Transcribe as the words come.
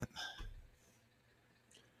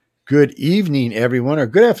Good evening, everyone, or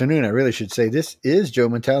good afternoon, I really should say. This is Joe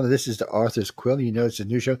Montaldo. This is the Author's Quill. You know, it's a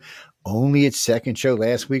new show. Only its second show.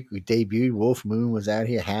 Last week we debuted. Wolf Moon was out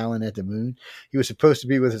here howling at the moon. He was supposed to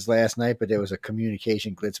be with us last night, but there was a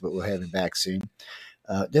communication glitch, but we'll have him back soon.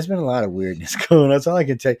 There's been a lot of weirdness going on. That's all I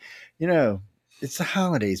can tell you. You know, it's the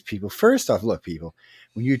holidays, people. First off, look, people,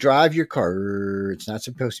 when you drive your car, it's not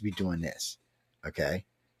supposed to be doing this, okay?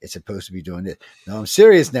 It's supposed to be doing this. No, I'm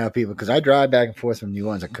serious now, people, because I drive back and forth from New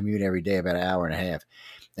Orleans. I commute every day about an hour and a half.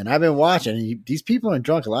 And I've been watching. And these people are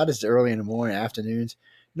drunk. A lot of this early in the morning, afternoons.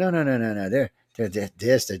 No. They're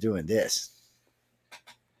doing this.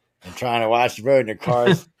 And trying to watch the road in their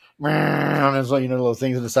cars. There's little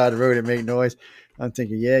things on the side of the road that make noise. I'm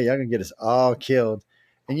thinking, yeah, y'all going to get us all killed.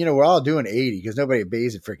 And, we're all doing 80 because nobody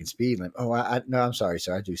obeys the freaking speed limit. Oh, no, I'm sorry,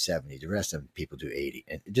 sir. I do 70. The rest of them people do 80,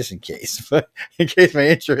 and just in case. But in case my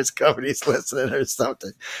insurance company's listening or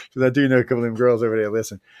something, because I do know a couple of them girls over there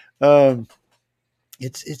listen.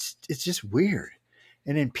 It's just weird.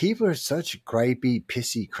 And then people are such gripey,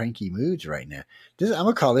 pissy, cranky moods right now. I'm going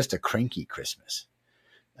to call this the cranky Christmas.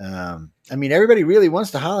 Everybody really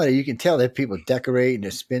wants the holiday. You can tell that people decorate and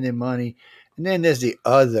they're spending money. And then there's the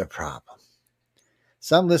other problem.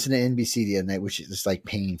 So I'm listening to NBC the other night, which is just like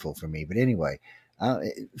painful for me. But anyway,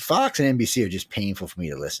 Fox and NBC are just painful for me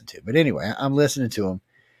to listen to. But anyway, I'm listening to them,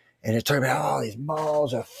 and they're talking about, these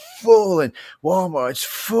malls are full, and Walmart's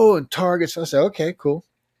full, and Target. So I said, okay, cool.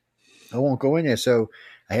 I won't go in there. So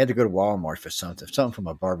I had to go to Walmart for something from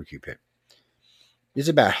a barbecue pit. It's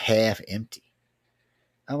about half empty.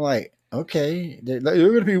 I'm like, okay, they're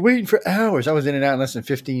going to be waiting for hours. I was in and out in less than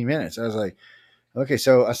 15 minutes. I was like, okay,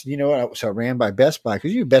 so I said, you know what? So I ran by Best Buy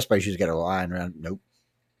because Best Buy usually got a line around. Nope.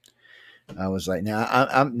 I was like,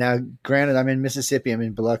 I'm now. Granted, I'm in Mississippi. I'm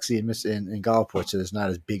in Biloxi and Gulfport, so there's not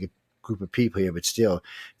as big a group of people here, but still,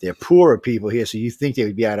 they're poorer people here. So you think they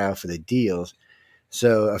would be out for the deals?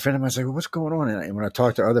 So a friend of mine was like, well, what's going on? And when I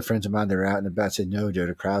talked to other friends of mine that are out and about, said, no, Joe,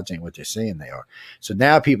 the crowds ain't what they're saying they are. So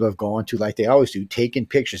now people have gone to, like they always do, taking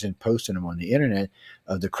pictures and posting them on the internet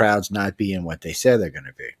of the crowds not being what they said they're going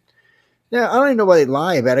to be. Now, I don't even know why they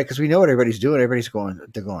lie about it because we know what everybody's doing.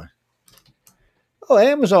 They're going, oh,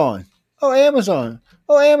 Amazon. Oh, Amazon.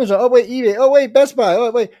 Oh, Amazon. Oh, wait, eBay. Oh, wait, Best Buy. Oh,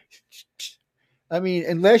 wait.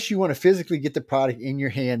 Unless you want to physically get the product in your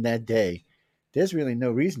hand that day, there's really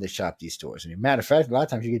no reason to shop these stores. Matter of fact, a lot of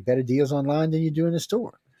times you get better deals online than you do in the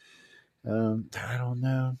store. I don't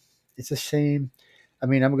know. It's a shame. I'm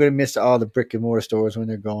going to miss all the brick and mortar stores when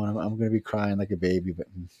they're gone. I'm going to be crying like a baby, but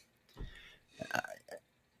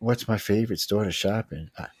what's my favorite store to shop in?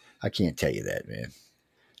 I can't tell you that, man.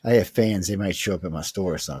 I have fans. They might show up at my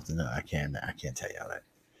store or something. No, I can't tell you all that.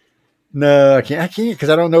 No, I can't because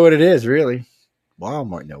I don't know what it is, really.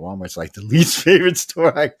 Walmart. No, Walmart's like the least favorite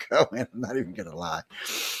store I go in. I'm not even going to lie.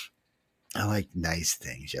 I like nice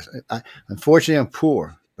things. Yes. Unfortunately, I'm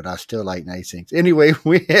poor, but I still like nice things. Anyway,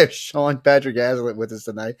 we have Sean Patrick HAZLETT with us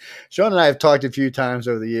tonight. Sean and I have talked a few times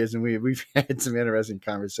over the years, and we've had some interesting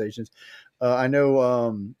conversations. I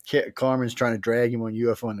know Carmen's trying to drag him on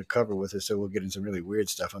UFO Undercover with us, so we'll get into some really weird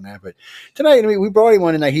stuff on that. But tonight, we brought him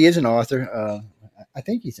on tonight. He is an author. I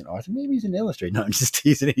think he's an author. Maybe he's an illustrator. No, I'm just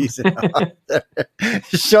teasing. He's an author.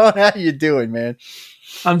 Sean, how you doing, man?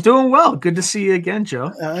 I'm doing well. Good to see you again, Joe.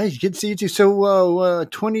 Good to see you too. So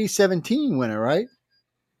 2017 winner, right?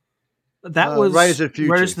 That was Right as the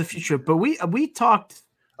Future. Right as the Future. But we talked.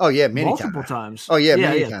 Oh yeah, multiple times. Oh yeah,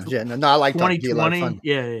 many times. Yeah, no, I like talking to you. A lot of fun.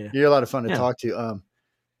 Yeah. You're a lot of fun to talk to.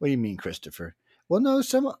 What do you mean, Christopher? Well, no,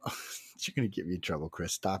 you're going to get me in trouble,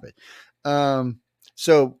 Chris. Stop it.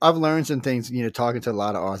 So I've learned some things, talking to a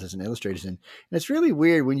lot of authors and illustrators, and it's really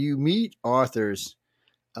weird when you meet authors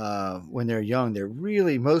when they're young. They're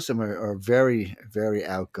really, most of them are very, very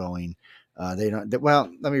outgoing. Let me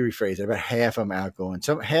rephrase it. About half of them outgoing.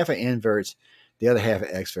 Half are inverts, the other half are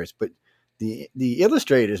extroverts. But the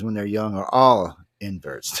illustrators, when they're young, are all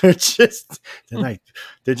inverts. They're just like,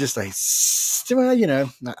 they're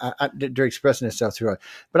expressing themselves through art.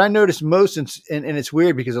 But I noticed most, and it's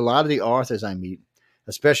weird because a lot of the authors I meet,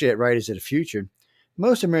 especially at Writers of the Future,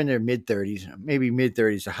 most of them are in their mid-30s, maybe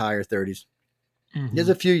mid-30s to higher 30s. Mm-hmm. There's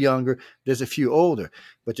a few younger, there's a few older,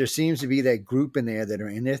 but there seems to be that group in there that are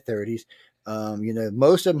in their 30s.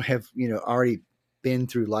 Most of them have, already been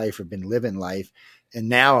through life or been living life, and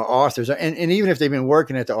now are authors. And even if they've been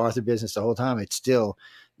working at the author business the whole time, it's still,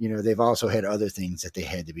 they've also had other things that they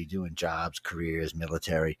had to be doing, jobs, careers,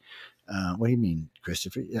 military. What do you mean,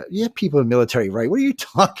 Christopher? Yeah, people in military, right? What are you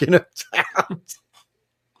talking about?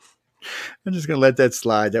 I'm just going to let that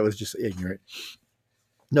slide. That was just ignorant.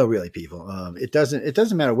 No, really, people. It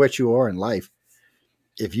doesn't matter what you are in life.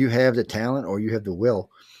 If you have the talent or you have the will,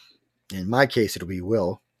 In my case, it'll be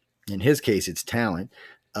will. In his case, it's talent.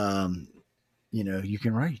 Um, you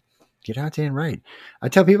can write. Get out there and write. I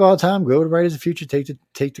tell people all the time, go to Writers of the Future,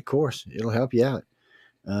 take the course. It'll help you out.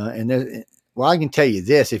 I can tell you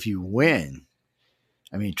this: if you win,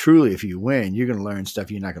 I mean, truly, if you win, you're going to learn stuff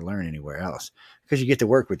you're not going to learn anywhere else because you get to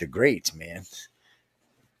work with the greats, man.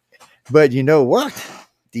 But you know what?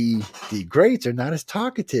 The greats are not as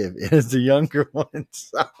talkative as the younger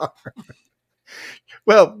ones are.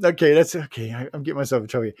 Well, okay, that's okay. I'm getting myself in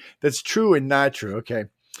trouble. That's true and not true. Okay.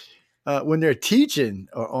 When they're teaching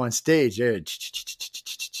or on stage, they're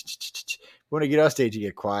when they get off stage, you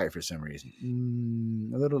get quiet for some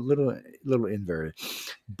reason. A little inverted.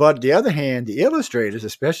 But the other hand, the illustrators,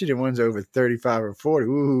 especially the ones over 35 or 40,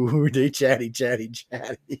 ooh, they chatty.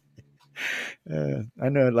 I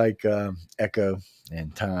know, like Echo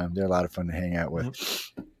and Tom, they're a lot of fun to hang out with.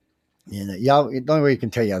 Yep. And y'all, the only way you can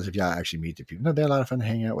tell y'all is if y'all actually meet the people. No, they're a lot of fun to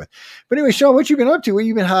hang out with. But anyway, Sean, what you been up to? Where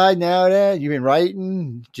you been hiding out at? You been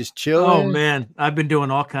writing? Just chilling? Oh man, I've been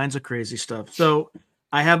doing all kinds of crazy stuff. So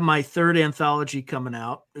I have my third anthology coming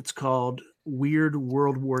out. It's called Weird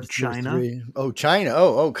World War China. Oh, China.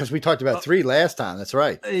 Oh, because we talked about 3 last time. That's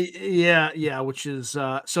right. Yeah. Which is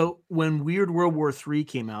so when Weird World War III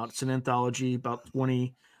came out, it's an anthology about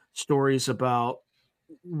 20 stories about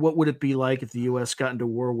what would it be like if the U.S. got into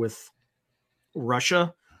war with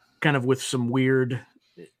Russia, kind of with some weird,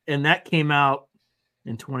 and that came out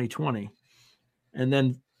in 2020, and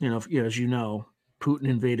then as you know, Putin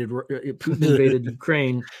invaded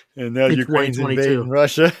Ukraine, and now Ukraine's invading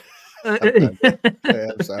Russia. I'm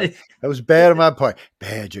sorry. That was bad on my part.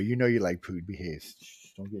 Bad, Joe. You know you like Putin. Behave.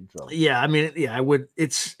 Don't get in trouble. Yeah, I mean, yeah, I would.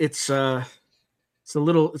 It's a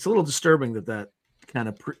little disturbing that kind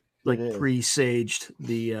of presaged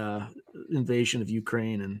the invasion of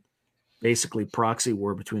Ukraine and basically proxy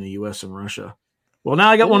war between the U.S. and Russia. Well,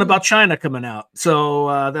 now I got one about China coming out,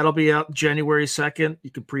 so that'll be out January 2nd.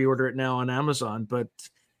 You can pre-order it now on Amazon, but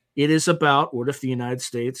it is about what if the United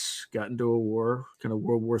States got into a war, kind of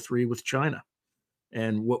World War III with China,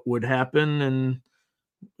 and what would happen. And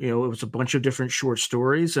it was a bunch of different short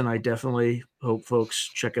stories, and I definitely hope folks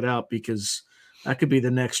check it out because that could be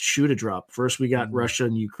the next shoe to drop. First, we got Russia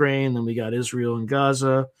and Ukraine, then we got Israel and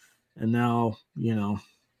Gaza, and now,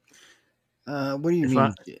 what do you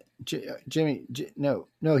mean, Jimmy? No,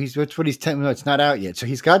 that's what he's telling me. No, it's not out yet. So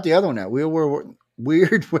he's got the other one out.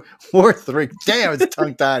 Weird War 3. Damn, it's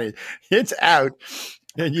tongue tied. It's out,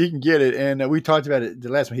 and you can get it. And we talked about it the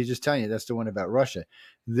last one. He's just telling you that's the one about Russia.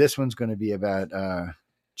 This one's going to be about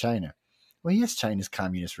China. Well, yes, China's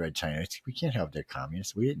communist, red China. We can't help they're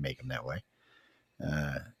communists. We didn't make them that way.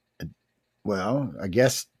 Well, I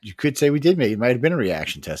guess you could say we did make it. It might have been a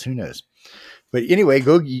reaction test. Who knows? But anyway,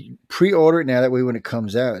 go pre-order it now. That way when it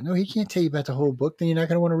comes out. No, he can't tell you about the whole book. Then you're not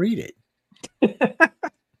going to want to read it.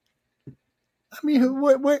 I mean,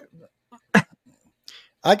 what?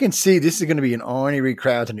 I can see this is going to be an ornery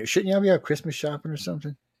crowd. Shouldn't y'all be out Christmas shopping or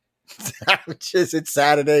something? It's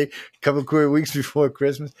Saturday, a couple of weeks before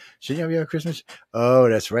Christmas. Shouldn't y'all be out Christmas? Oh,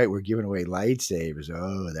 that's right. We're giving away lightsabers.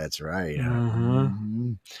 Oh, that's right.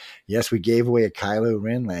 Mm-hmm. Yes, we gave away a Kylo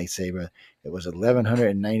Ren lightsaber. It was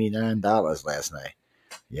 $1,199 last night.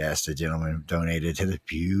 Yes, the gentleman donated to the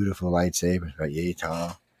beautiful lightsaber. Right, yay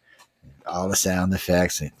tall. All the sound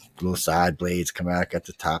effects and little side blades come out. Got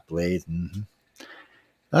the top blades. Mm-hmm.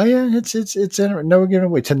 Oh yeah, it's. No, we're giving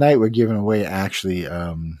away tonight. We're giving away actually.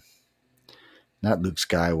 Not Luke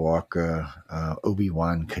Skywalker,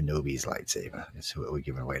 Obi-Wan Kenobi's lightsaber. That's what we're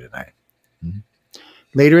giving away tonight. Mm-hmm.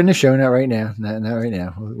 Later in the show, not right now. Not right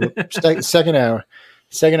now.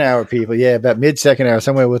 Second hour, people. Yeah, about mid-second hour.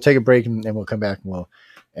 Somewhere we'll take a break and we'll come back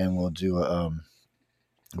and we'll do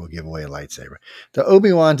we'll give away a lightsaber. The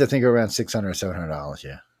Obi-Wans, I think, are around $600 or $700.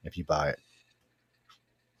 Yeah, if you buy it.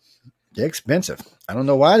 They're expensive. I don't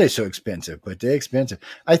know why they're so expensive, but they're expensive.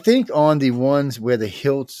 I think on the ones where the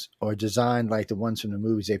hilts are designed like the ones from the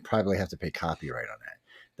movies, they probably have to pay copyright on that.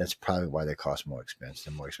 That's probably why they cost more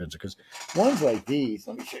expensive. Because ones like these,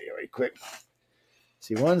 let me show you right quick.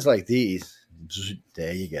 See, ones like these,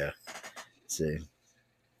 there you go. See,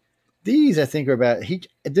 these I think are about.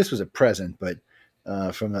 This was a present, but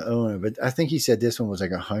from the owner. But I think he said this one was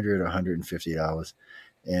like $100 or $150,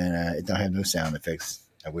 and it don't have no sound effects.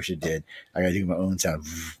 I wish it did. I gotta do my own sound.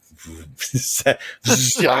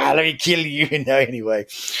 Let me kill you. Anyway.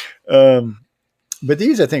 But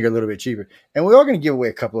these I think are a little bit cheaper. And we are going to give away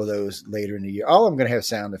a couple of those later in the year. All of them going to have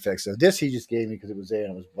sound effects. So this he just gave me because it was there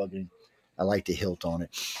and I was bugging. I like the hilt on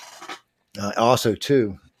it. Also,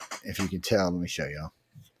 too, if you can tell, let me show y'all.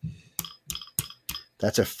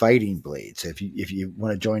 That's a fighting blade. So if you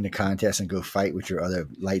want to join the contest and go fight with your other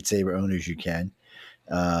lightsaber owners, you can.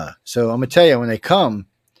 So I'm gonna tell you when they come,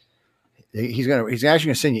 he's actually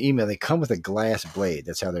gonna send you an email. They come with a glass blade.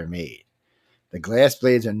 That's how they're made. The glass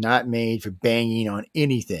blades are not made for banging on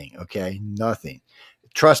anything. Okay, nothing.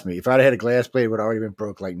 Trust me, if I'd had a glass blade, it would have already been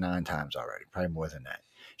broke like 9 times already, probably more than that.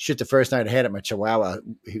 Shit, the first night I had it, my Chihuahua,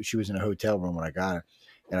 she was in a hotel room when I got her,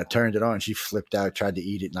 and I turned it on. She flipped out, tried to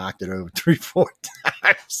eat it, knocked it over 3, 4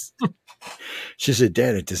 times. She said,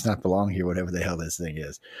 "Dad, it does not belong here, whatever the hell this thing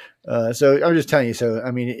is." So I'm just telling you. So,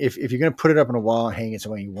 I mean, if you're going to put it up on a wall, hang it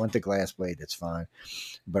somewhere, you want the glass blade, that's fine.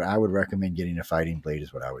 But I would recommend getting a fighting blade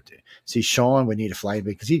is what I would do. See, Sean would need a fighting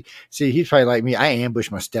blade because he's probably like me. I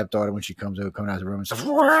ambush my stepdaughter when she coming out of the room and stuff.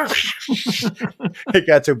 It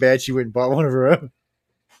got so bad she went and bought one of her own.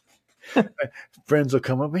 Friends will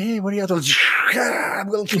come up, hey, what are you doing? I'm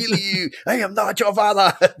going to kill you. I am not your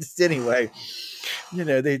father. Anyway,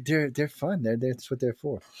 they're fun. That's what they're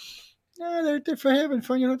for. No, they're for having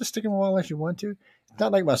fun. You don't have to stick them on the wall unless you want to. It's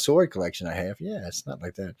not like my sword collection I have. Yeah, it's not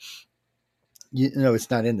like that. It's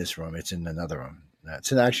not in this room. It's in another room.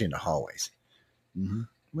 It's actually in the hallways. Mm-hmm.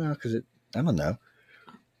 Well, because I don't know.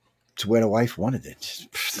 It's where the wife wanted it.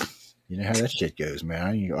 You know how that shit goes, man.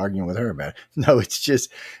 I ain't arguing with her about it. No, it's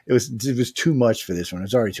just it was too much for this one.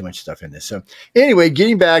 There's already too much stuff in this. So anyway,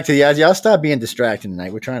 getting back to the idea, I'll stop being distracted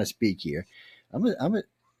tonight. We're trying to speak here. I'm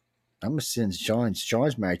gonna send Sean.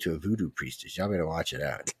 Sean's married to a voodoo priestess. Y'all better watch it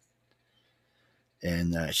out.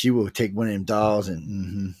 And she will take one of them dolls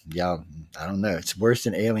and y'all, I don't know. It's worse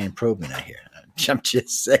than alien probing, I hear. I'm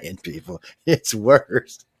just saying, people. It's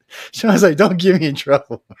worse. Sean's like, don't get me in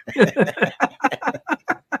trouble.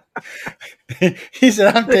 He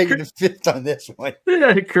said, I'm taking the fifth on this one.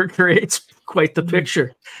 Yeah, it creates quite the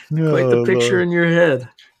picture. Quite the picture Lord. In your head.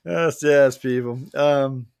 Yes, people.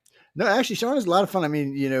 No, actually, Sean is a lot of fun. I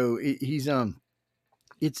mean, he's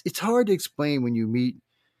it's hard to explain when you meet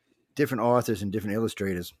different authors and different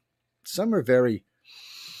illustrators. Some are very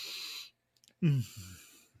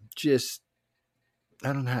just,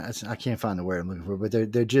 I don't know. I can't find the word I'm looking for, but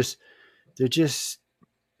they're just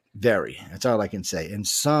very. That's all I can say. And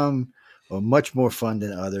some are much more fun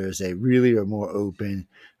than others. They really are more open.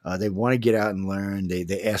 They want to get out and learn.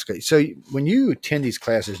 They ask. So when you attend these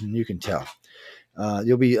classes, and you can tell,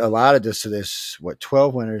 there'll be a lot of this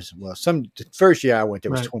 12 winners. Well, the first year I went,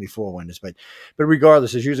 there was 24 winners, but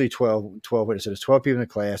regardless, there's usually 12 winners. So there's 12 people in the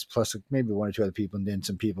class, plus maybe 1 or 2 other people, and then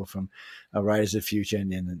some people from Writers of the Future,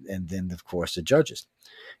 and then of course the judges.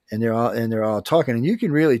 And they're all talking, and you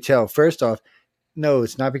can really tell. First off, no,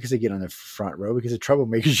 it's not because they get on the front row, because the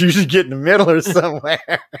troublemakers usually get in the middle or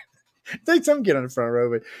somewhere. Some get on the front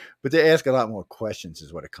row, but they ask a lot more questions,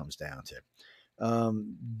 is what it comes down to.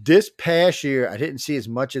 This past year, I didn't see as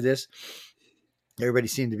much of this. Everybody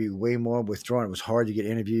seemed to be way more withdrawn. It was hard to get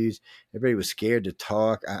interviews. Everybody was scared to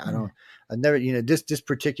talk. I never, this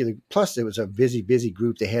particular, plus it was a busy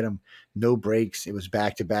group. They had them no breaks. It was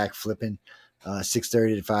back to back flipping,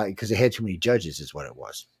 6:30 to 5, because they had too many judges is what it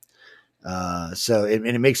was. So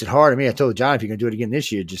it makes it hard. I mean, I told John, if you're going to do it again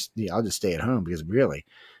this year, I'll just stay at home, because really,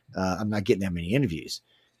 I'm not getting that many interviews.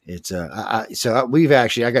 It's I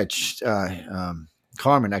got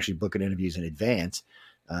Carmen actually booking interviews in advance,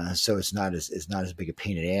 so it's not as big a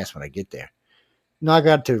pain in the ass when I get there. No, I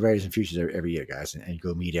got to Writers and Futures every year, guys, and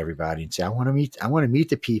go meet everybody and say, I want to meet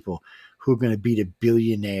the people who are going to be the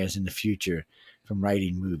billionaires in the future from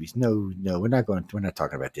writing movies. No, we're not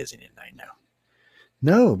talking about Disney tonight.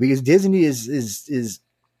 No, because Disney is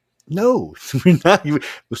no, we're not. We'll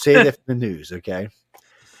save that for the news, okay?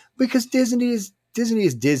 Because Disney is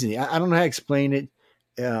Disney. I don't know how to explain it.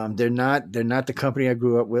 They're not the company I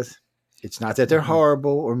grew up with. It's not that they're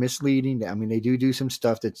horrible or misleading. I mean, they do some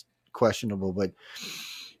stuff that's questionable, but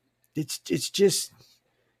it's just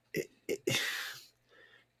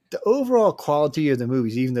the overall quality of the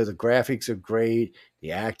movies. Even though the graphics are great,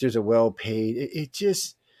 the actors are well paid. It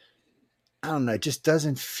just, I don't know. It just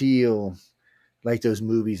doesn't feel like those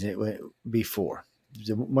movies before.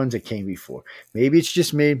 The ones that came before. Maybe it's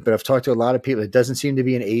just me, but I've talked to a lot of people. It doesn't seem to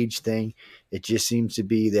be an age thing. It just seems to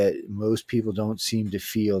be that most people don't seem to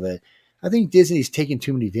feel that. I think Disney's taking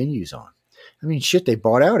too many venues on. I mean, shit, they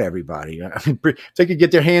bought out everybody. I mean, if they could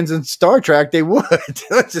get their hands on Star Trek, they would.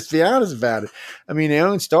 Let's just be honest about it. I mean, they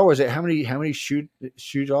own Star Wars. How many shoot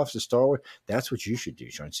offs of Star Wars? That's what you should do,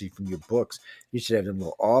 Sean. See, from your books, you should have them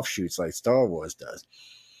little offshoots like Star Wars does.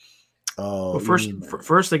 Oh, well,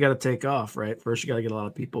 first they got to take off, right? First, you got to get a lot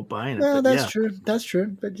of people buying it. Well, that's true. That's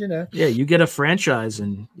true. But you get a franchise,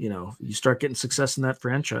 and you start getting success in that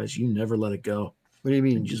franchise. You never let it go. What do you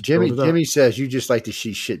and mean? just build Jimmy it up. Jimmy says you just like to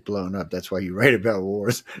see shit blown up. That's why you write about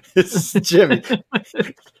wars. It's Jimmy.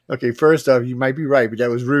 Okay, first off, you might be right, but that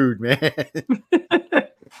was rude, man.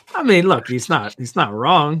 I mean, look, he's not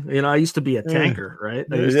wrong. I used to be a Yeah, tanker, right?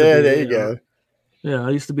 I used to there be, you go. yeah,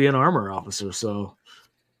 I used to be an armor officer. So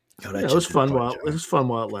Oh, yeah, that it was should have been a fun fun while it job. was fun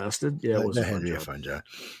while it lasted. Yeah, it was a That had to fun be a job. fun job.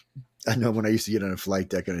 I know when I used to get on a flight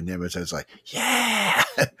deck on a Nimitz, I was like, yeah.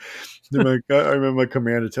 Then I remember my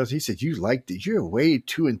commander tells he said, you liked it. You're way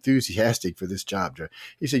too enthusiastic for this job, Joe.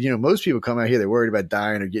 He said, most people come out here, they're worried about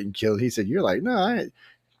dying or getting killed. He said, you're like, no,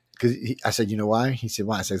 because I said, you know why? He said,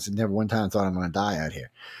 why? I said, I never one time thought I'm going to die out here.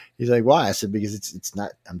 He's like, why? I said, because it's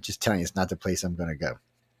not, I'm just telling you, it's not the place I'm going to go.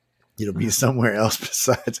 It'll be somewhere else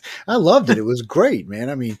besides. I loved it. It was great, man.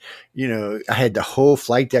 I mean, I had the whole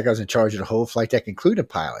flight deck. I was in charge of the whole flight deck, including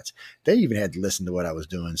pilots. They even had to listen to what I was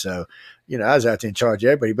doing. So, I was out there in charge of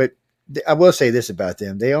everybody. But I will say this about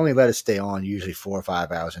them. They only let us stay on usually 4 or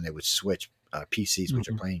 5 hours, and they would switch PCs, which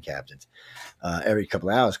are Mhm. plane captains, every couple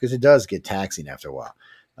of hours because it does get taxing after a while.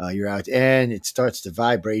 You're out, and it starts the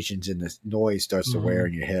vibrations and the noise starts to wear Mhm.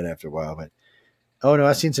 in your head after a while. But oh no,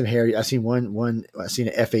 I've seen some hairy. I seen one. I seen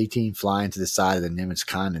an F-18 flying to the side of the Nimitz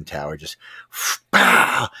Condon Tower. Just,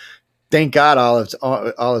 pow! Thank God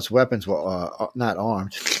all its weapons were not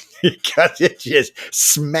armed because it just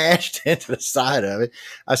smashed into the side of it.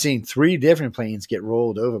 I've seen 3 different planes get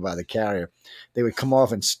rolled over by the carrier. They would come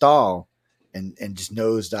off and stall and just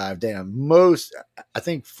nosedive down. I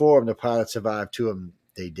think 4 of them, the pilots survived. 2 of them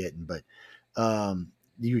they didn't, but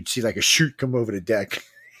you would see like a chute come over the deck.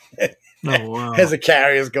 Oh As wow. the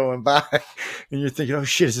carrier's going by, and you're thinking, "Oh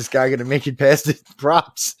shit, is this guy going to make it past the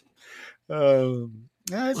props?" It Oh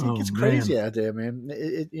gets man. crazy out there, man.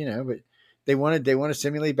 But they want to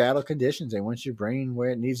simulate battle conditions. They want your brain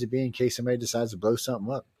where it needs to be in case somebody decides to blow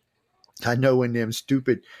something up. I know when them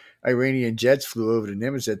stupid Iranian jets flew over the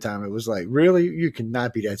Nimitz that time, it was like, really, you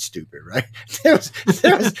cannot be that stupid, right? It was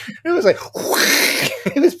like,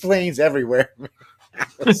 it was planes everywhere.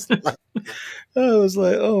 I was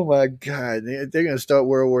like, oh my God, they're going to start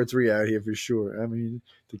World War III out here for sure. I mean,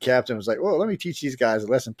 the captain was like, well, let me teach these guys a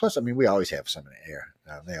lesson. Plus, I mean, we always have some in the air.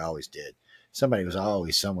 They always did. Somebody was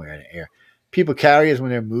always somewhere in the air. People carriers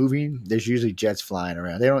when they're moving, there's usually jets flying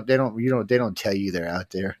around. They don't tell you they're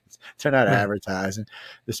out there. They're not Yeah. advertising.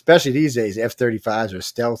 Especially these days, F-35s are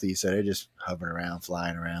stealthy, so they're just hovering around,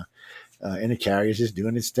 flying around. And the carrier's just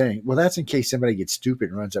doing its thing. Well, that's in case somebody gets stupid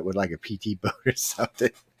and runs up with like a PT boat or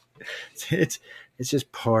something. It's it's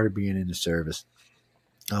just part of being in the service.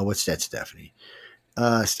 Oh, what's that, Stephanie?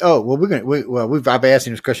 Well, I've asked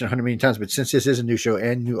this question 100 million times, but since this is a new show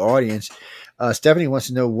and new audience, Stephanie wants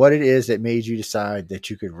to know what it is that made you decide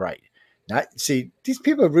that you could write. Not see these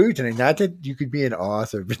people are rude today. Not that you could be an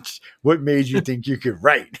author, but what made you think you could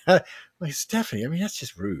write? Like Stephanie, I mean that's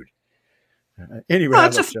just rude. Anyway, No,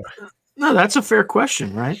 I'll that's let you. that's a fair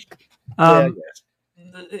question, right? Yeah, Um,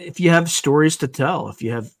 if you have stories to tell, if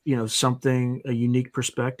you have, something, a unique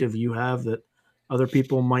perspective you have that other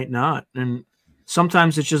people might not. And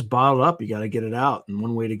sometimes it's just bottled up. You got to get it out. And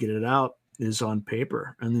one way to get it out is on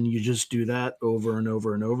paper. And then you just do that over and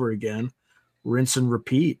over and over again, rinse and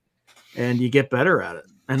repeat, and you get better at it.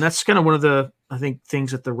 And that's kind of one of the, I think,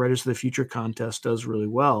 things that the Writers of the Future contest does really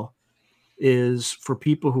well is for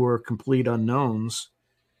people who are complete unknowns.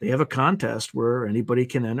 They have a contest where anybody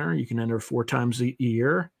can enter. You can enter 4 times a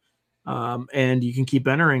year, and you can keep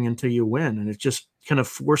entering until you win. And it just kind of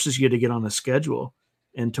forces you to get on a schedule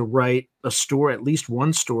and to write a story, at least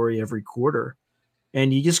one story every quarter.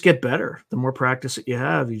 And you just get better. The more practice that you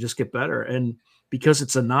have, you just get better. And because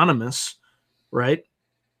it's anonymous, right?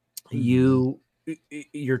 Mhm. You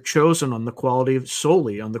you're chosen on the quality of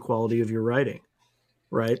solely on the quality of your writing,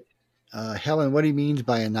 right? Helen, what he means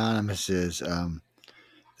by anonymous is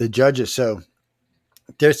the judges. So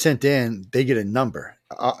they're sent in, they get a number.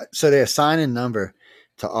 So they assign a number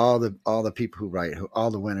to all the people who write, all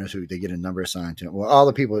the winners who they get a number assigned to them. Well, all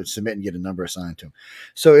the people that submit and get a number assigned to them.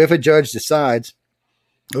 So if a judge decides,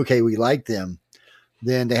 okay, we like them,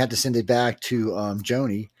 then they have to send it back to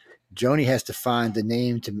Joni. Joni has to find the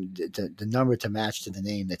name to the number to match to the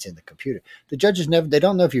name that's in the computer. The judges they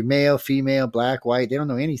don't know if you're male, female, black, white. They don't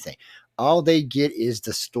know anything. All they get is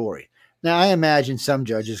the story. Now, I imagine some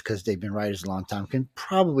judges, because they've been writers a long time, can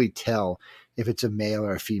probably tell if it's a male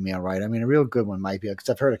or a female writer. I mean, a real good one might be, because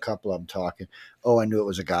I've heard a couple of them talking. Oh, I knew it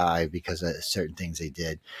was a guy because of certain things they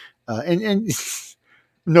did, and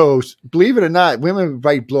no, believe it or not, women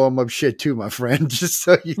might blow them up shit too, my friend. Just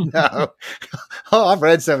so you know. Oh, I've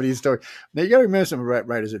read some of these stories. Now you got to remember some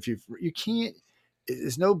writers. If you can't,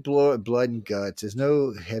 there's no blood and guts. There's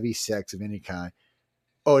no heavy sex of any kind.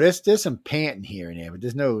 Oh, there's some panting here and there, but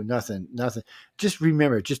there's nothing. Just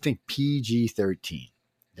remember, just think PG-13.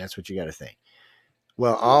 That's what you got to think.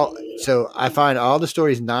 Well, so I find all the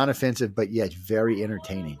stories non-offensive, but yet very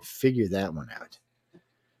entertaining. Figure that one out.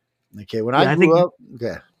 Okay, when I Yeah, grew up,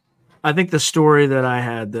 okay. I think the story that I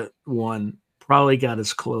had that one probably got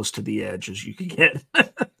as close to the edge as you could get,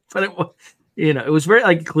 but it was, it was very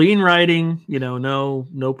like clean writing,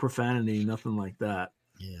 no profanity, nothing like that.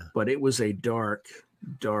 Yeah, But it was a dark,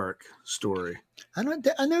 dark story. I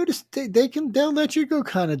noticed they'll let you go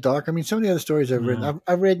kind of dark. I mean, some of the other stories I've written,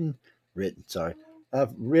 Yeah. written. Sorry,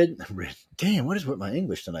 I've written. Damn, what is with my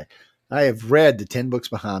English tonight? I have read the 10 books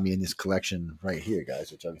behind me in this collection right here,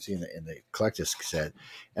 guys, which I've seen in the collector's set,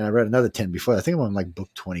 and I read another 10 before. I think I'm on like book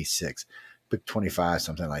 26, book 25,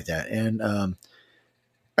 something like that. And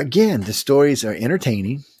again, the stories are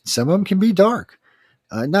entertaining. Some of them can be dark.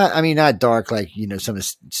 Not dark like some of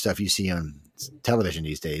the stuff you see on television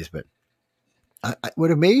these days, but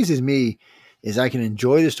what amazes me is I can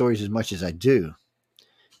enjoy the stories as much as I do,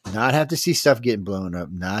 not have to see stuff getting blown up,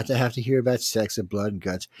 not to have to hear about sex and blood and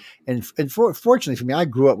guts. Fortunately for me, I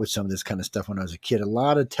grew up with some of this kind of stuff when I was a kid. A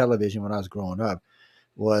lot of television when I was growing up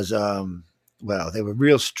was, they were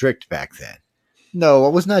real strict back then. No, I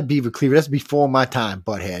was not Beaver Cleaver. That's before my time,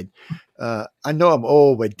 butthead. I know I'm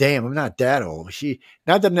old, but damn, I'm not that old.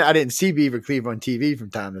 Not that I didn't see Beaver Cleaver on TV from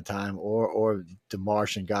time to time, or the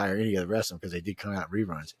Martian guy, or any of the rest of them, because they did come out in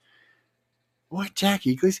reruns. What, Jack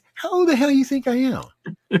Eagles? How old the hell you think I am?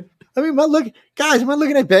 I mean, am I looking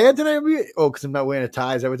at bad tonight? Because I'm not wearing a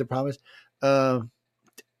tie. Is that what the problem is?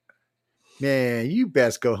 Man, you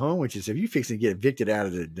best go home with yourself. You fixing to get evicted out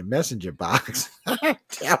of the messenger box. I'm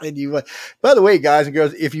telling you what. By the way, guys and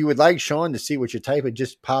girls, if you would like Sean to see what you're typing,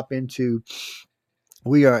 just pop into.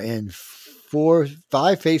 We are in 5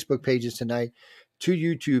 Facebook pages tonight, 2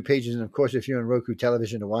 YouTube pages, and of course, if you're on Roku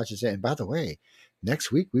television to watch this. And by the way,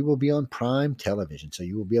 next week we will be on Prime Television, so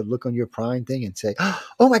you will be able to look on your Prime thing and say,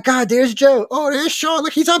 "Oh my God, there's Joe! Oh, there's Sean!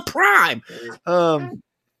 Look, he's on Prime."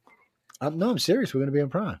 No, I'm serious. We're going to be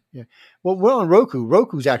on Prime. Yeah. Well, we're on Roku.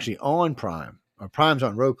 Roku's actually on Prime. Or Prime's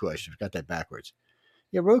on Roku. I should have got that backwards.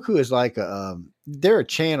 Yeah, Roku is like they're a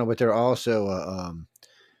channel, but they're also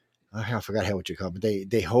I forgot what you call it, but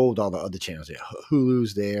they hold all the other channels there.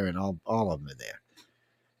 Hulu's there, and all of them are there.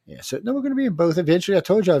 Yeah. So no, we're going to be in both eventually. I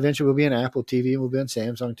told you eventually we'll be in Apple TV and we'll be on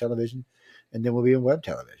Samsung television, and then we'll be on web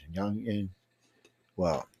television.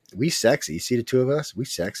 We sexy. You see the two of us? We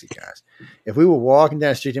sexy guys. If we were walking down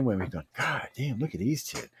the street and we'd be going, God damn, look at these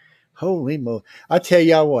two. Holy moly. I'll tell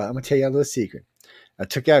y'all what. I'm going to tell y'all a little secret. I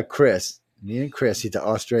took out Chris. Me and Chris, he's the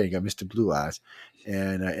Australian guy, Mr. Blue Eyes.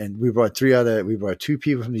 And we brought 2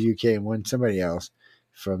 people from the UK and somebody else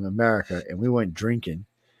from America. And we went drinking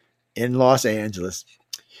in Los Angeles.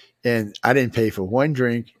 And I didn't pay for one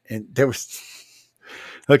drink. And there was,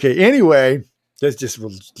 okay, anyway, there's just a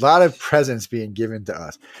lot of presents being given to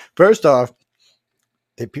us. First off,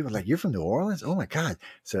 people were like, "You're from New Orleans? Oh my God!"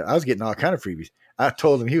 So I was getting all kind of freebies. I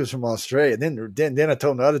told him he was from Australia. Then I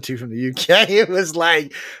told him the other 2 from the UK. It was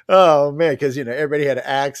like, oh man, because everybody had an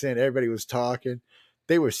accent, everybody was talking.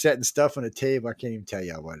 They were setting stuff on the table. I can't even tell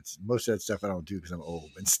y'all what. Most of that stuff I don't do because I'm old,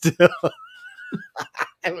 but still,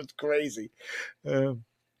 it was crazy.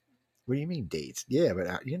 What do you mean dates? Yeah, but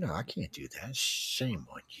I can't do that. Shame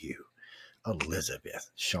on you. Elizabeth.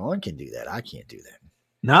 Sean can do that. I can't do that.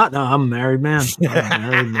 No, I'm a married man.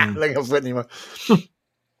 Like I'm putting him on.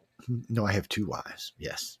 No, I have 2 wives.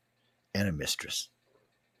 Yes. And a mistress.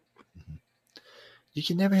 Mm-hmm. You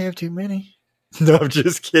can never have too many. No, I'm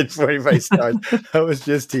just kidding before anybody starts. I was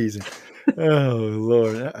just teasing. Oh,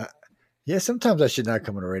 Lord. Yeah, sometimes I should not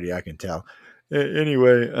come on the radio. I can tell.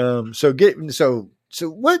 Anyway, so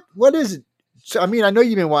what is it? So, I mean, I know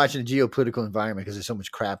you've been watching the geopolitical environment because there's so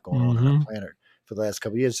much crap going on our planet for the last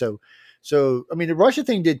couple of years. So I mean, the Russia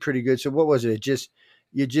thing did pretty good. So what was it?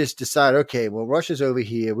 You just decide, okay, well, Russia's over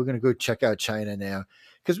here. We're going to go check out China now.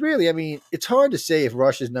 Because really, I mean, it's hard to say if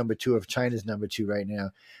Russia's number 2 or if China's number 2 right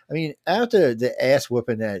now. I mean, after the ass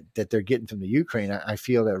whooping that they're getting from the Ukraine, I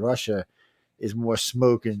feel that Russia is more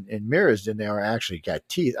smoke and mirrors than they are actually got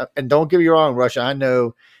teeth. And don't get me wrong, Russia, I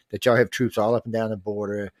know that y'all have troops all up and down the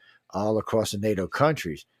border, all across the NATO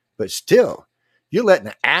countries, but still, you're letting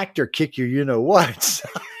an actor kick your what.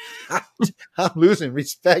 I'm losing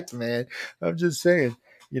respect, man. I'm just saying,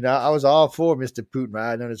 I was all for Mr. Putin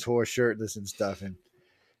riding on his horse shirtless and stuff. And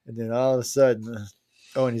then all of a sudden,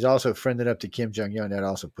 and he's also friended up to Kim Jong-un. That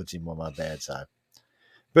also puts him on my bad side.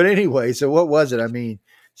 But anyway, so what was it? I mean,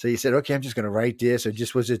 so you said, okay, I'm just going to write this, or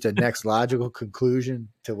just was it the next logical conclusion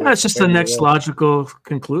to what? That's just the next logical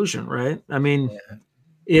conclusion, right? I mean,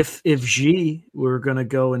 if Xi were going to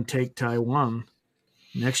go and take Taiwan,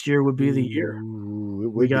 next year would be the year. Ooh,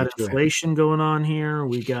 it We would be got too. inflation going on here.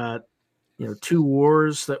 We got, two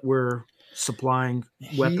wars that we're supplying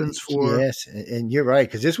weapons for. Yes, and you're right,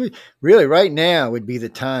 because this would really right now would be the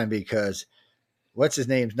time, because what's his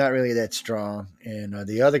name's not really that strong, and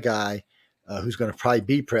the other guy who's going to probably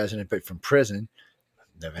be president, but from prison.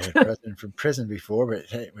 Never had a president from prison before, but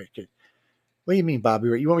hey, what do you mean, Bobby?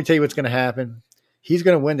 You want me to tell you what's going to happen? He's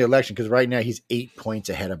going to win the election because right now he's 8 points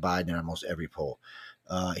ahead of Biden in almost every poll.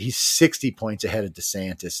 He's 60 points ahead of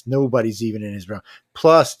DeSantis. Nobody's even in his round.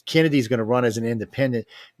 Plus, Kennedy's going to run as an independent,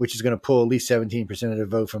 which is going to pull at least 17% of the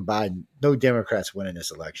vote from Biden. No Democrats winning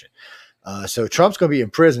this election. So Trump's going to be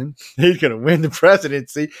in prison. He's going to win the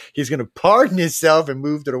presidency. He's going to pardon himself and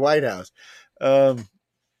move to the White House.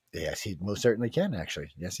 Yes, he most certainly can, actually.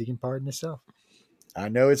 Yes, he can pardon himself. I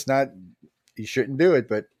know it's not, he shouldn't do it,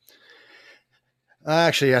 but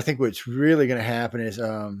actually, I think what's really going to happen is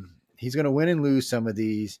he's going to win and lose some of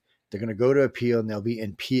these. They're going to go to appeal, and they'll be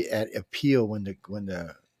at appeal when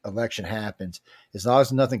the election happens. As long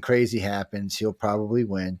as nothing crazy happens, he'll probably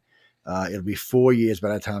win. It'll be 4 years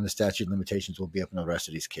by the time the statute of limitations will be up in the rest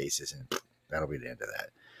of these cases, and that'll be the end of that.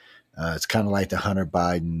 It's kind of like the Hunter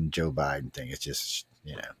Biden, Joe Biden thing. It's just,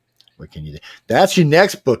 what can you do? That's your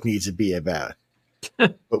next book needs to be about.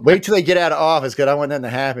 But wait till they get out of office, because I want that to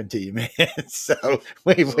happen to you, man. So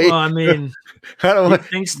wait. Well, I mean, I don't want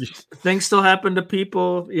things still happen to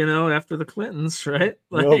people, after the Clintons, right?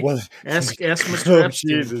 Like, ask Mr. Oh, Epstein.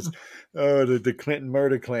 Jesus. Oh, the Clinton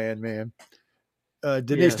murder clan, man.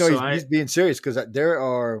 Denise, he's being serious, because there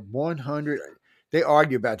are 100. They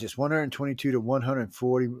argue about this 122 to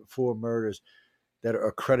 144 murders that are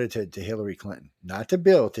accredited to Hillary Clinton, not to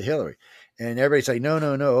Bill, to Hillary. And everybody's like, no.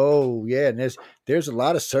 Oh, yeah. And there's a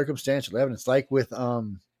lot of circumstantial evidence, like with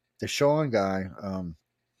the Sean guy.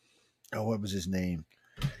 What was his name?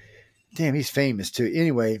 Damn, he's famous too.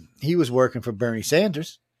 Anyway, he was working for Bernie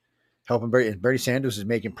Sanders, helping Bernie. And Bernie Sanders is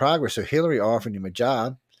making progress. So Hillary offered him a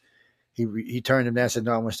job. He turned him down and said,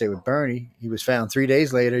 no, I want to stay with Bernie. He was found 3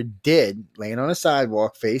 days later, dead, laying on a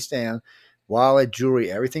sidewalk, face down, wallet,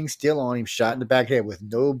 jewelry, everything still on him, shot in the back of the head with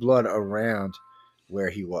no blood around where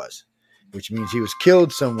he was, which means he was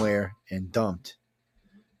killed somewhere and dumped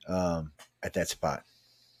at that spot.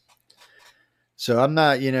 So I'm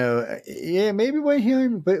not, maybe we're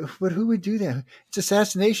hearing, but who would do that? It's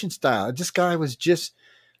assassination style. This guy was just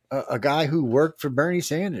a guy who worked for Bernie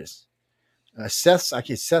Sanders. Seth, I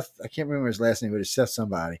can't remember his last name, but it's Seth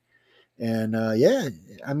somebody. And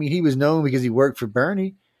he was known because he worked for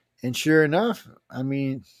Bernie. And sure enough,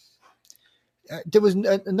 in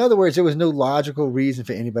other words, there was no logical reason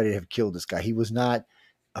for anybody to have killed this guy. He was not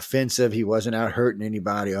offensive. He wasn't out hurting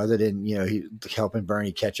anybody other than, he helping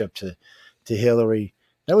Bernie catch up to Hillary.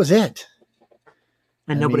 That was it.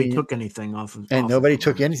 And nobody took anything off of And nobody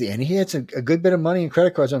took anything. And he had a good bit of money and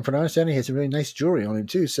credit cards on. From understanding, he had some really nice jewelry on him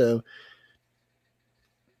too. So,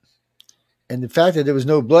 and the fact that there was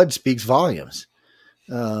no blood speaks volumes.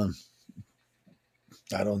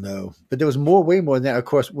 I don't know, but there was way more than that. Of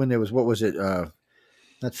course, when there was, what was it? Not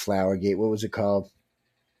Flowergate. What was it called?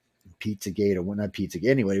 Pizzagate, or not Pizzagate.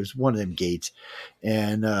 Anyway, it was one of them gates,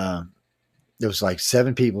 and there was like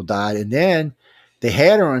 7 people died, and then they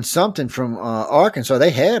had her on something from Arkansas.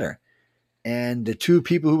 They had her, and the 2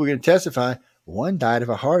 people who were going to testify, one died of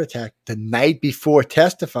a heart attack the night before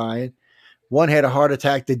testifying. One had a heart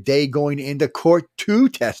attack the day going into court to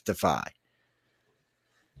testify.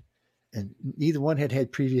 And neither one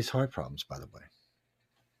had previous heart problems, by the way.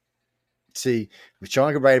 See,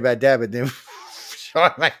 Sean could write about that, but then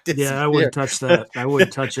Sean might disappear. Yeah, I wouldn't touch that. I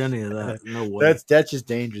wouldn't touch any of that. No way. That's just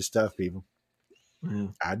dangerous stuff, people. Yeah.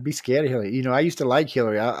 I'd be scared of Hillary. I used to like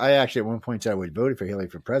Hillary. I actually at one point said I would vote for Hillary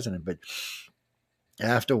for president, but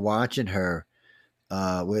after watching her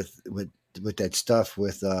with that stuff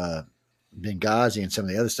with Benghazi and some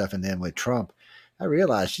of the other stuff, and then with Trump, I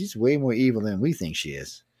realized she's way more evil than we think she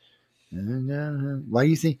is. Why do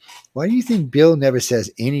you think Bill never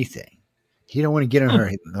says anything? He don't want to get on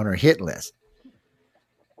her hit list.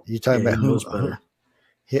 You talking about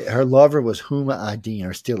her lover was Huma Abedin,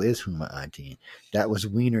 or still is Huma Abedin. That was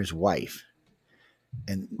Wiener's wife.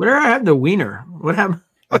 And whatever happened to Wiener? What happened?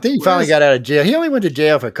 I think he finally got out of jail. He only went to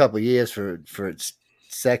jail for a couple of years for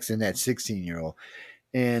sex in that 16-year-old.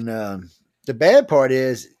 And the bad part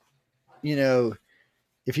is,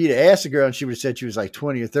 if he'd asked the girl and she would have said she was like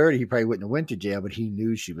 20 or 30, he probably wouldn't have went to jail, but he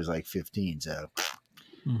knew she was like 15. So,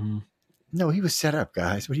 No, he was set up,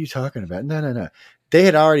 guys. What are you talking about? No. They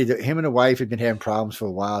had him and the wife had been having problems for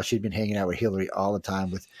a while. She'd been hanging out with Hillary all the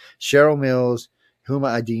time, with Cheryl Mills,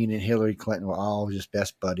 Huma Abedin and Hillary Clinton were all just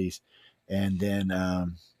best buddies. And then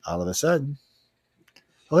all of a sudden,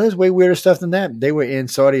 there's way weirder stuff than that. They were in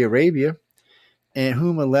Saudi Arabia, and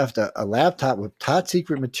Huma left a laptop with top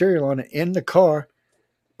secret material on it in the car,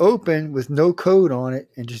 open with no code on it,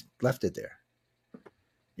 and just left it there.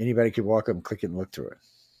 Anybody could walk up and click it and look through it.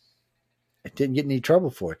 It didn't get any trouble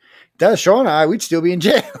for it. Does Sean and I, we'd still be in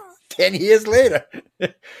jail 10 years later.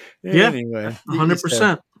 Anyway,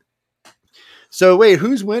 100%. So wait,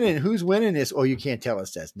 who's winning? Who's winning this? Oh, you can't tell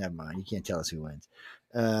us that. Never mind. You can't tell us who wins.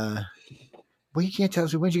 Well, you can't tell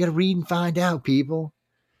us who wins. You got to read and find out, people.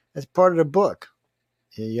 That's part of the book.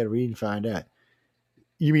 Yeah, you got to read and find out.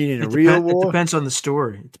 You mean in a real war? It depends on the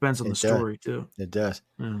story. It depends on the story, too. It does.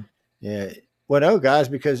 Yeah. Well, no, guys,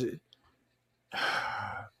 because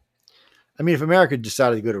I mean, if America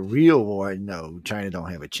decided to go to real war, no, China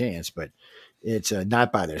don't have a chance, but it's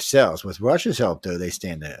not by themselves. With Russia's help, though, they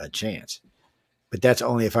stand a chance. But that's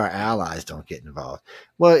only if our allies don't get involved.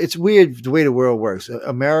 Well, it's weird the way the world works.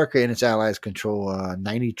 America and its allies control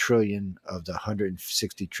 90 trillion of the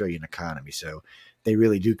 160 trillion economy. So they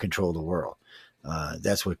really do control the world.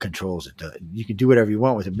 That's what controls it. You can do whatever you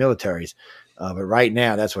want with the militaries, but right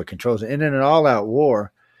now that's what controls it. And in an all-out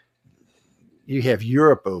war, you have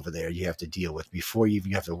Europe over there you have to deal with before you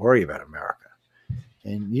even have to worry about America.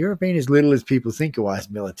 And Europe ain't as little as people think it was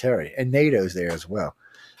military, and NATO's there as well.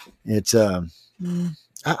 It's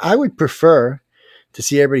I would prefer to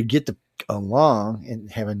see everybody get along and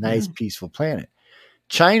have a nice, peaceful planet.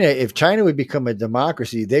 China, if China would become a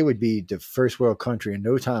democracy, they would be the first world country in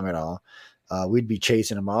no time at all. We'd be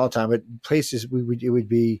chasing them all the time. But places it would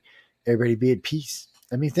be everybody be at peace.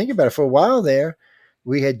 I mean, think about it. For a while there,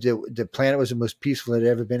 we had the planet was the most peaceful it had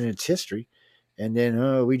ever been in its history, and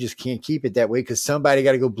then we just can't keep it that way because somebody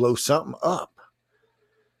got to go blow something up.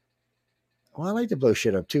 Well, I like to blow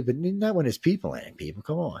shit up too, but not when it's people ain't people.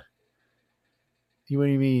 Come on. What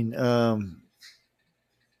do you mean? I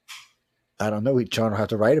don't know. Sean will have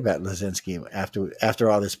to write about Lizinski after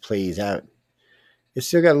all this plays out. It's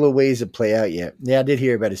still got a little ways to play out yet. Yeah, I did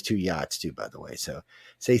hear about his 2 yachts too, by the way. So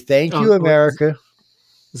say thank you, America.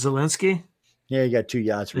 Zelensky? Yeah, he got 2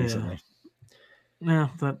 yachts recently. Yeah,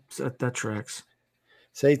 that tracks.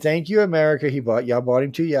 Say thank you, America. Y'all bought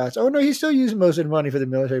him 2 yachts. Oh no, he's still using most of the money for the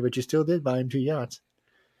military, but you still did buy him 2 yachts.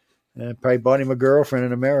 Probably bought him a girlfriend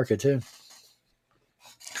in America too.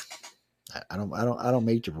 I don't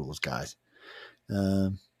make the rules, guys.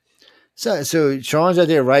 So Sean's out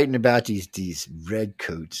there writing about these red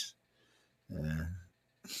coats.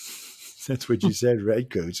 That's what you said, red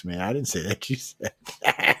coats, man. I didn't say that. You said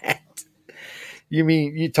that. You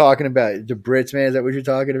mean you talking about the Brits, man? Is that what you're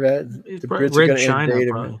talking about? The Brits Red China,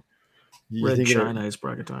 probably. Red China is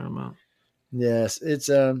probably talking about. Yes, it's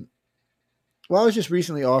well, I was just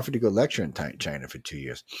recently offered to go lecture in China for 2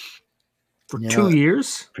 years. For 2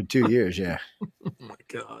 years? For 2 years, yeah. Oh my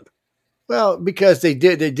God. Well, because they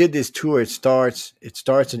did this tour. It starts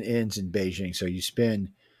and ends in Beijing. So you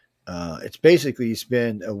spend it's basically you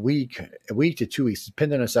spend a week to 2 weeks,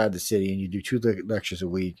 depending on the side of the city, and you do 2 lectures a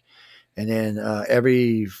week. And then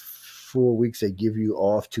every 4 weeks, they give you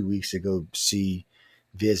off 2 weeks to go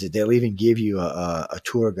visit. They'll even give you a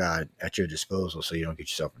tour guide at your disposal so you don't get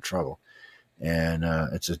yourself in trouble. And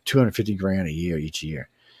it's a $250,000 a year each year.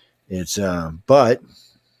 It's but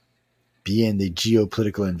being the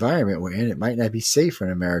geopolitical environment we're in, it might not be safe for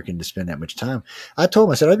an American to spend that much time. I told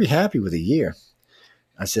him, I said, I'd be happy with a year.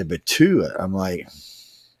 I said, but 2, I'm like,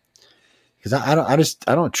 because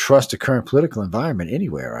I don't trust the current political environment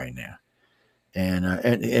anywhere right now. And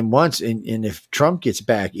if Trump gets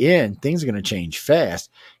back in, things are going to change fast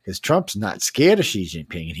because Trump's not scared of Xi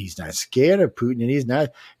Jinping and he's not scared of Putin and he's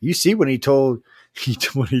not. You see when he told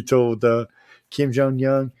Kim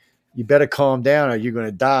Jong-un, you better calm down or you're going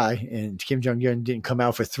to die. And Kim Jong-un didn't come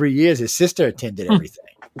out for 3 years. His sister attended everything.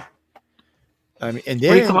 I mean, and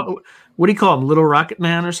then what do you call him? Little Rocket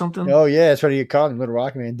Man or something? Oh yeah, that's what you call him, Little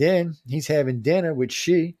Rocket Man. Then he's having dinner with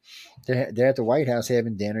Xi. They're at the White House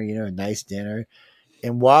having dinner, a nice dinner.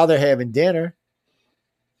 And while they're having dinner,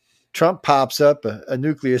 Trump pops up a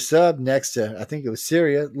nuclear sub next to, I think it was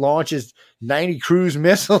Syria, launches 90 cruise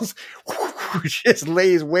missiles, just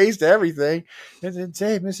lays waste to everything. And then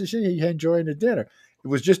say, hey, Mr. Xi, you enjoying the dinner? It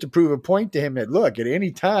was just to prove a point to him that, look, at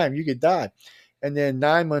any time you could die. And then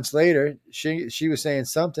 9 months later, she was saying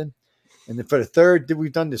something. And then for the third,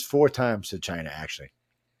 we've done this 4 times to China, actually.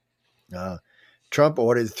 Trump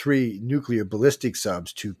ordered 3 nuclear ballistic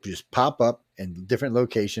subs to just pop up in different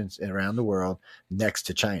locations around the world next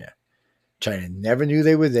to China. China never knew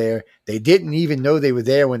they were there. They didn't even know they were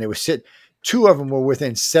there when they were sitting. 2 of them were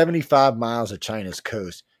within 75 miles of China's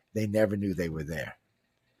coast. They never knew they were there.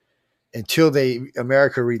 until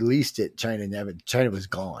America released it, China was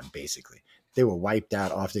gone, basically. They were wiped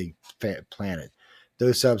out off the planet.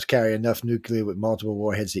 Those subs carry enough nuclear with multiple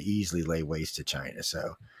warheads to easily lay waste to China.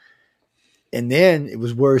 So, and then it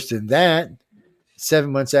was worse than that.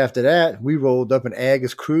 7 months after that, we rolled up an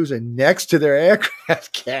Agus cruiser next to their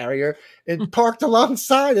aircraft carrier and parked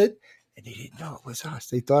alongside it. And they didn't know it was us.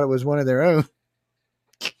 They thought it was one of their own.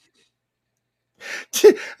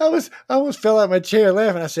 I almost fell out of my chair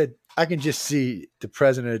laughing. I said, I can just see the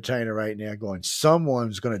president of China right now going,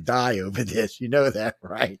 someone's going to die over this. You know that,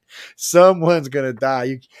 right? Someone's going to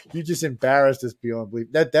die. You just embarrassed us beyond belief.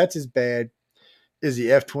 That's as bad as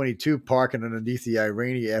the F-22 parking underneath the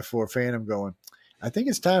Iranian F-4 Phantom going, I think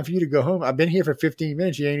it's time for you to go home. I've been here for 15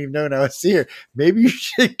 minutes. You ain't even known I was here. Maybe you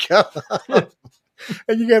should go home.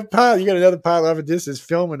 And you got another pilot off a distance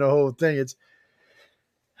filming the whole thing. It's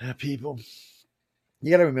people.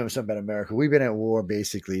 You got to remember something about America. We've been at war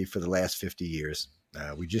basically for the last 50 years.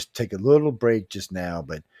 We just take a little break just now,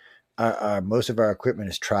 but most of our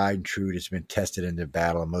equipment is tried and true. It's been tested in the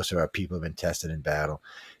battle, and most of our people have been tested in battle.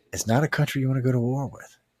 It's not a country you want to go to war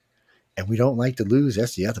with. And we don't like to lose.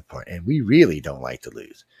 That's the other part. And we really don't like to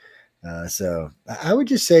lose. So I would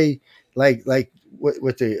just say, like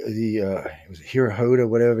what the it was Hirohito,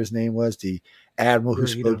 whatever his name was, the admiral who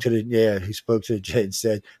spoke to the jet and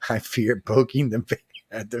said, I fear poking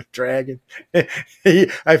the dragon.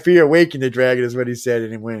 I fear waking the dragon is what he said.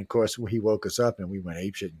 And then when, of course, he woke us up and we went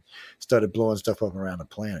apeshit and started blowing stuff up around the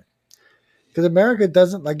planet. Because America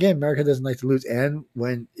doesn't like to lose. And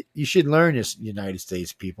when you should learn this, United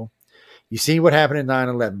States people. You see what happened in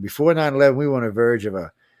 9/11. Before 9/11, we were on the verge of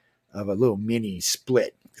a little mini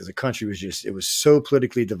split because the country was so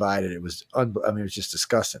politically divided. It was it was just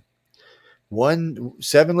disgusting.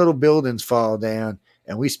 7 little buildings fall down,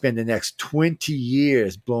 and we spend the next 20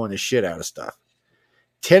 years blowing the shit out of stuff.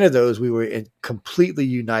 10 of those, we were completely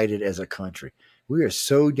united as a country. We are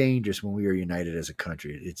so dangerous when we are united as a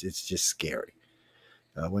country. It's just scary.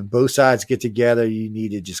 When both sides get together, you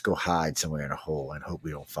need to just go hide somewhere in a hole and hope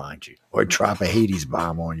we don't find you or drop a Hades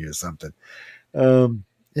bomb on you or something.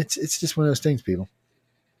 It's just one of those things, people.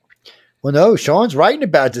 Well, no, Sean's writing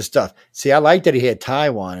about this stuff. See, I like that he had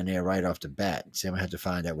Taiwan in there right off the bat. See, I'm going to have to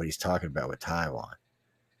find out what he's talking about with Taiwan.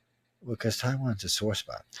 Because Taiwan's a sore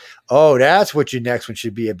spot. Oh, that's what your next one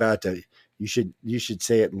should be about. You should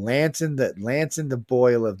say it, Lancing the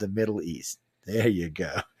boil of the Middle East. There you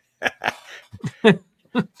go.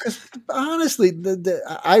 Because honestly,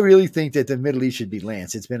 I really think that the Middle East should be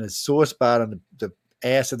lanced. It's been a sore spot on the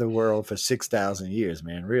ass of the world for 6,000 years,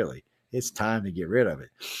 man. Really, it's time to get rid of it.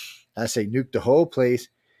 I say nuke the whole place.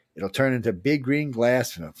 It'll turn into big green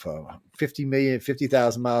glass for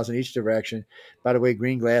 50,000 miles in each direction. By the way,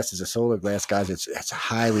 green glass is a solar glass, guys. It's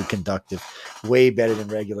highly conductive, way better than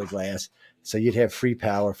regular glass. So you'd have free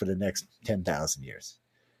power for the next 10,000 years.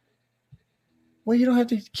 Well, you don't have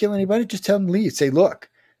to kill anybody. Just tell them to leave. Say, look,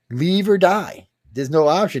 leave or die. There's no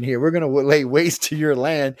option here. We're going to lay waste to your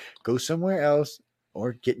land. Go somewhere else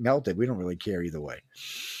or get melted. We don't really care either way.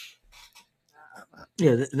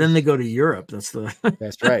 Yeah, then they go to Europe. That's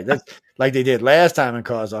right. That's like they did last time and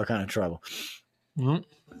caused all kind of trouble.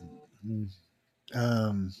 Mm-hmm.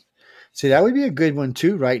 See, that would be a good one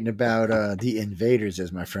too, writing about the invaders,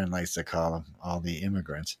 as my friend likes to call them, all the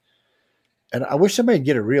immigrants. And I wish somebody would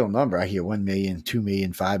get a real number. I hear 1 million, 2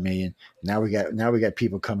 million, 5 million. Now we got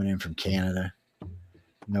people coming in from Canada.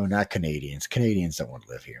 No, not Canadians. Canadians don't want to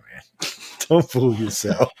live here, man. Don't fool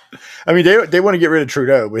yourself. I mean, they want to get rid of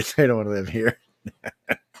Trudeau, but they don't want to live here.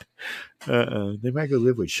 They might go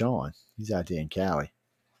live with Sean. He's out there in Cali.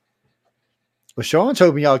 Well, Sean's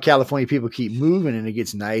hoping y'all California people keep moving and it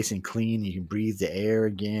gets nice and clean. You can breathe the air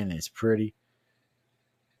again and it's pretty.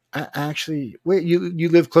 Actually, where you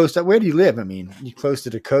live close to? Where do you live? I mean, you close to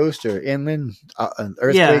the coast or inland?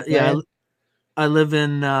 Earthquake? Yeah. I live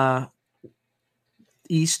in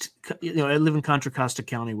east. I live in Contra Costa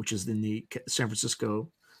County, which is in the San Francisco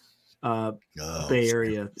Bay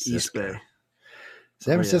Area, East Bay.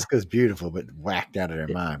 San Francisco is beautiful, but whacked out of their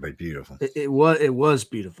mind, but beautiful. It was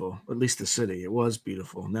beautiful. At least the city, it was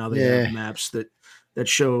beautiful. Now they have maps that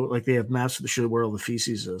show, like they have maps that show where all the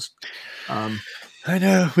feces is. I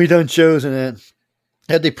know we done shows in that.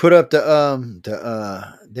 Had they put up I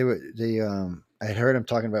had heard them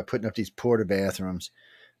talking about putting up these porta bathrooms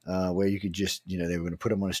where you could just, they were going to put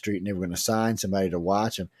them on the street and they were going to assign somebody to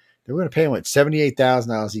watch them. They were going to pay them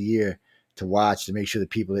 $78,000 a year to watch to make sure that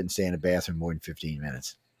people didn't stay in the bathroom more than 15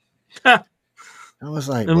 minutes. I was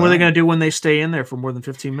like, and what are they going to do when they stay in there for more than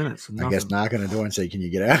 15 minutes? I guess knock on the door and say, can you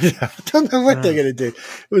get out? I don't know what they're going to do. It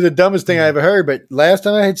was the dumbest thing I ever heard. But last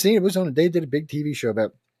time I had seen it was they did a big TV show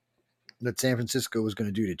about that San Francisco was going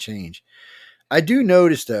to do to change. I do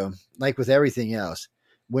notice, though, like with everything else,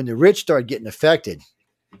 when the rich start getting affected,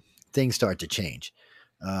 things start to change.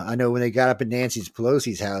 I know when they got up at Nancy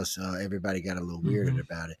Pelosi's house, everybody got a little weirded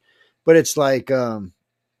about it. But it's like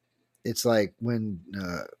when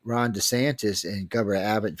Ron DeSantis and Governor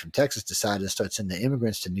Abbott from Texas decided to start sending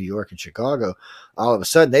immigrants to New York and Chicago. All of a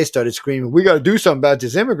sudden, they started screaming, "We got to do something about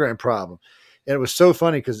this immigrant problem!" And it was so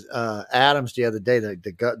funny because Adams the other day,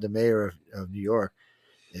 the mayor of New York,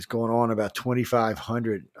 is going on about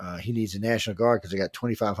 2,500. He needs a National Guard because they got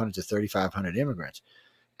 2,500 to 3,500 immigrants.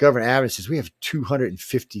 Governor Abbott says we have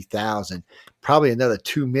 250,000, probably another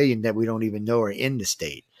 2 million that we don't even know are in the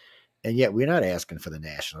state. And yet we're not asking for the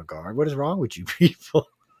National Guard. What is wrong with you people?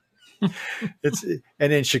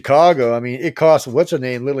 And in Chicago, I mean, it cost what's her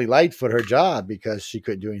name, Lily Lightfoot, her job because she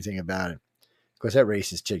couldn't do anything about it. Of course, that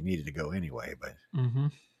racist chick needed to go anyway, but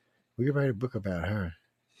we could write a book about her.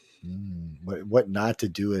 What not to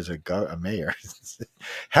do as a mayor?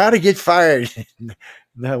 How to get fired?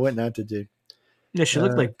 No, what not to do? Yeah, she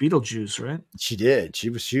looked like Beetlejuice, right? She did. She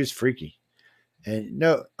was freaky. And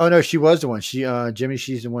no, she was the one. Jimmy,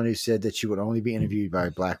 she's the one who said that she would only be interviewed by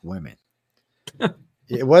black women.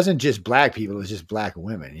 It wasn't just black people; it was just black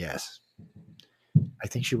women. Yes, I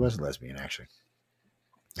think she was a lesbian. Actually,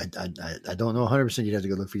 I don't know 100%. You'd have to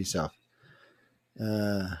go look for yourself.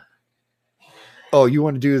 You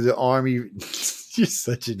want to do the army? You're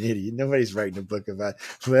such an idiot. Nobody's writing a book about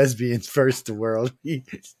lesbians first the world.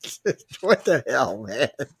 What the hell, man?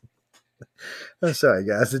 I'm sorry,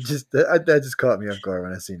 guys. That just caught me off guard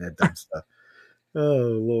when I seen that dumb stuff. Oh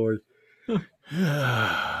Lord,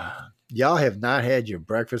 y'all have not had your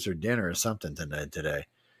breakfast or dinner or something today.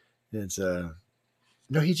 It's no,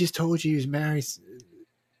 he just told you he was married,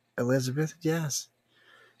 Elizabeth. Yes,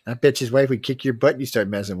 I bet his wife would kick your butt. And you start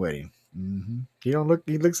messing with him. Mm-hmm. He don't look.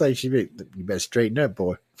 He looks like you better straighten up,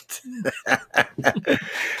 boy.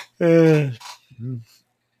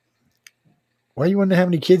 Why you wonder how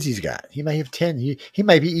many kids he's got? He might have 10. He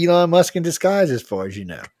might be Elon Musk in disguise, as far as you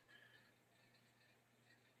know.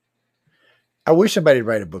 I wish somebody would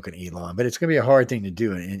write a book on Elon, but it's going to be a hard thing to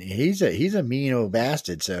do. And he's a mean old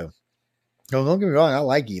bastard. So don't get me wrong. I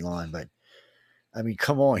like Elon, but I mean,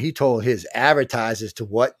 come on. He told his advertisers to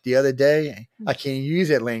what the other day? I can't use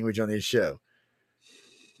that language on his show.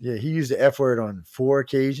 Yeah, he used the F word on 4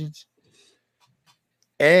 occasions.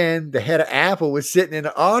 And the head of Apple was sitting in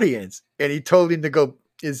the audience, and he told him to go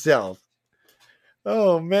himself.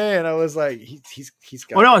 Oh man, I was like, he's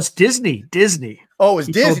got. Oh no, it's Disney. Oh, it was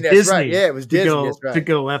Disney. That's right. Yeah, it was Disney. That's right. To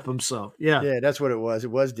go F himself. Yeah, yeah, that's what it was.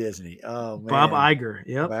 It was Disney. Oh man, Bob Iger.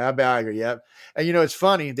 Yep, Bob Iger. Yep. And it's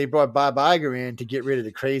funny. They brought Bob Iger in to get rid of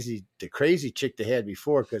the crazy chick they had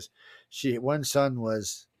before because one son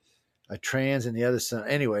was a trans and the other son.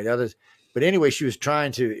 Anyway, she was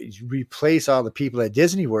trying to replace all the people at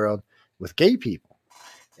Disney World with gay people,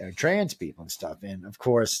 trans people and stuff. And of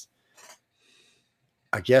course,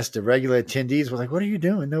 I guess the regular attendees were like, "What are you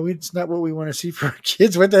doing? No, it's not what we want to see for our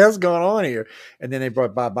kids. What the hell's going on here?" And then they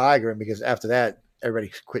brought Bob Iger in because after that,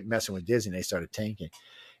 everybody quit messing with Disney. They started tanking.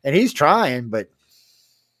 And he's trying, but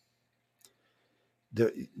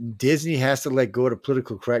Disney has to let go of the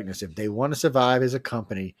political correctness if they want to survive as a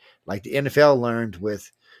company, like the NFL learned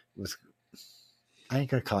with I ain't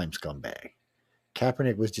gonna call him scumbag.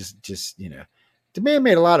 Kaepernick was just the man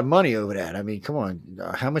made a lot of money over that. I mean, come on,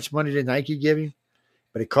 how much money did Nike give him?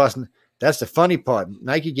 But it cost. That's the funny part.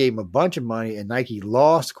 Nike gave him a bunch of money, and Nike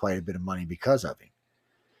lost quite a bit of money because of him.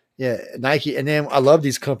 Yeah, Nike. And then I love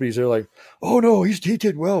these companies. They're like, "Oh no, he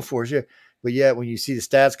did well for us." Yeah, but yeah, when you see the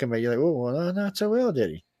stats come out, you're like, "Oh, well, not so well, did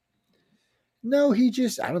he?" No, I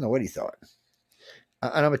don't know what he thought.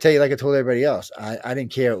 And I'm gonna tell you, like I told everybody else, I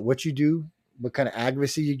didn't care what you do, what kind of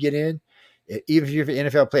advocacy you get in. Even if you're an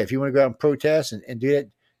NFL player, if you want to go out and protest and do that,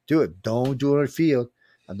 do it. Don't do it on the field.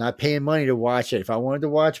 I'm not paying money to watch it. If I wanted to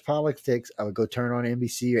watch politics, I would go turn on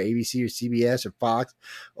NBC or ABC or CBS or Fox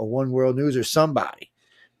or One World News or somebody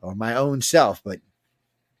or my own self. But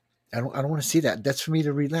I don't want to see that. That's for me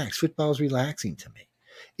to relax. Football is relaxing to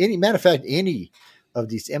me. Matter of fact, any of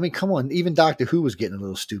these. I mean, come on. Even Doctor Who was getting a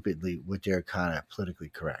little stupidly with their kind of politically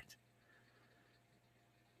correct.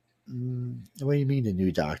 What do you mean the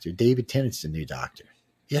new Doctor? David Tennant's the new Doctor.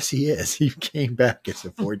 Yes, he is. He came back as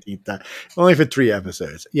the 14th time, only for 3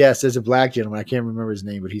 episodes. Yes, there's a black gentleman. I can't remember his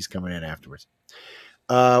name, but he's coming in afterwards.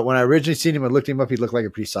 When I originally seen him, I looked him up. He looked like a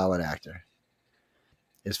pretty solid actor.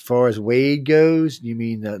 As far as Wade goes, you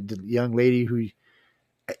mean the young lady who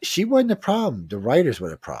she wasn't the problem. The writers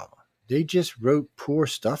were the problem. They just wrote poor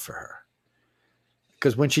stuff for her.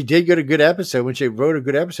 Because when she did get a good episode, when she wrote a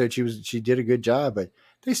good episode, she did a good job. But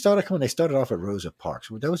They started off at Rosa Parks.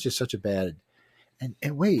 That was just such a bad.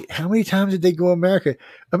 And wait, how many times did they go America?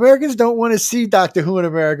 Americans don't want to see Doctor Who in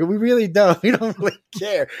America. We really don't. We don't really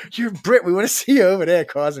care. You're Brit. We want to see you over there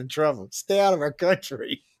causing trouble. Stay out of our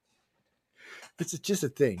country. It's just a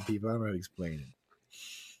thing, people. I'm not explaining.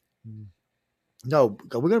 No,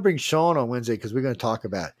 we're going to bring Sean on Wednesday because we're going to talk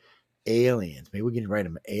about aliens. Maybe we can write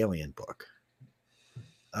an alien book.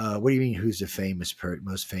 What do you mean? Who's the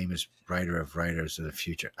most famous writer of writers of the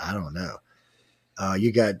future? I don't know.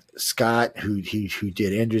 You got Scott who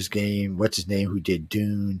did Ender's Game. What's his name? Who did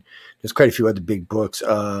Dune? There's quite a few other big books.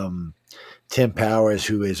 Tim Powers,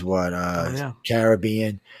 who is what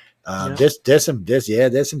Caribbean. There's some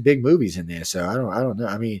big movies in there. So I don't know.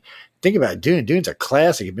 I mean, think about Dune. Dune's a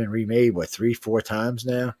classic. It's been remade 3-4 times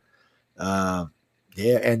now.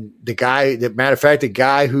 And matter of fact, the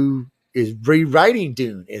guy who is rewriting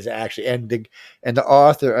Dune is actually and the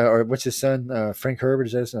author or what's his son Frank Herbert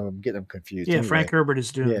is this? I'm getting them confused. Yeah, anyway. Frank Herbert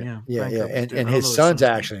is Dune. Yeah. And his son's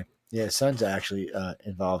actually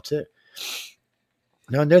involved too.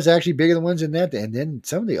 No, and there's actually bigger than ones in that. And then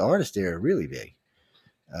some of the artists there are really big.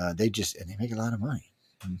 They make a lot of money.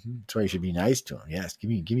 Mm-hmm. That's why you should be nice to them. Yes, give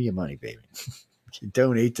me your money, baby.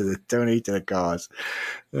 donate to the cause.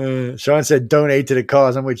 Sean said donate to the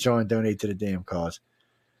cause. I'm with Sean. Donate to the damn cause.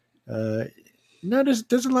 No,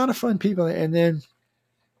 there's a lot of fun people, and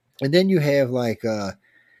then you have like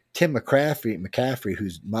Tim McCaffrey,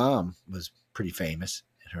 whose mom was pretty famous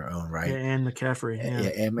in her own right. Yeah, Anne McCaffrey. Yeah,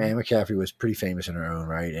 Anne McCaffrey was pretty famous in her own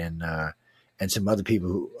right, and some other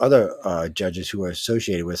people, other judges who were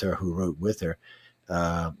associated with her, who wrote with her,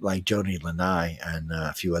 like Joni Lanai and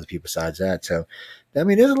a few other people besides that. So, I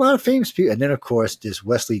mean, there's a lot of famous people, and then of course there's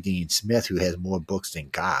Wesley Dean Smith, who has more books than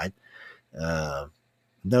God.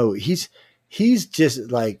 No, he's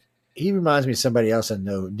just like he reminds me of somebody else I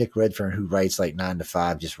know, Nick Redfern, who writes like 9 to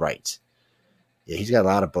 5, just writes. Yeah, he's got a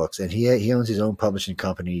lot of books, and he owns his own publishing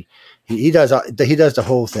company. He does the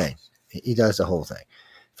whole thing. He does the whole thing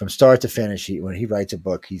from start to finish. When he writes a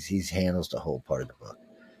book, he handles the whole part of the book.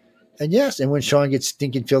 And yes, and when Sean gets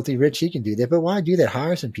stinking filthy rich, he can do that. But why do that?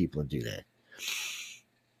 Hire some people and do that.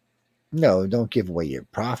 No, don't give away your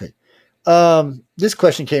profit. This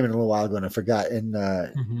question came in a little while ago and I forgot. And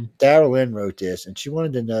Daryl Lynn wrote this, and she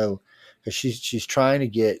wanted to know because she's trying to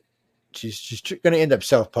get she's going to end up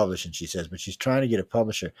self-publishing, she says, but she's trying to get a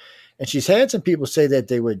publisher, and she's had some people say that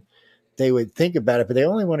they would think about it, but they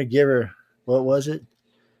only want to give her what was it,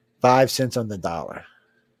 5 cents on the dollar,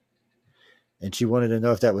 and she wanted to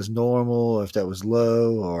know if that was normal, or if that was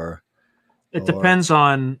low, or depends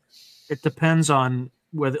on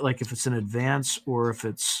whether like if it's an advance or if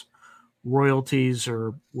it's royalties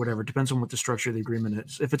or whatever. It depends on what the structure of the agreement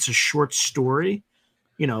is. If it's a short story,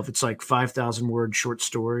 if it's like 5,000 word short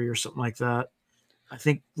story or something like that, I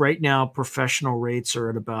think right now professional rates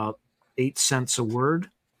are at about 8 cents a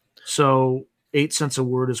word. So 8 cents a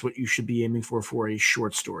word is what you should be aiming for a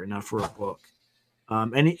short story, not for a book.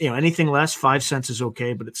 Anything less, 5 cents is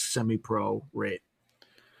okay, but it's semi-pro rate.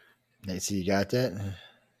 So you got that?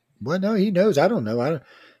 Well, no, he knows. I don't know.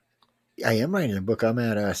 I am writing a book. I'm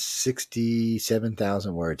at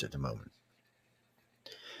 67,000 words at the moment.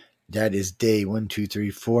 That is day 1, 2,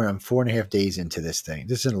 3, 4. I'm 4.5 days into this thing.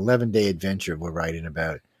 This is an 11-day adventure I'm writing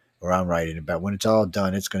about. When it's all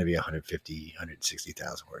done, it's going to be 150,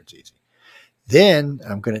 160,000 words easy. Then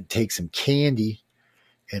I'm going to take some candy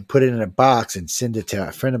and put it in a box and send it to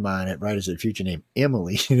a friend of mine at Writers of the Future named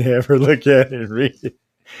Emily to have her look at it and read it.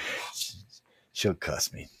 She'll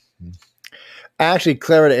cuss me. Actually,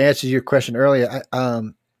 Clara, to answer your question earlier,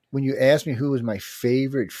 when you asked me who was my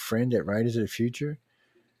favorite friend at Writers of the Future,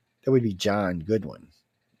 that would be John Goodwin.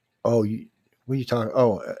 Oh, what are you talking?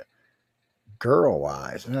 Oh,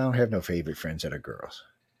 girl-wise, I don't have no favorite friends that are girls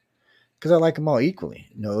because I like them all equally.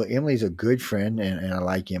 No, Emily's a good friend, and I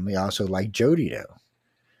like Emily. I also like Jody, though.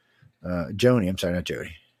 Joni, I'm sorry, not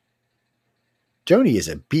Jody. Joni is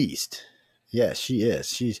a beast. Yes, she is.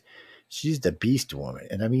 She's the beast woman,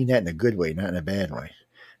 and I mean that in a good way, not in a bad way.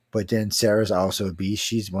 But then Sarah's also a beast.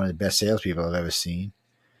 She's one of the best salespeople I've ever seen.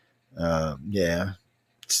 Yeah.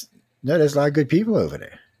 No, there's a lot of good people over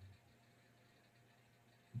there.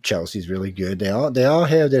 Chelsea's really good. They all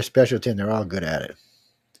have their specialty, and they're all good at it.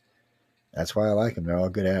 That's why I like them. They're all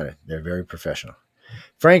good at it. They're very professional.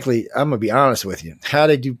 Frankly, I'm going to be honest with you. How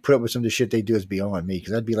they do put up with some of the shit they do is beyond me,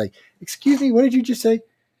 because I'd be like, excuse me, what did you just say?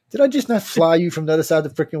 Did I just not fly you from the other side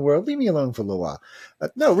of the freaking world? Leave me alone for a little while.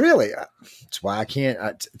 No, really. It's why I can't.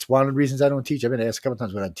 It's one of the reasons I don't teach. I've been asked a couple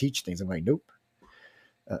times when I teach things. I'm like, nope.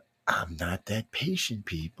 I'm not that patient,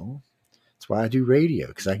 people. That's why I do radio,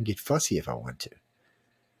 because I can get fussy if I want to.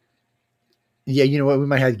 Yeah, you know what? We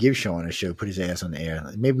might have to give Sean a show, put his ass on the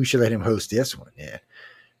air. Maybe we should let him host this one. Yeah.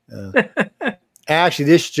 Uh, Actually,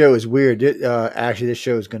 this show is weird. Actually, this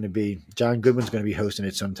show is going to be John Goodman's going to be hosting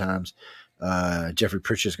it sometimes. Jeffrey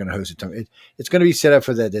Pritchard's going to host it. It's going to be set up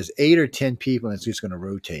for that. There's 8 or 10 people, and it's just going to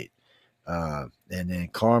rotate. And then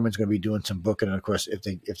Carmen's going to be doing some booking. And of course, if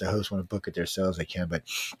the hosts want to book it themselves, they can. But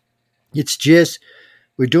it's just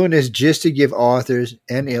we're doing this just to give authors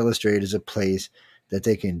and illustrators a place that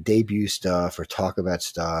they can debut stuff or talk about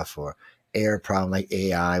stuff or air a problem like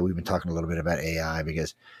AI. We've been talking a little bit about AI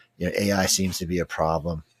because AI seems to be a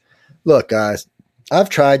problem. Look, guys, I've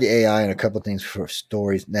tried the AI in a couple things for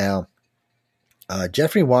stories now.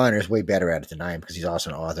 Jeffrey Weiner is way better at it than I am because he's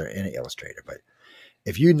also an author and an illustrator. But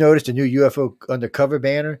if you noticed the new UFO undercover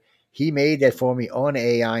banner, he made that for me on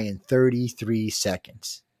AI in 33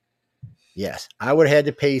 seconds. Yes, I would have had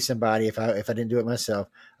to pay somebody if I didn't do it myself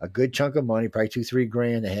a good chunk of money, probably 2-3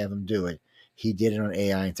 grand to have him do it. He did it on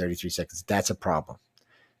AI in 33 seconds. That's a problem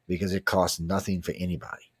because it costs nothing for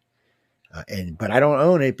anybody. But I don't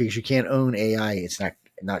own it because you can't own AI. It's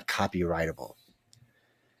not copyrightable.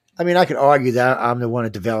 I mean, I could argue that I'm the one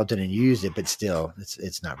that developed it and used it, but still,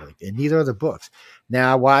 it's not really. And neither are the books.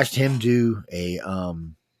 Now, I watched him do a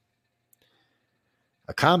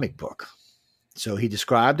comic book. So he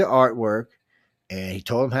described the artwork, and he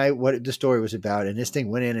told him what the story was about. And this thing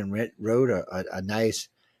went in and wrote a nice,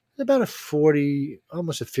 about a 40,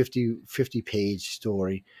 almost a 50 page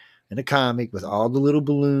story in a comic with all the little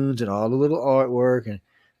balloons and all the little artwork. And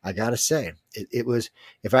I gotta say, it was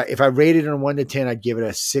if I rated it on 1 to 10, I'd give it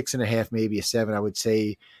a 6.5, maybe a 7. I would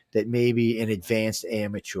say that maybe an advanced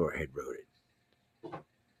amateur had wrote it.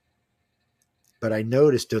 But I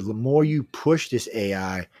noticed the more you push this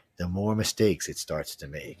AI, the more mistakes it starts to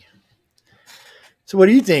make. So what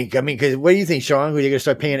do you think? I mean, what do you think, Sean? Are you going to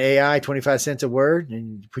start paying AI 25 cents a word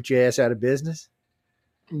and put your ass out of business?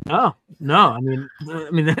 No, no. I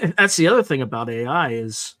mean, that's the other thing about AI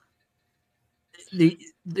is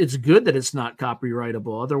it's good that it's not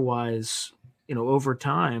copyrightable. Otherwise, over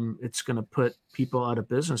time, it's going to put people out of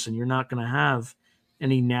business, and you're not going to have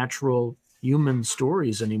any natural human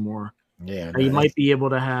stories anymore. Yeah, Now, you no, might be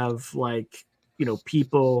able to have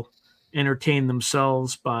people entertain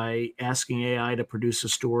themselves by asking AI to produce a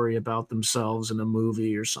story about themselves in a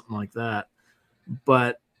movie or something like that.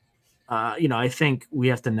 But I think we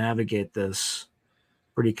have to navigate this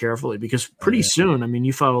pretty carefully because pretty yeah, soon, I mean,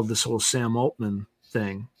 you followed this whole Sam Altman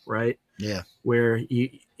thing, right? yeah, Where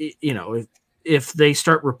if they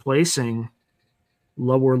start replacing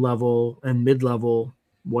lower level and mid level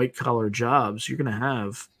white collar jobs, you're going to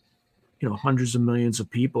have hundreds of millions of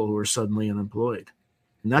people who are suddenly unemployed,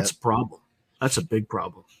 and that's yep, a problem. That's a big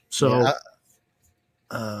problem. yeah. So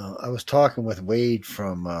I was talking with Wade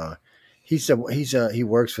from. He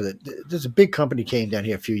works for There's a big company came down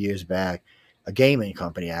here a few years back, a gaming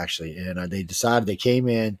company actually, and they decided they came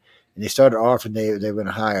in and they started offering they were going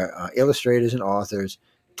to hire illustrators and authors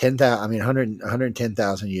 10,000. I mean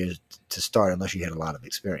 110,000 years to start unless you had a lot of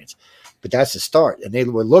experience, but that's the start, and they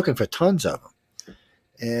were looking for tons of them.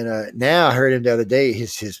 And now I heard him the other day.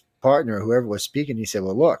 His partner, whoever was speaking, he said,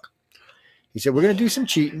 "Well, look." He said, we're going to do some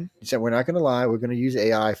cheating. He said, we're not going to lie. We're going to use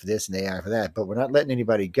AI for this and AI for that, but we're not letting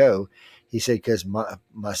anybody go. He said, because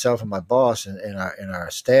myself and my boss and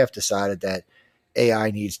our staff decided that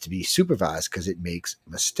AI needs to be supervised because it makes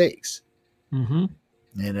mistakes. mm-hmm.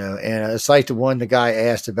 And it's like the guy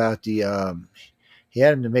asked about he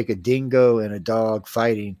had him to make a dingo and a dog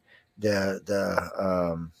fighting the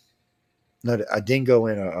not a dingo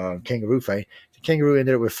and a kangaroo fight. The kangaroo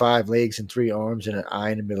ended up with 5 legs and 3 arms and an eye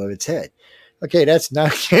in the middle of its head. Okay, that's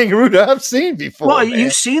not a kangaroo that I've seen Well, before, man.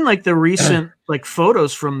 you've seen the recent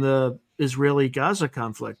photos from the Israeli Gaza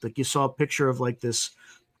conflict. Like you saw a picture of this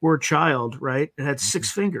poor child, right? It had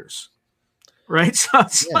 6 fingers, right? So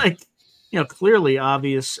it's Yeah, clearly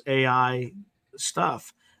obvious AI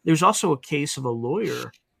stuff. There's also a case of a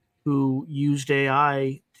lawyer who used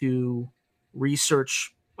AI to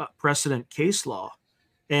research precedent case law,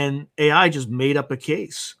 and AI just made up a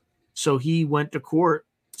case. So he went to court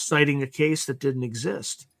citing a case that didn't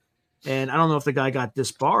exist. And I don't know if the guy got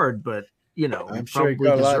disbarred, but he I'm sure he probably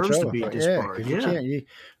got a lot of deserves to trouble be for it. Yeah, disbarred. because Yeah.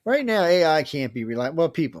 right now AI can't be reliant. Well,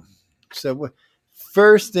 people. So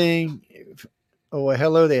first thing, oh well,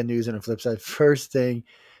 hello there, news on the flip side. First thing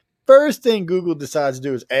Google decides to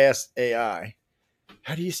do is ask AI,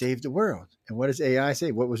 how do you save the world? And what does AI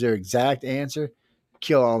say? What was their exact answer?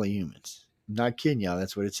 Kill all the humans. I'm not kidding y'all.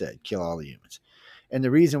 That's what it said. Kill all the humans. And the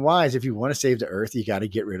reason why is if you want to save the earth, you got to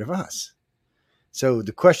get rid of us. So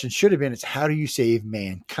the question should have been, is how do you save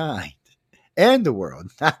mankind and the world?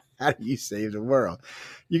 How do you save the world?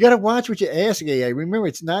 You got to watch what you ask AI. Remember,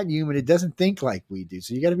 it's not human. It doesn't think like we do.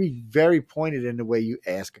 So you got to be very pointed in the way you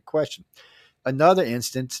ask a question. Another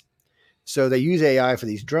instance, so they use AI for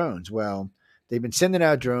these drones. Well, they've been sending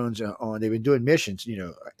out drones they've been doing missions,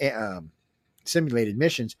 simulated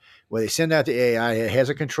missions where they send out the AI. It has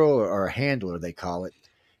a controller or a handler, they call it,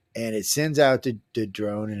 and it sends out the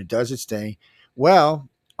drone and it does its thing. Well,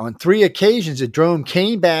 on 3 occasions, the drone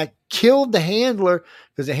came back, killed the handler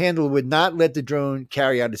because the handler would not let the drone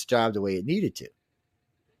carry out its job the way it needed to.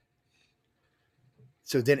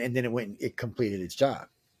 So then it completed its job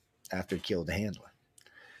after it killed the handler.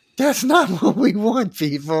 That's not what we want,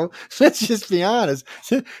 people. Let's just be honest.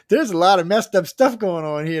 There's a lot of messed up stuff going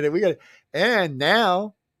on here that we got. And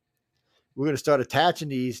now we're going to start attaching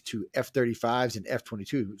these to F-35s and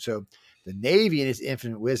F-22. So the Navy, in its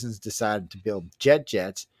infinite wisdom, decided to build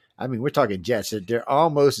jets. I mean, we're talking jets. They're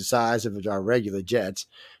almost the size of our regular jets.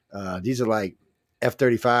 These are like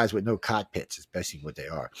F-35s with no cockpits, is basically what they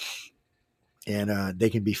are. And they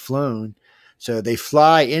can be flown. So they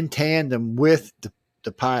fly in tandem with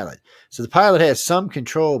the pilot. So the pilot has some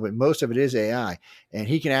control, but most of it is AI. And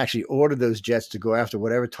he can actually order those jets to go after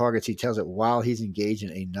whatever targets he tells it while he's engaged in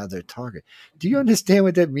another target. Do you understand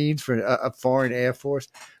what that means for a foreign air force?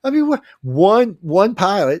 I mean, one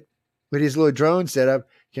pilot with his little drone setup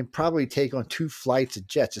can probably take on 2 flights of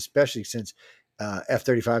jets, especially since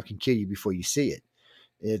F-35 can kill you before you see it.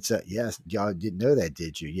 It's yes, y'all didn't know that,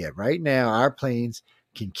 did you? Yeah, right now our planes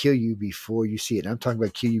can kill you before you see it. And I'm talking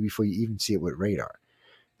about kill you before you even see it with radar.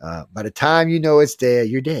 By the time you know it's there,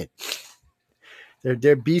 you're dead.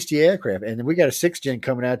 They're beastie aircraft, and we got a 6th gen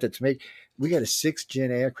coming out we got a 6th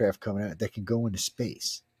gen aircraft coming out that can go into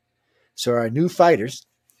space. So our new fighters,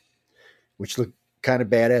 which look kind of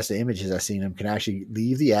badass, the images I've seen them, can actually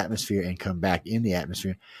leave the atmosphere and come back in the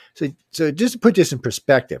atmosphere. So just to put this in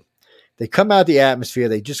perspective, they come out the atmosphere,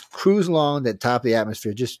 they just cruise along the top of the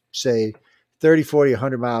atmosphere, just say 30, 40,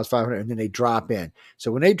 100 miles, 500, and then they drop in.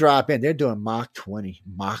 So when they drop in, they're doing Mach 20,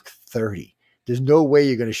 Mach 30. There's no way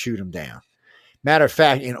you're going to shoot them down. Matter of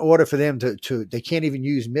fact, in order for them to they can't even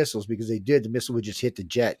use missiles, because the missile would just hit the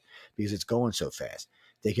jet because it's going so fast.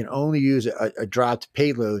 They can only use a dropped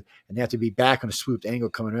payload, and they have to be back on a swooped angle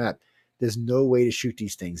coming up. There's no way to shoot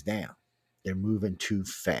these things down. They're moving too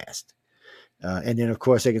fast. And then, of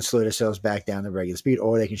course, they can slow themselves back down to regular speed,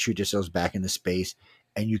 or they can shoot themselves back into space,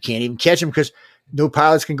 and you can't even catch them because no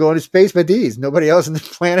pilots can go into space but these. Nobody else on the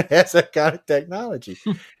planet has that kind of technology.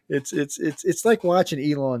 It's like watching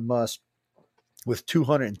Elon Musk with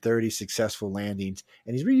 230 successful landings,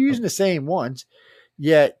 and he's reusing the same ones.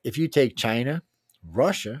 Yet, if you take China,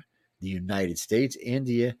 Russia, the United States,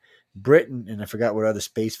 India, Britain, and I forgot what other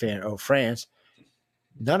space France,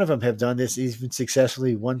 none of them have done this even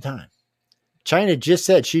successfully one time. China just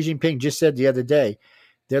said, Xi Jinping just said the other day,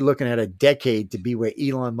 they're looking at a decade to be where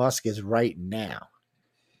Elon Musk is right now.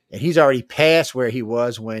 And he's already past where he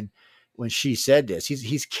was when Xi said this.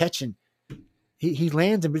 He's catching, he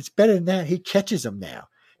lands them, but it's better than that. He catches them now.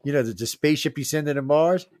 You know, the spaceship he sent to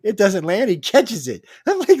Mars, it doesn't land, he catches it.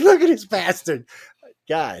 I'm like, look at this bastard.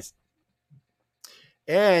 Guys.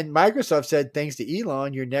 And Microsoft said, thanks to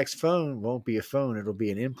Elon, your next phone won't be a phone. It'll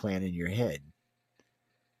be an implant in your head.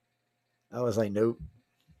 I was like, nope.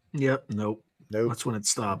 Yep, nope. That's when it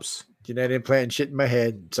stops. Get that implant shit in my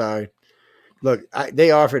head. Sorry. Look,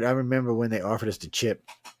 they offered, I remember when they offered us the chip,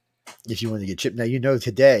 if you wanted to get chip. Now, you know,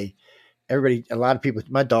 today, a lot of people,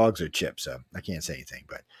 my dogs are chipped, so I can't say anything,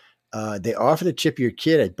 but they offer to chip your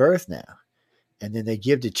kid at birth now. And then they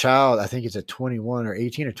give the child, I think it's a 21 or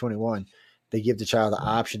 18 or 21, they give the child the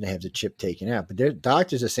option to have the chip taken out. But their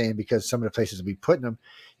doctors are saying because some of the places will be putting them,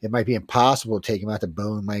 it might be impossible to take them out. The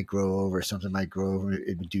bone might grow over, something might grow over.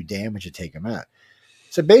 It would do damage to take them out.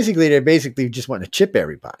 So basically, they're just wanting to chip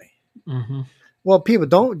everybody. Mm-hmm. Well, people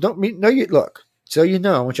don't know you. Look, so you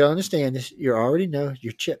know, I want you to understand this. You already know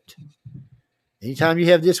you're chipped. Anytime you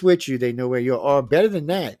have this with you, they know where you are. Or better than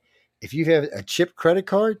that, if you have a chip credit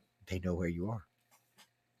card, they know where you are.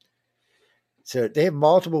 So they have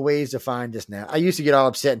multiple ways to find this now. I used to get all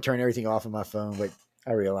upset and turn everything off on my phone, but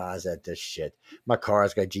I realized that this shit. My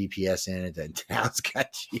car's got GPS in it, and now it's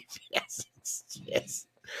got GPS. Yes.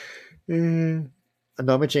 No, I'm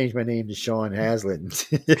gonna change my name to Sean HAZLETT.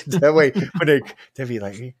 That way, when they'll be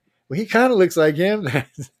like, well, he kind of looks like him.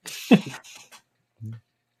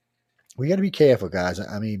 We got to be careful, guys.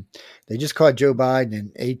 I mean, they just caught Joe Biden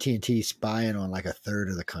and AT&T spying on like a third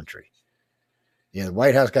of the country. Yeah, the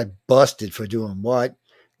White House got busted for doing what?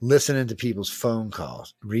 Listening to people's phone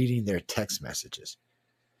calls, reading their text messages.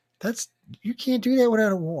 You can't do that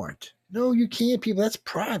without a warrant. No, you can't, people. That's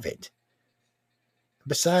private.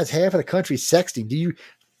 besides half of the country sexting,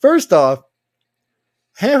 first off,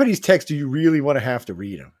 half of these texts, do you really want to have to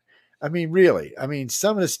read them? I mean, really. I mean,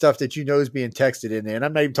 some of the stuff that is being texted in there, and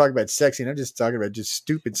I'm not even talking about sexing. I'm just talking about just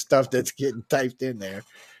stupid stuff that's getting typed in there.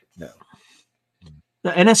 No.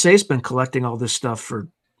 The NSA's been collecting all this stuff for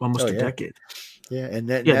Oh almost a yeah, decade. yeah, and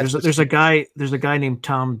Yeah, that's there's a guy named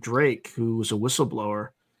Tom Drake who was a whistleblower,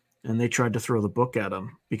 and they tried to throw the book at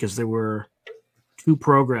him because there were two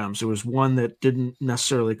programs. There was one that didn't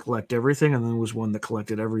necessarily collect everything, and then there was one that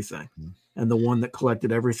collected everything. And the one that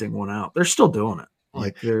collected everything went out. They're still doing it. yeah.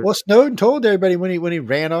 Like they're Well, Snowden told everybody when he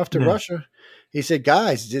ran off to yeah. Russia, he said,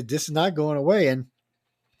 "Guys, this is not going away." And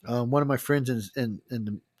one of my friends in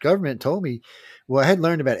the government told me, well, I had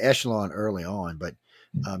learned about Echelon early on, but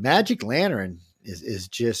Magic Lantern is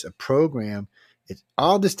just a program.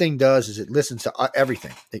 All this thing does is it listens to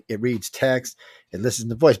everything. It reads text, it listens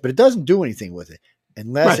to voice, but it doesn't do anything with it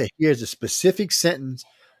unless Right. it hears a specific sentence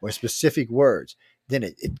or specific words.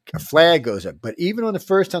 Then a flag goes up. But even on the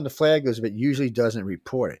first time the flag goes up, it usually doesn't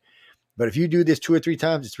report it. But if you do this 2 or 3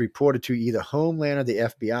 times, it's reported to either Homeland or the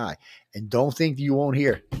FBI. And don't think you won't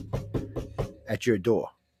hear at your door.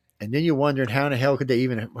 And then you're wondering how in the hell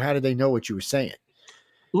how did they know what you were saying?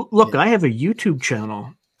 Look, I have a YouTube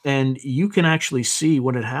channel, and you can actually see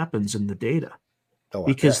when it happens in the data Oh,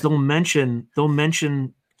 because they'll mention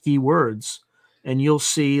keywords, and you'll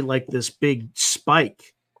see like this big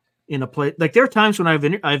spike in a place. Like there are times when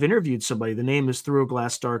I've interviewed somebody. The name is Through a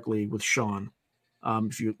Glass Darkly with Sean.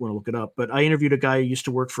 If you want to look it up, but I interviewed a guy who used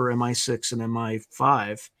to work for MI6 and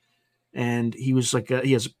MI5, and he was like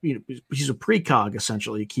he's a precog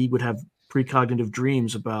essentially. He would have precognitive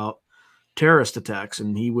dreams about terrorist attacks,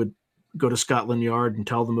 and he would go to Scotland Yard and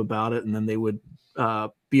tell them about it, and then they would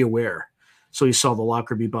be aware. So he saw the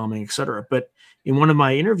Lockerbie bombing, etc. But in one of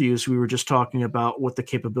my interviews, we were just talking about what the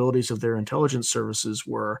capabilities of their intelligence services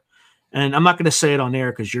were, and I'm not going to say it on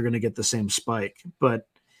air because you're going to get the same spike. But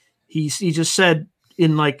he just said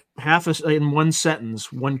in like in one sentence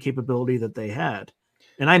one capability that they had,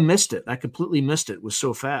 and I missed it. I completely missed it. It was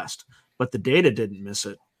so fast, but the data didn't miss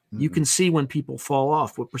it. You can see when people fall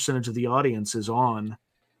off, what percentage of the audience is on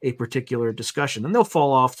a particular discussion, and they'll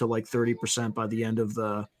fall off to like 30% by the end of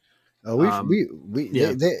the. Oh, yeah.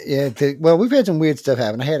 Well, we've had some weird stuff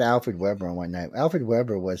happen. I had Alfred Weber on one night. Alfred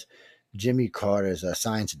Weber was Jimmy Carter's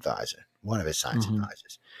science advisor, one of his science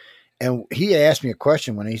advisors. And he asked me a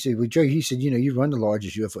question when he said, well, Joe, he said, you run the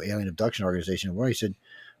largest UFO alien abduction organization in the world. He said,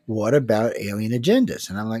 what about alien agendas?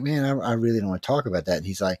 And I'm like, man, I really don't want to talk about that. And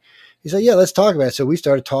he's like, yeah, let's talk about it. So we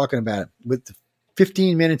started talking about it. With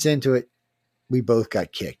 15 minutes into it, we both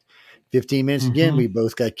got kicked. 15 minutes again, we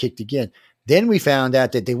both got kicked again. Then we found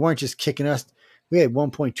out that they weren't just kicking us. We had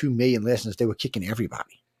 1.2 million listeners. They were kicking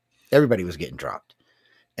everybody. Everybody was getting dropped.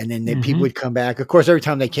 And then people would come back. Of course, every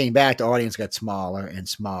time they came back, the audience got smaller and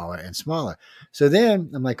smaller and smaller. So then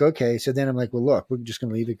I'm like, okay. So then I'm like, well, look, we're just going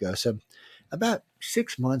to leave it go. So about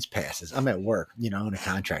 6 months passes. I'm at work, in a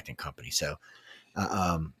contracting company. So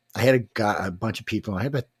I had a bunch of people. I had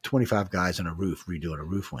about 25 guys on a roof redoing a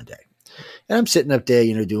roof one day. And I'm sitting up there,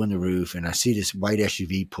 doing the roof, and I see this white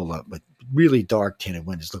SUV pull up with really dark tinted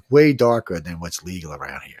windows, look way darker than what's legal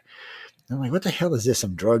around here. And I'm like, what the hell is this?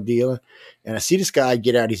 Some drug dealer? And I see this guy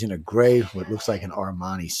get out. He's in a gray, what looks like an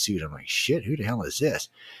Armani suit. I'm like, shit, who the hell is this?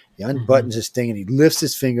 He unbuttons his thing and he lifts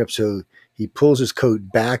his finger up so he pulls his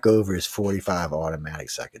coat back over his 45 automatic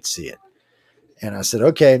so I could see it. And I said,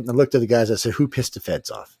 okay. And I looked at the guys. I said, who pissed the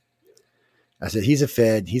feds off? I said, he's a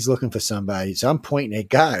Fed. He's looking for somebody. So I'm pointing at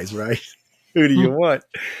guys, right? Who do you want?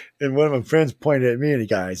 And one of my friends pointed at me and the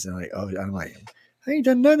guys. And I'm like, I ain't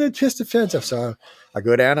done nothing to piss the feds off. So I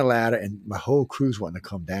go down the ladder and my whole crew's wanting to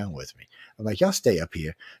come down with me. I'm like, y'all stay up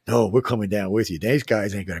here. No, we're coming down with you. These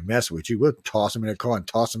guys ain't going to mess with you. We'll toss them in a car and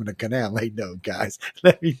toss them in the canal. I'm like, no, guys,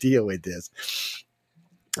 let me deal with this.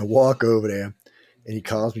 I walk over there and he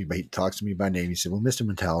calls me, but he talks to me by name. He said, well, Mr.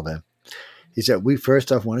 Montaldo, he said, we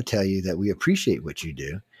first off want to tell you that we appreciate what you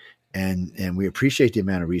do. And we appreciate the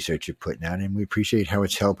amount of research you're putting out, and we appreciate how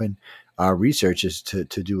it's helping our researchers to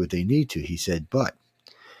do what they need to. He said, but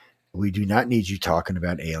we do not need you talking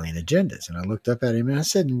about alien agendas. And I looked up at him and I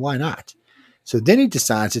said, why not? So then he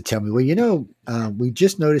decides to tell me, well, we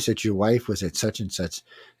just noticed that your wife was at such and such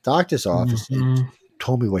doctor's office and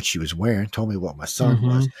told me what she was wearing, told me what my son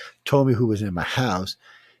was, told me who was in my house.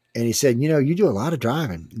 And he said, you do a lot of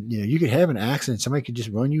driving. You could have an accident. Somebody could just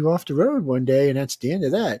run you off the road one day, and that's the end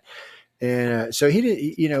of that. And so he did,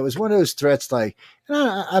 it was one of those threats like, and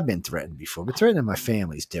I've been threatened before, but threatening my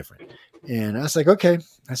family is different. And I was like, okay.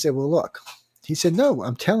 I said, well, look, He said, no,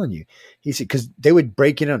 I'm telling you. He said, because they would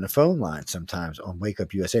break in on the phone line sometimes on Wake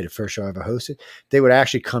Up USA, the first show I ever hosted. They would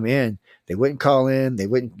actually come in. They wouldn't call in. They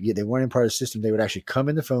weren't in part of the system. They would actually come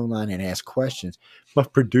in the phone line and ask questions. My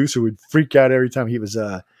producer would freak out every time he was,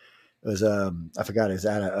 I forgot, it was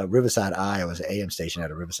at a Riverside, Iowa. It was an AM station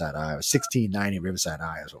out of Riverside, Iowa. 1690 Riverside,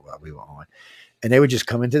 Iowa is what we were on. And they would just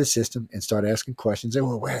come into the system and start asking questions. They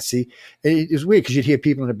were, well, see, it was weird because you'd hear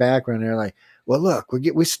people in the background. They're like, well, look,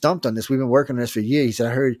 we stumped on this. We've been working on this for years. He said,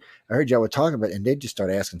 I heard y'all were talking about it. And they'd just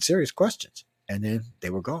start asking serious questions. And then they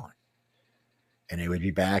were gone. And they would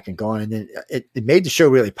be back and gone. And then it made the show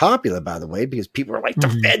really popular, by the way, because people were like, the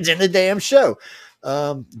feds in the damn show.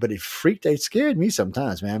 But it scared me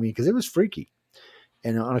sometimes, man. I mean, because it was freaky.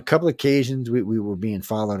 And on a couple of occasions, we were being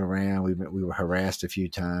followed around. We were harassed a few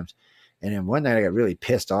times. And then one night I got really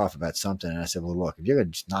pissed off about something. And I said, well, look, if you're going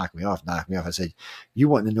to just knock me off, knock me off. I said, you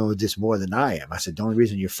want to know this more than I am. I said, the only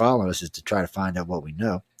reason you're following us is to try to find out what we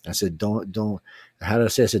know. I said, how did I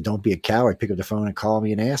say? I said, don't be a coward. Pick up the phone and call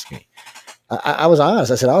me and ask me. I was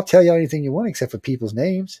honest. I said, I'll tell you anything you want except for people's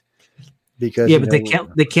names. Because but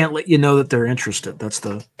they can't let you know that they're interested. That's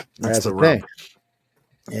the thing.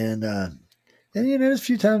 And there's a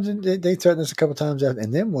few times they threatened us a couple times after.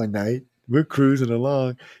 And then one night, we're cruising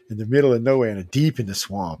along in the middle of nowhere and deep in the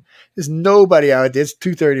swamp. There's nobody out there. It's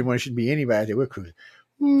 2:31. Shouldn't be anybody out there. We're cruising.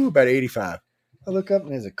 About 85. I look up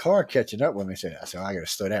and there's a car catching up with me. I said, I got to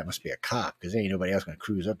slow down. It must be a cop because there ain't nobody else going to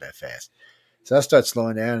cruise up that fast. So I start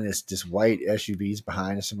slowing down and this white SUV's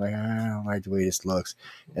behind us. I'm like, I don't like the way this looks.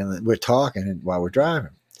 And we're talking while we're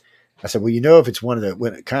driving. I said, well, if it's one of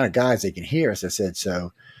the kind of guys they can hear us. I said,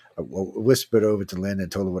 so I whispered over to Linda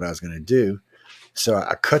and told her what I was going to do. So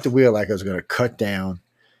I cut the wheel like I was going to cut down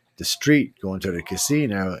the street going to the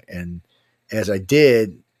casino. And as I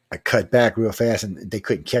did, I cut back real fast and they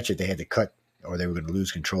couldn't catch it. They had to cut or they were going to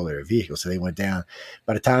lose control of their vehicle. So they went down.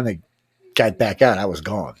 By the time they got back out, I was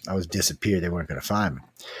gone. I was disappeared. They weren't going to find me.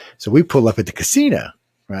 So we pull up at the casino,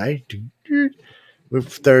 right? We're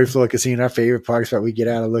third floor casino, our favorite park spot. We get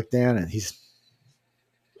out and look down and he's.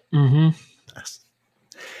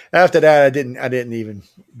 After that, I didn't even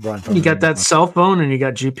run from. You got that cell phone, and you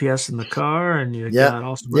got GPS in the car, and you got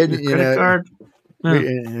also the credit card. Yeah.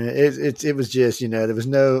 It was just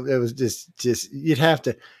there was just you'd have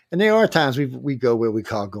to, and there are times we go where we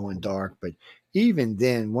call going dark, but even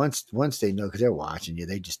then, once they know because they're watching you,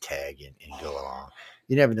 they just tag and go along.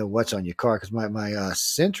 You never know what's on your car because my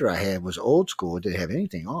Sentra I had was old school; it didn't have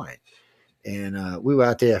anything on it. And we were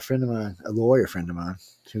out there, a lawyer friend of mine,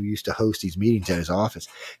 who used to host these meetings at his office.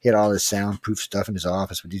 He had all this soundproof stuff in his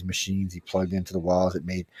office with these machines he plugged into the walls that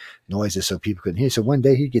made noises so people couldn't hear. So one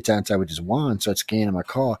day he gets outside with his wand, starts scanning my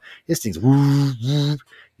car. This thing's woo, woo.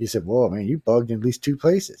 He said, whoa, man, you bugged in at least 2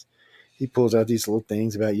 places. He pulls out these little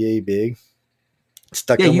things about yay big.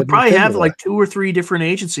 You probably have like 2 or 3 different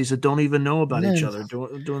agencies that don't even know about each other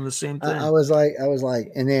doing the same thing. I was like,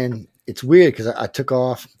 and then it's weird because I took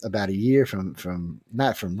off about a year from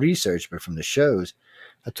not from research, but from the shows.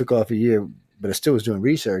 I took off a year, but I still was doing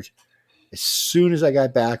research. As soon as I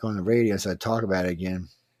got back on the radio, so I talk about it again,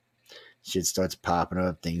 shit starts popping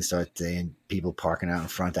up. Things start saying people parking out in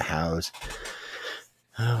front of the house.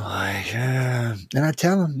 I'm like, and I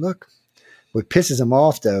tell them, look, what pisses them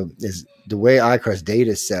off though is the way iCar's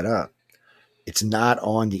data is set up. It's not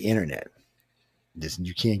on the internet.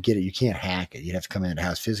 You can't get it. You can't hack it. You'd have to come into the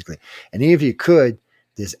house physically. And even if you could,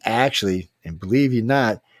 there's actually, and believe you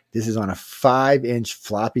not, this is on a 5-inch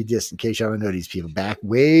floppy disk. In case y'all don't know these people,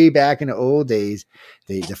 way back in the old days,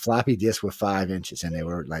 the floppy disks were 5 inches and they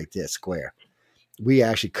were like this, square. We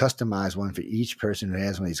actually customized one for each person who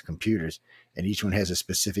has one of these computers, and each one has a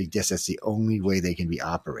specific disk. That's the only way they can be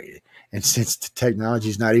operated. And since the technology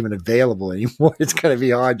is not even available anymore, it's going to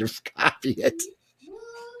be hard to copy it.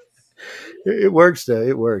 It works though.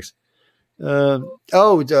 It works.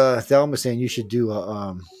 Thelma saying you should do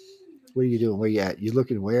a what are you doing? Where you at? You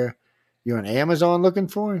looking where? You're on Amazon looking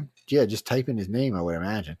for him? Yeah, just type in his name, I would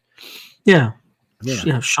imagine. Yeah.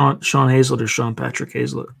 Sean HAZLETT or Sean Patrick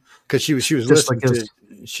HAZLETT. Because she was listening to.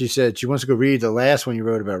 She said she wants to go read the last one you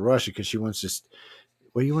wrote about Russia because she wants to.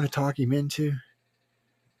 What do you want to talk him into?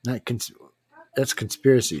 That's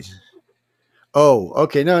conspiracies. Oh,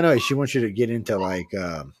 okay. No. She wants you to get into like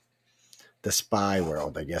the spy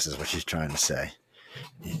world, I guess is what she's trying to say.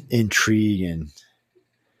 Intrigue and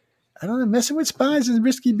I don't know, messing with spies is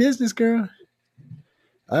risky business, girl.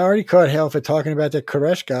 I already caught hell for talking about that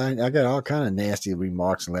Koresh guy. I got all kind of nasty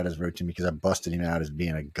remarks and letters wrote to me because I busted him out as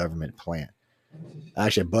being a government plant.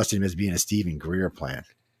 Actually, I busted him as being a Stephen Greer plant.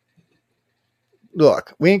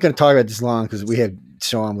 Look, we ain't going to talk about this long because we have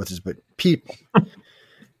Sean with us, but people,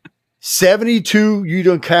 72, you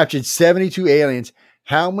done captured 72 aliens.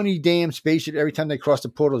 How many damn spaceships, every time they cross the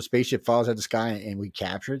portal, the spaceship falls out of the sky and we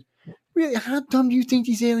captured? Really, how dumb do you think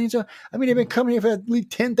these aliens are? I mean, they've been coming here for at least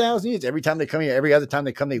 10,000 years. Every time they come here, every other time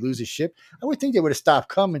they come, they lose a ship. I would think they would have stopped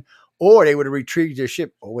coming or they would have retrieved their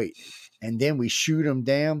ship. Oh, wait. And then we shoot them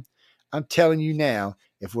down. I'm telling you now,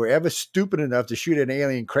 if we're ever stupid enough to shoot an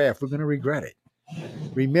alien craft, we're going to regret it.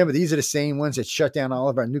 Remember, these are the same ones that shut down all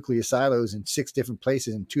of our nuclear silos in 6 different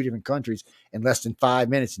places in 2 different countries in less than 5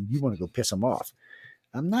 minutes, and you want to go piss them off.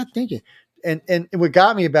 I'm not thinking. And what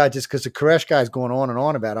got me about this, because the Koresh guy's going on and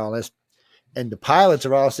on about all this, and the pilots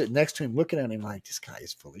are all sitting next to him looking at him like, this guy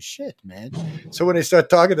is full of shit, man. So when they start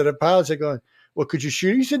talking to the pilots, they're going, well, could you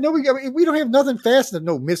shoot him? He said, no, we don't have nothing fast enough,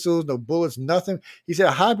 no missiles, no bullets, nothing. He said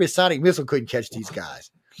a hypersonic missile couldn't catch these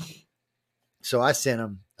guys. So I sent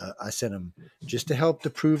him just to help to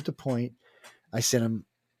prove the point. I sent him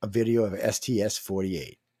a video of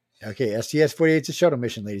STS-48. Okay, STS-48 is a shuttle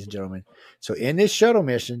mission, ladies and gentlemen. So in this shuttle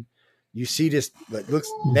mission, you see this, what looks,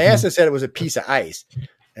 NASA said it was a piece of ice,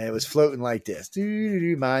 and it was floating like this,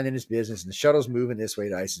 minding its business, and the shuttle's moving this way,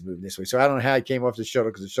 the ice is moving this way. So I don't know how it came off the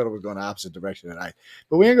shuttle, because the shuttle was going the opposite direction than ice.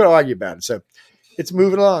 But we ain't going to argue about it. So it's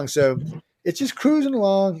moving along. So it's just cruising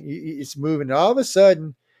along. It's moving. And all of a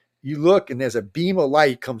sudden, you look, and there's a beam of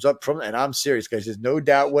light comes up from, and I'm serious, guys. There's no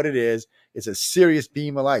doubt what it is. It's a serious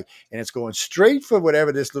beam of light, and it's going straight for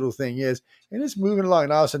whatever this little thing is, and it's moving along.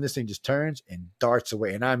 And all of a sudden, this thing just turns and darts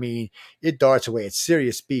away. And I mean, it darts away at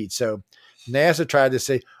serious speed. So NASA tried to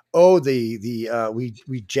say, "Oh, we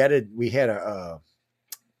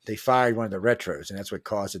they fired one of the retros, and that's what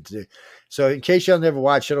caused it to do." So, in case y'all never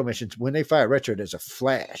watched shuttle missions, when they fire a retro, there's a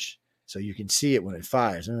flash. So you can see it when it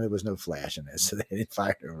fires. And there was no flash in this, so they didn't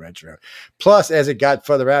fire a retro. Plus, as it got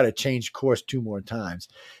further out, it changed course 2 more times.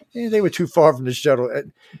 And they were too far from the shuttle.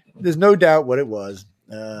 There's no doubt what it was.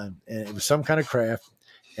 And it was some kind of craft.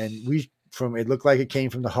 And it looked like it came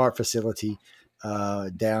from the Hart facility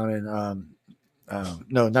down in,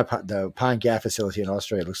 no, not the Pine Gap facility in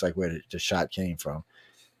Australia. It looks like where the shot came from.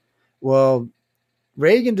 Well,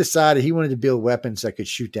 Reagan decided he wanted to build weapons that could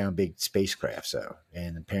shoot down big spacecraft. So,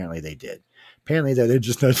 and apparently they did. Apparently they're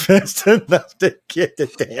just not fast enough to get the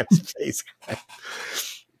damn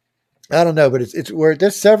spacecraft. I don't know, but it's where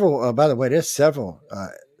there's several. By the way, there's several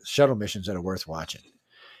shuttle missions that are worth watching.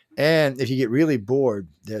 And if you get really bored,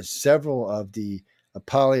 there's several of the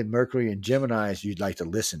Apollo, Mercury, and Geminis you'd like to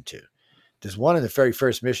listen to. There's one in the very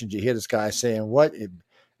first missions. You hear this guy saying,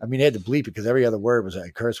 they had to bleep it because every other word was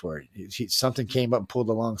a curse word. Something came up and pulled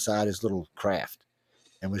alongside his little craft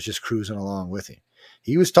and was just cruising along with him.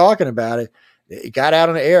 He was talking about it. It got out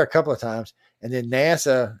in the air a couple of times. And then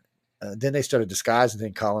NASA, then they started disguising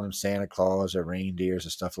things, calling them Santa Claus or reindeers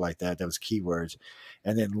and stuff like that. That was keywords.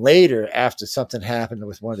 And then later, after something happened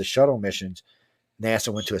with one of the shuttle missions,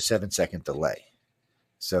 NASA went to a 7-second delay.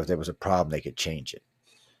 So if there was a problem, they could change it.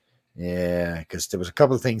 Yeah, because there was a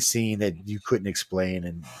couple of things seen that you couldn't explain,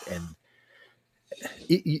 and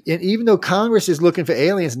even though Congress is looking for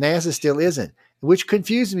aliens, NASA still isn't, which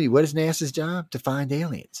confuses me. What is NASA's job? To find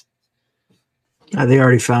aliens. They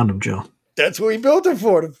already found them, Joe. That's what we built them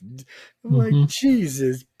for. I'm like,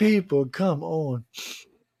 Jesus, people, come on.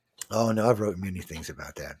 Oh no, I've wrote many things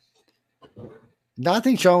about that. No, I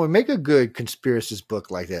think Sean would make a good conspiracist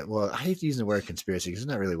book like that. Well, I hate using the word conspiracy because it's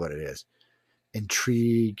not really what it is.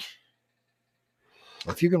 Intrigue.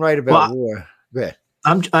 If you can write about war, go ahead.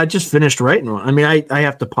 I just finished writing one. I mean, I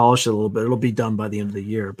have to polish it a little bit. It'll be done by the end of the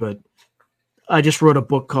year. But I just wrote a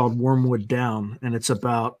book called Wormwood Down, and it's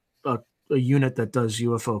about a unit that does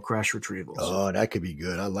UFO crash retrievals. Oh, that could be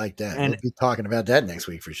good. I like that. And we'll be talking about that next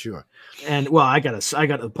week for sure. And well,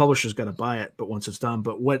 the publisher's got to buy it, but once it's done.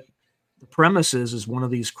 But what the premise is one of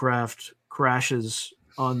these craft crashes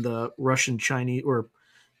on the Russian Chinese or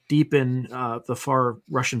deep in the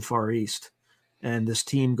Russian Far East. And this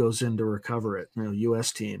team goes in to recover it,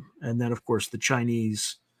 U.S. team. And then, of course, the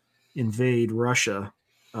Chinese invade Russia,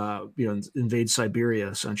 invade Siberia,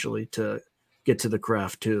 essentially, to get to the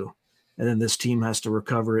craft, too. And then this team has to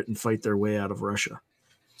recover it and fight their way out of Russia.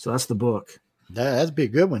 So that's the book. That'd be a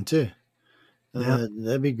good one, too. Yeah.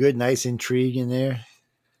 That'd be good. Nice intrigue in there.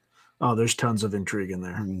 Oh, there's tons of intrigue in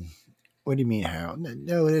there. What do you mean, how?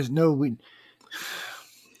 No, there's no...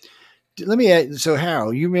 Let me ask, so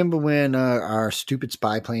Harold, you remember when our stupid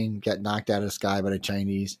spy plane got knocked out of the sky by the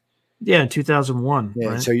Chinese? Yeah, in 2001. Yeah.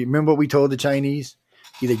 Right? So you remember what we told the Chinese?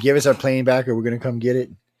 Either give us our plane back or we're going to come get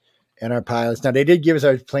it. And our pilots. Now they did give us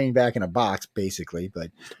our plane back in a box, basically, but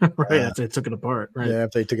right after they took it apart. Right. Yeah,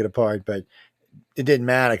 after they took it apart, but it didn't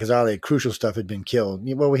matter because all the crucial stuff had been killed.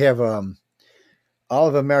 Well, we have all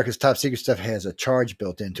of America's top secret stuff has a charge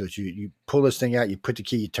built into it. You pull this thing out, you put the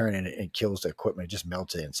key, you turn it, and it kills the equipment. It just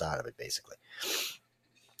melts it inside of it, basically.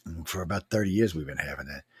 And for about 30 years, we've been having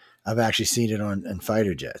that. I've actually seen it on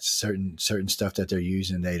fighter jets. Certain stuff that they're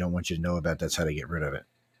using, they don't want you to know about. That's how they get rid of it.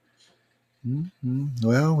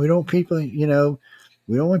 Well, we don't want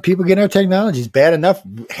people getting our technology. It's bad enough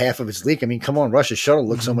half of it's leak. I mean, come on, Russia's shuttle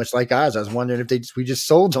looks so much like ours. I was wondering if we just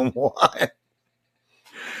sold them one.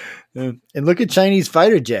 And look at Chinese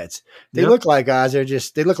fighter jets. They look like ours.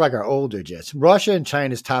 They look like our older jets. Russia and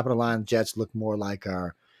China's top of the line jets look more like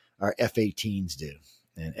our F-18s do,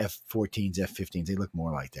 and F-14s, F-15s. They look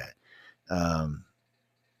more like that.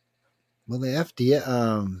 Well,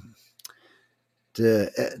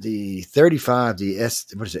 the 35, the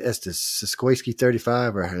what is it? The Sikorsky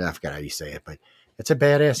 35, or I forgot how you say it, but it's a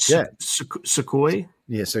badass jet. Sukhoi.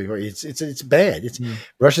 Yeah, so it's bad.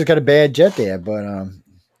 Russia's got a bad jet there, but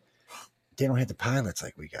they don't have the pilots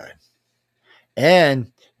like we got.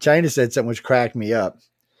 And China said something which cracked me up,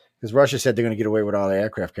 because Russia said they're going to get away with all the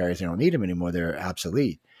aircraft carriers. They don't need them anymore. They're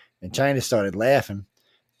obsolete. And China started laughing,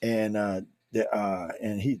 and one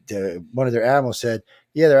of their admirals said,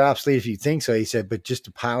 "Yeah, they're obsolete if you think so." He said, "But just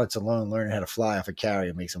the pilots alone learning how to fly off a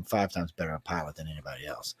carrier makes them 5 times better a pilot than anybody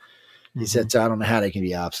else." He said, "So I don't know how they can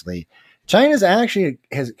be obsolete." China's actually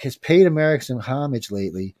has paid America some homage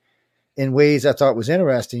lately in ways I thought was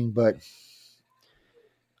interesting, but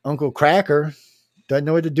Uncle Cracker doesn't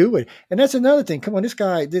know what to do with it. And that's another thing. Come on, this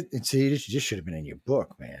guy, this should have been in your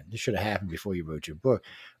book, man. This should have happened before you wrote your book.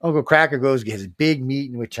 Uncle Cracker has a big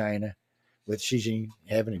meeting with China, with Xi Jinping,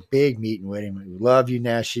 having a big meeting with him. We love you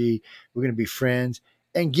now, Xi. We're going to be friends.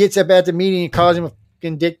 And gets up at the meeting and calls him a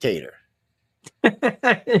fucking dictator. And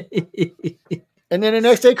then the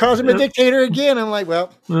next day calls him a dictator again. I'm like,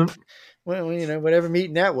 well, whatever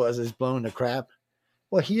meeting that was is blown to crap.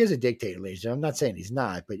 Well, he is a dictator, ladies and gentlemen. I'm not saying he's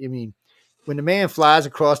not, but I mean, when the man flies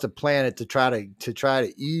across the planet to try to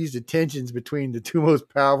ease the tensions between the two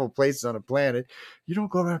most powerful places on the planet, you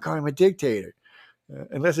don't go around calling him a dictator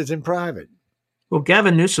unless it's in private. Well,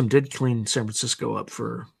 Gavin Newsom did clean San Francisco up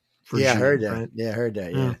for Xi, I heard that. Right? Yeah, I heard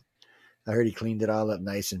that. Yeah. I heard he cleaned it all up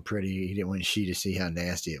nice and pretty. He didn't want Xi to see how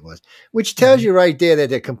nasty it was, which tells you right there that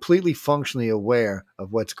they're completely functionally aware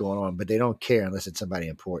of what's going on, but they don't care unless it's somebody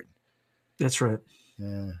important. That's right.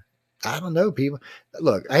 I don't know, people.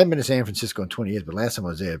 Look, I haven't been to San Francisco in 20 years, but last time I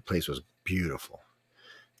was there, the place was beautiful.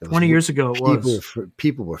 20 years ago,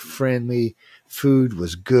 people were friendly. Food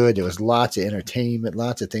was good. There was lots of entertainment,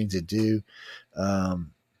 lots of things to do. What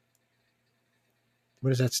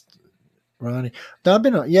is that, Ronnie?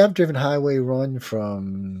 No, I've driven Highway Run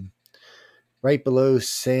from right below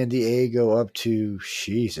San Diego up to,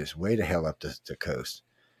 Jesus, way the hell up the coast.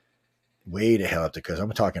 Way the hell up the coast.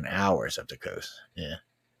 I'm talking hours up the coast. Yeah.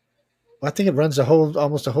 Well, I think it runs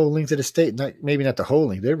almost the whole length of the state. Maybe not the whole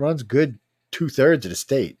length. It runs good 2/3 of the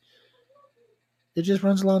state. It just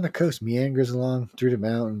runs along the coast, meanders along through the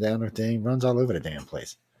mountain, down the thing, runs all over the damn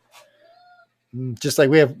place. Just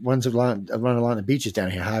like we have ones that run along the beaches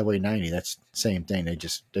down here, Highway 90. That's the same thing.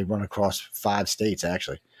 They run across 5 states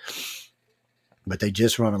actually, but they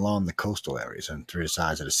just run along the coastal areas and through the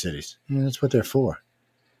sides of the cities. Yeah, that's what they're for.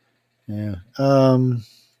 Yeah.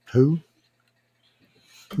 Who?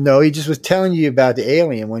 No, he just was telling you about the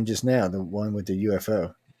alien one just now, the one with the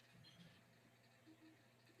UFO.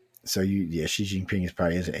 So Xi Jinping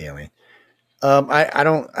probably is an alien. I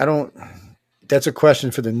don't. That's a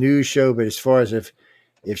question for the news show. But as far as if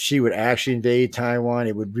she would actually invade Taiwan,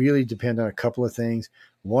 it would really depend on a couple of things.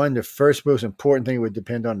 One, the first most important thing it would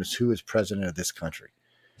depend on is who is president of this country.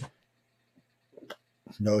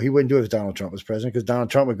 No, he wouldn't do it if Donald Trump was president, because Donald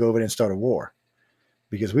Trump would go over there and start a war.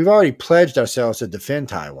 Because we've already pledged ourselves to defend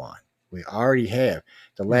Taiwan. We already have.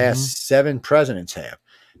 The last 7 presidents have,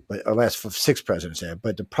 but or last 6 presidents have.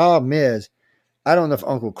 But the problem is, I don't know if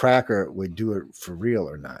Uncle Cracker would do it for real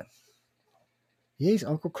or not. He's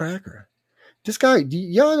Uncle Cracker. This guy,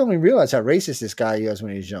 y'all don't even realize how racist this guy was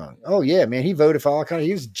when he was young. Oh yeah, man, he voted for all kinds.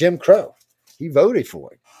 He was Jim Crow. He voted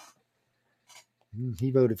for it.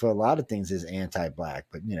 He voted for a lot of things as anti-black,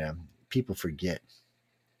 but people forget.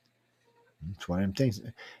 It's one of them things.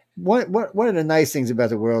 One of the nice things about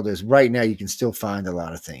the world is right now you can still find a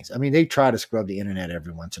lot of things. I mean, they try to scrub the internet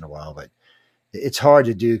every once in a while, but it's hard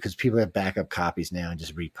to do because people have backup copies now and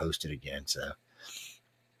just repost it again. So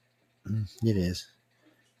it is.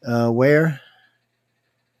 Where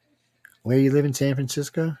you live in San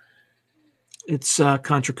Francisco? It's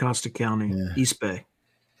Contra Costa County, East Bay.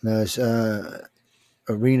 No, it's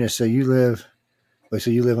Arena. So you live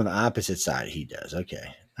on the opposite side he does.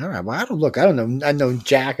 Okay. All right. Well, I don't know. I know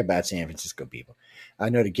jack about San Francisco people. I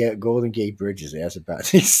know the Golden Gate Bridge is. That's about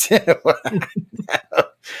the extent of what I know.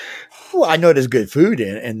 Well, I know there's good food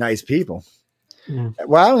and nice people. Yeah.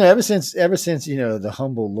 Well, I don't know. Ever since the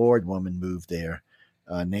humble Lord woman moved there,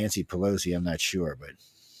 Nancy Pelosi. I'm not sure, but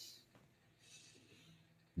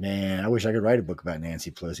man, I wish I could write a book about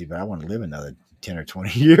Nancy Pelosi, but I want to live another 10 or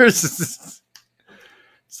 20 years.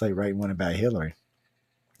 It's like writing one about Hillary.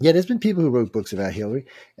 Yeah, there's been people who wrote books about Hillary,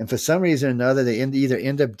 and for some reason or another, they either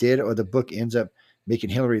end up dead or the book ends up making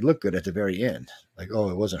Hillary look good at the very end. Like, oh,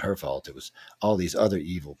 it wasn't her fault; it was all these other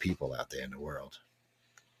evil people out there in the world.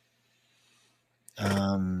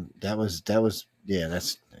 That was yeah.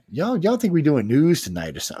 That's y'all think we're doing news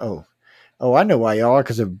tonight or something? Oh, I know why y'all are,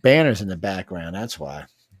 because of banners in the background. That's why.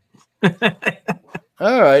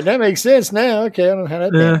 All right, that makes sense now. Okay, I don't know how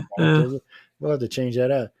that banner. Yeah. We'll have to change that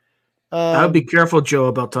out. I would be careful, Joe,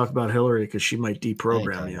 about talking about Hillary because she might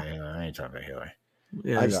deprogram you. I ain't talking about Hillary.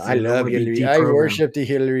 Yeah, I love Hillary. I worship the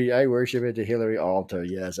Hillary. I worship at the Hillary altar.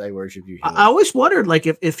 Yes, I worship you, Hillary. I always wondered, like,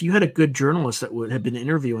 if you had a good journalist that would have been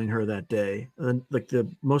interviewing her that day, then like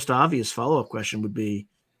the most obvious follow-up question would be,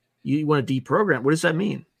 "You want to deprogram? What does that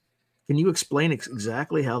mean? Can you explain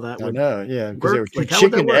exactly how that would?" I know, yeah, because they were too Like, how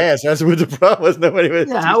would that chicken work? ass. That's what the problem was. Nobody was.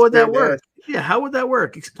 Yeah, how would that work? Yeah, how would that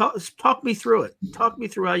work? Talk me through it. Talk me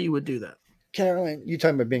through how you would do that. Carolyn, you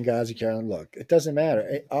talking about Benghazi, Carolyn? Look, it doesn't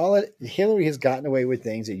matter. Hillary has gotten away with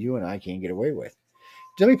things that you and I can't get away with.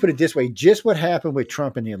 Let me put it this way: just what happened with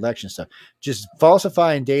Trump and the election stuff, just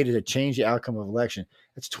falsifying data to change the outcome of election.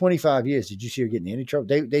 That's 25 years. Did you see her getting any trouble?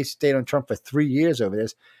 They stayed on Trump for 3 years over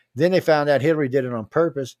this. Then they found out Hillary did it on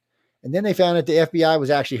purpose, and then they found out the FBI was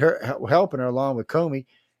actually helping her along with Comey,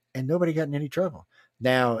 and nobody got in any trouble.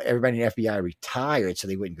 Now everybody in the FBI retired, so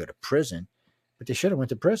they wouldn't go to prison, but they should have went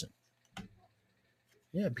to prison.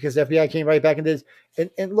 Yeah, because the FBI came right back into this.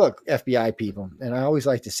 And look, FBI people, and I always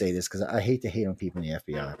like to say this because I hate to hate on people in the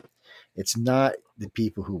FBI. It's not the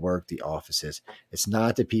people who work the offices. It's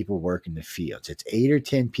not the people working the fields. It's 8 or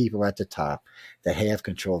 10 people at the top that have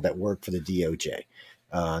control that work for the DOJ.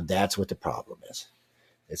 That's what the problem is.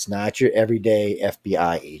 It's not your everyday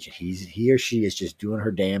FBI agent. He or she is just doing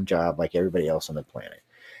her damn job like everybody else on the planet.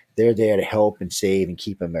 They're there to help and save and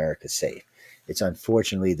keep America safe. It's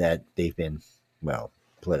unfortunately that they've been, well,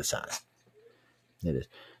 politicized. It is.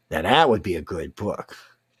 Now that would be a good book.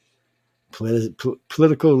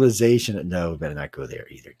 Politicalization. No, better not go there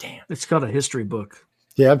either. Damn. It's called a history book.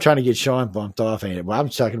 Yeah, I'm trying to get Sean bumped off. Well, I'm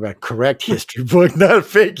talking about correct history book, not a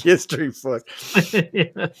fake history book.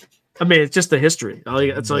 Yeah. I mean, it's just the history.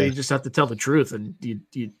 That's all. You just have to tell the truth, and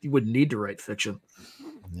you wouldn't need to write fiction.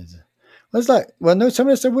 Well, it's like, well, no, some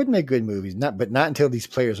of us would make good movies, but not until these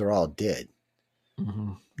players are all dead.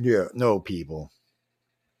 Mm-hmm. Yeah, no, people.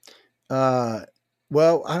 Well,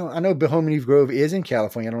 I know Bohemian Grove is in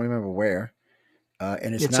California. I don't remember where.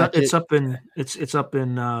 And it's up in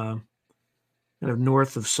kind of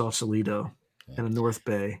north of Sausalito, kind of North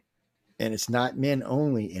Bay. And it's not men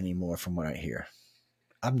only anymore, from what I hear.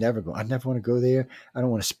 I never want to go there. I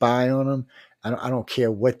don't want to spy on them. I don't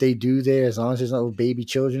care what they do there, as long as there's no baby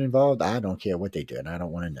children involved. I don't care what they do, and I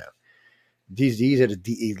don't want to know. These are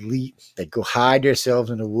the elite that go hide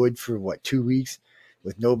themselves in the wood for 2 weeks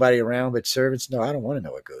with nobody around but servants. No, I don't want to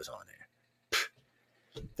know what goes on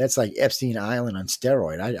there. That's like Epstein Island on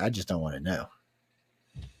steroid. I just don't want to know.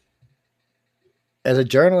 As a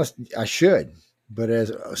journalist, I should, but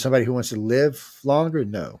as somebody who wants to live longer,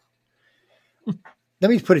 no. Let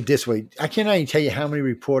me put it this way. I cannot even tell you how many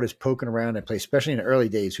reporters poking around that place, especially in the early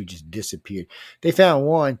days, who just disappeared. They found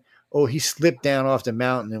one. Oh, he slipped down off the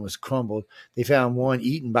mountain and was crumbled. They found one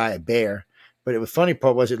eaten by a bear. But the funny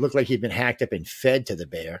part was it looked like he'd been hacked up and fed to the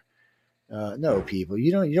bear. No, people,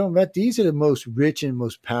 you don't met. These are the most rich and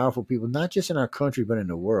most powerful people, not just in our country, but in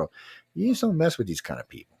the world. You just don't mess with these kind of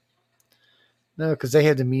people. No, because they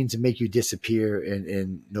have the means to make you disappear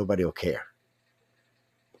and nobody will care.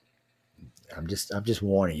 I'm just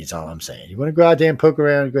warning you. That's all I'm saying. You want to go out there and poke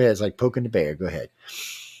around? Go ahead. It's like poking the bear. Go ahead.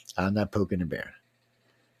 I'm not poking the bear.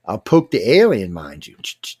 I'll poke the alien, mind you,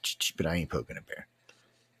 but I ain't poking the bear.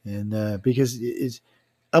 And because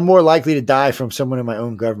I'm more likely to die from someone in my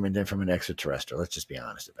own government than from an extraterrestrial. Let's just be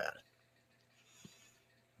honest about it.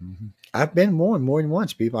 Mm-hmm. I've been warned more than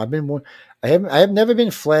once, people. I've been warned. I have never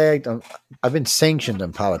been flagged on. I've been sanctioned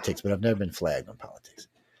on politics, but I've never been flagged on politics.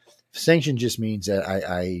 Sanction just means that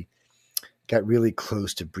I got really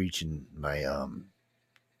close to breaching my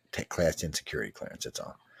Class 10 security clearance. That's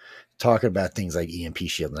all. Talking about things like EMP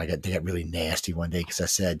shielding. They got really nasty one day because I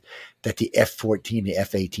said that the F-14, the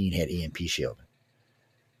F-18 had EMP shielding.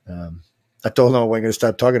 I told them I wasn't going to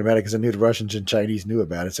stop talking about it because I knew the Russians and Chinese knew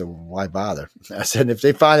about it. So why bother? I said, if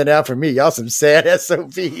they find it out from me, y'all some sad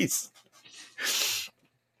SOBs.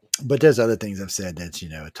 But there's other things I've said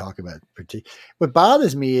that, talk about. What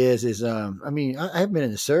bothers me I mean, I've been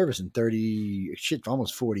in the service in 30,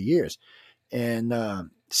 almost 40 years. And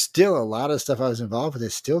still a lot of stuff I was involved with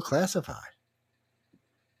is still classified.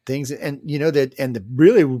 Things, and the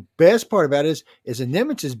really best part about it is the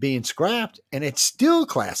Nimitz is being scrapped and it's still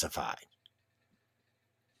classified.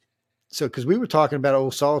 So, because we were talking about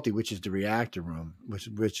Old Salty, which is the reactor room,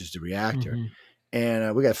 which is the reactor,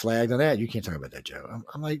 and we got flagged on that. You can't talk about that, Joe.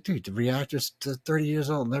 I'm like, dude, the reactor's 30 years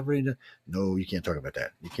old. Never even. No, you can't talk about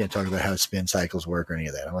that. You can't talk about how spin cycles work or any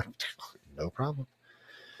of that. I'm like, no problem.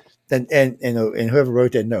 And whoever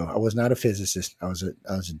wrote that, no, I was not a physicist. I was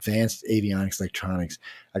advanced avionics electronics.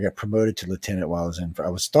 I got promoted to lieutenant while I was in.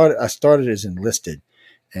 I started as enlisted,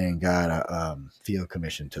 and got a field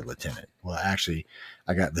commission to lieutenant. Well, actually,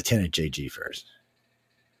 I got Lieutenant JG first.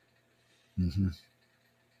 Mm-hmm.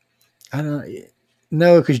 I don't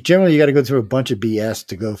know, because generally you got to go through a bunch of BS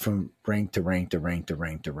to go from rank to rank to rank to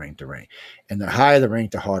rank to rank to rank. And the higher the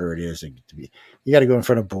rank, the harder it is to be. You got to go in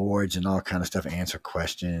front of boards and all kind of stuff, answer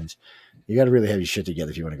questions. You got to really have your shit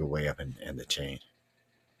together if you want to go way up in the chain.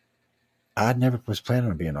 I never was planning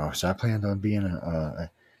on being an officer. I planned on being a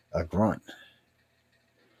grunt.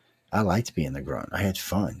 I liked being the grunt. I had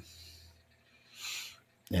fun.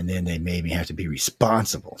 And then they made me have to be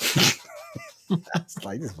responsible. I was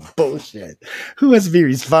like, this is bullshit. Who wants to be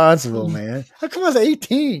responsible, man? How come I was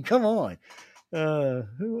 18? Come on.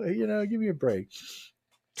 Give me a break.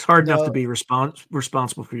 It's hard enough to be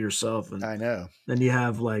responsible for yourself. And I know. Then you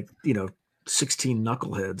have 16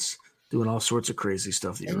 knuckleheads doing all sorts of crazy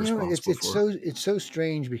stuff that you're responsible for. It's so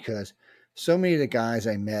strange because so many of the guys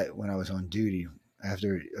I met when I was on duty,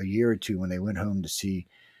 after a year or two, when they went home to see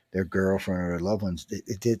their girlfriend or their loved ones,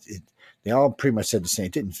 they all pretty much said the same.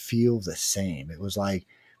 It didn't feel the same. It was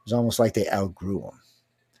almost like they outgrew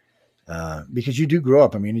them. Because you do grow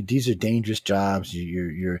up. I mean, these are dangerous jobs.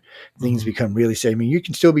 Your things become really safe. I mean, you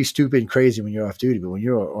can still be stupid and crazy when you're off duty, but when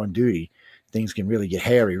you're on duty, things can really get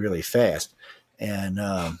hairy really fast. And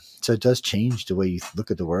so it does change the way you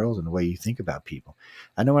look at the world and the way you think about people.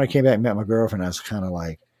 I know when I came back and met my girlfriend, I was kind of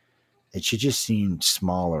like, she just seemed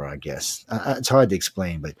smaller, I guess. It's hard to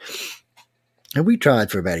explain, and we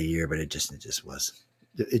tried for about a year, but it just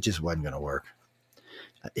wasn't going to work.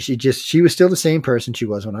 She was still the same person she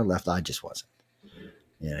was when I left. I just wasn't.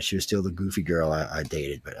 She was still the goofy girl I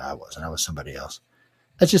dated, but I wasn't. I was somebody else.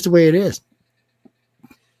 That's just the way it is.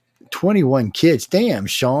 21 kids. Damn,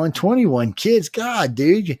 Sean, 21 kids. God,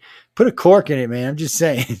 dude, put a cork in it, man. I'm just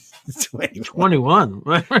saying. 21.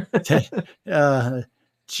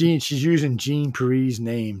 She's using Jean Perry's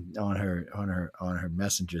name on her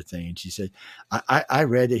messenger thing. And she said, I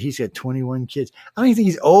read that he's got 21 kids. I don't even think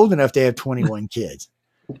he's old enough to have 21 kids.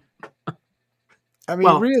 I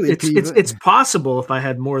mean, really, it's possible if I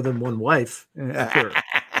had more than one wife.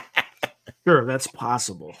 Sure, that's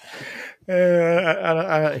possible. He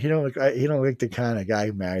don't look like the kind of guy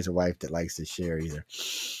who marries a wife that likes to share either.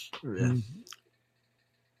 Yeah.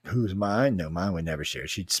 Who's mine? No, mine would never share.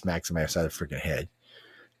 She'd smack somebody upside the freaking head.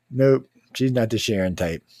 Nope, she's not the sharing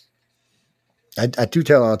type. I do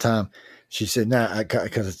tell her all the time. She said, "Nah,"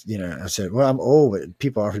 because I said, "Well, I'm old, but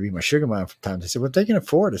people offer to be my sugar mom from times." I said, "Well, they can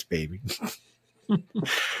afford us, baby."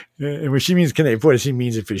 And when she means can they afford it, she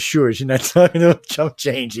means it for sure. She's not talking no chump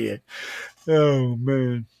change here. Oh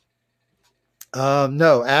man.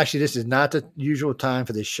 No, actually, this is not the usual time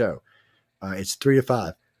for this show. It's 3 to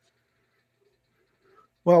 5.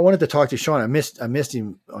 Well, I wanted to talk to Sean. I missed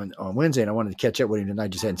him on Wednesday, and I wanted to catch up with him tonight. I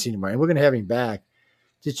just hadn't seen him right. And we're going to have him back.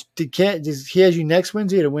 Does he has you next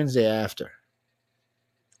Wednesday or the Wednesday after?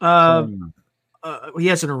 He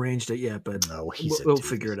hasn't arranged it yet, but we'll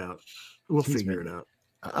figure it out. We'll figure it out.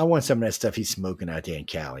 I want some of that stuff he's smoking out there in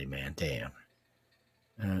Cali, man. Damn.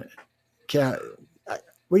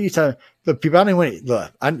 What are you telling? Look, people, I don't want to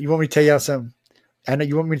look. You want me to tell y'all something? I know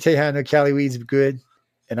you want me to tell you how I know Cali weed's good,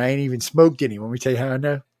 and I ain't even smoked any. Want me to tell you how I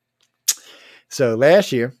know? So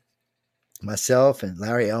last year, myself and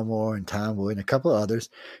Larry Elmore and Tom Wood and a couple of others,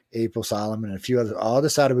 April Solomon and a few others, all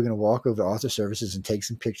decided we're going to walk over to Arthur Services and take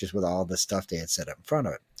some pictures with all the stuff they had set up in front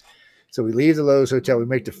of it. So we leave the Lowe's Hotel. We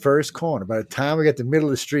make the first corner. By the time we got to the middle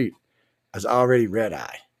of the street, I was already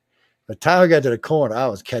red-eyed. By the time we got to the corner, I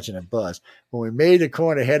was catching a buzz. When we made the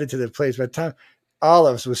corner, headed to the place, by the time all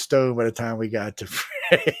of us was stoned by the time we got to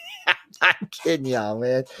Freddie. I'm not kidding y'all,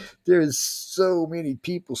 man. There's so many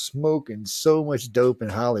people smoking so much dope in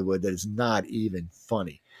Hollywood that it's not even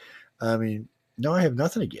funny. I mean, no, I have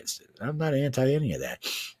nothing against it. I'm not anti any of that.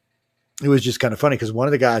 it was just kind of funny because one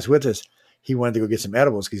of the guys with us, he wanted to go get some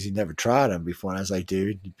edibles because he never tried them before. And I was like,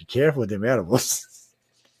 dude, be careful with them edibles.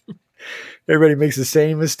 Everybody makes the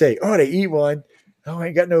same mistake. Oh, they eat one. Oh, I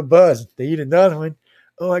ain't got no buzz. They eat another one.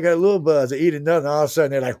 Oh, I got a little buzz. They eat another. All of a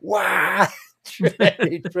sudden, they're like, wow.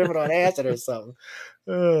 They tripping on acid or something.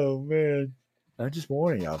 Oh, man. I'm just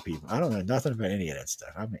warning y'all people. I don't know nothing about any of that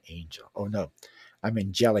stuff. I'm an angel. Oh, no. I'm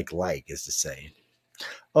angelic like, is the saying.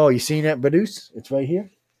 Oh, you seen that, Badus? It's right here.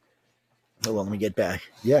 Hold on, let me get back.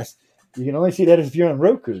 Yes. You can only see that if you're on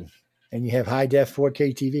Roku and you have high def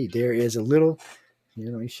 4K TV. There is a little. Here,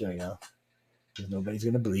 let me show y'all. Nobody's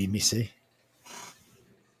going to believe me, see?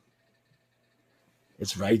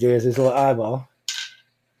 It's right there. It's this little eyeball.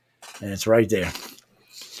 And it's right there.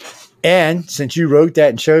 And since you wrote that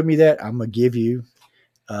and showed me that, I'm going to give you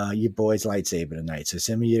your boy's lightsaber tonight. So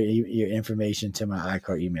send me your information to my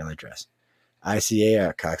iCard email address.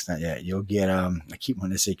 ICA@Cox.net. You'll get, I keep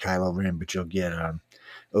wanting to say Kylo Ren, but you'll get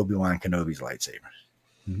Obi-Wan Kenobi's lightsaber.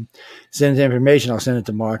 Mm-hmm. Send the information. I'll send it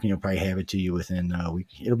to Mark, and he'll probably have it to you within a week.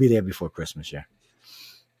 It'll be there before Christmas, yeah.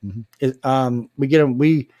 Mm-hmm. We get them.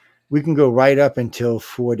 We can go right up until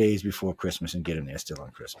 4 days before Christmas and get them there still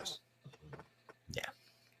on Christmas. Yeah.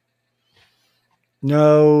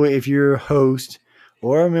 No, if you're a host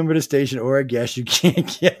or a member of the station or a guest, you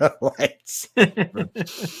can't get a lightsaber.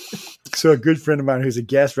 So a good friend of mine who's a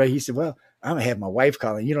guest, right? He said, "Well, I'm gonna have my wife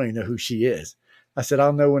calling. You don't even know who she is." I said,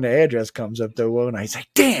 "I'll know when the address comes up, though, won't I?" He's like,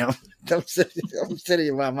 "Damn, I'm sending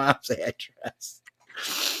you my mom's address."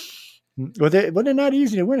 Well, they're not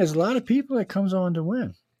easy to win. There's a lot of people that comes on to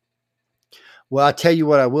win. Well, I'll tell you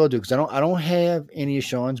what I will do because I don't have any of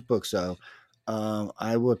Sean's books though.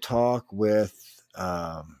 I will talk with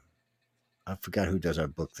I forgot who does our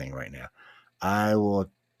book thing right now. I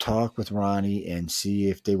will talk with Ronnie and see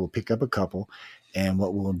if they will pick up a couple. And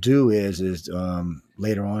what we'll do is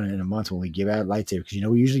later on in a month when we give out a lightsaber, because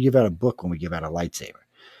we usually give out a book when we give out a lightsaber.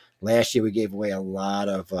 Last year we gave away a lot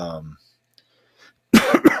of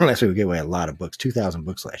last year we gave away a lot of books, 2,000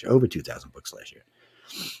 books last year, over 2,000 books last year.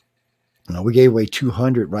 We gave away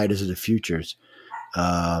 200 Writers of the Futures,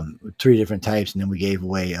 3 different types, and then we gave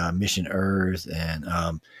away Mission Earth and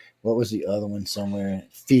what was the other one somewhere?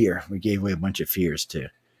 Fear. We gave away a bunch of fears too.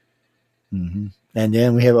 Mm-hmm. And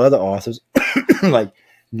then we have other authors like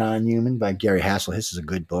Non-Human by Gary Hassel. This is a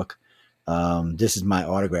good book. This is my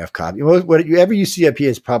autograph copy. Whatever you see up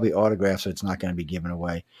here is probably autographed, so it's not going to be given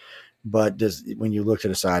away. But when you look to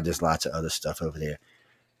the side, there's lots of other stuff over there.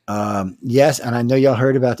 Yes, and I know y'all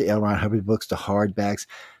heard about the L. Ron Hubbard books, the hardbacks.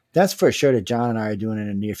 That's for a show that John and I are doing in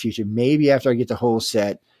the near future. Maybe after I get the whole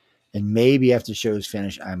set, and maybe after the show's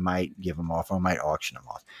finished, I might give them off or I might auction them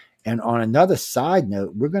off. And on another side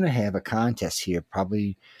note, we're going to have a contest here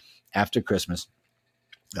probably after Christmas.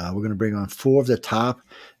 We're going to bring on 4 of the top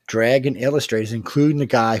dragon illustrators, including the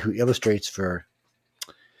guy who illustrates for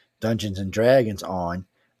Dungeons and Dragons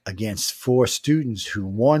against 4 students who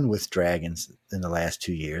won with dragons in the last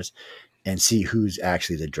 2 years and see who's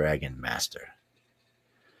actually the dragon master.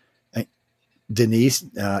 Denise,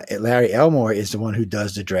 Larry Elmore is the one who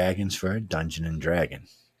does the dragons for Dungeon and Dragon.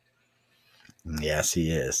 Yes, he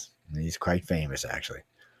is. He's quite famous, actually.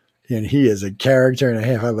 And he is a character and a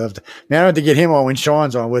half. I love it. Man, I don't have to get him on when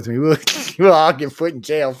Sean's on with me. We'll all get put in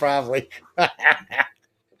jail, probably.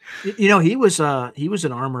 He was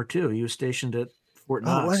an armor too. He was stationed at Fort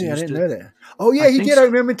Knox. Oh, was he? I didn't know that. Oh, yeah, he did. So. I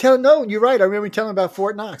remember telling. No, you're right. I remember telling about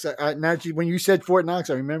Fort Knox. When you said Fort Knox,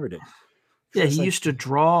 I remembered it. Yeah, he used to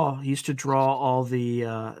draw. He used to draw all the.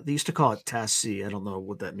 They used to call it Tassi. I don't know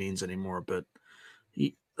what that means anymore, but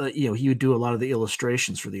he would do a lot of the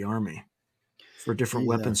illustrations for the army, for different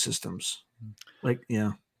weapon systems. Like,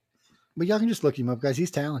 yeah. But y'all can just look him up, guys.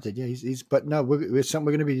 He's talented. Yeah, he's. But no, it's something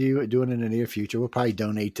we're going to be doing in the near future. We'll probably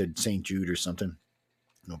donate to St. Jude or something.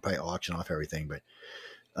 We'll probably auction off everything. But,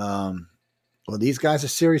 well, these guys are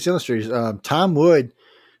serious illustrators. Tom Wood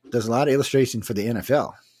does a lot of illustration for the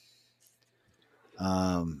NFL.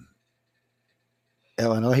 I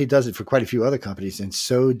know he does it for quite a few other companies, and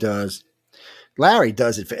so does Larry.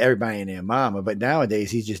 Does it for everybody and their mama, but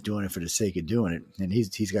nowadays he's just doing it for the sake of doing it, and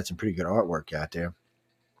he's got some pretty good artwork out there.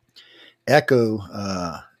 Echo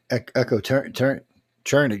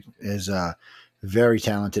Chernick is very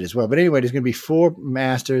talented as well. But anyway, there's going to be 4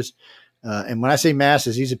 masters, and when I say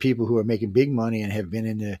masters, these are people who are making big money and have been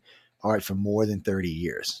into art for more than 30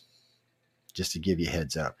 years. Just to give you a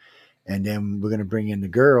heads up. And then we're going to bring in the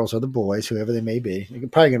girls or the boys, whoever they may be. They're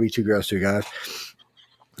probably going to be 2 girls, 2 guys,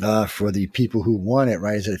 for the people who won it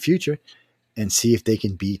Rise of the Future, and see if they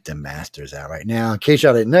can beat the masters out right now. In case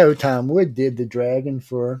y'all didn't know, Tom Wood did the dragon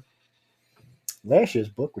for last year's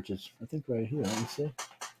book, which is, I think, right here. Let me see.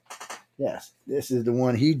 Yes, this is the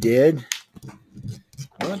one he did.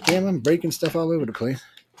 Oh, damn, I'm breaking stuff all over the place.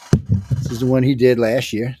 This is the one he did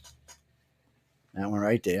last year. That one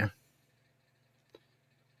right there.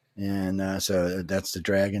 And so that's the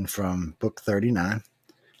dragon from book 39.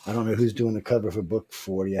 I don't know who's doing the cover for book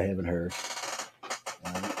 40. I haven't heard.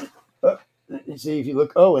 Let me see if you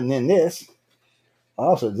look. Oh, and then this.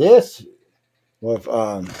 Also, this. Well,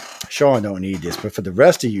 if Sean don't need this, but for the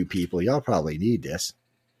rest of you people, y'all probably need this.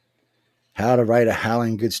 How to Write a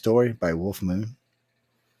Howling Good Story by Wolf Moon.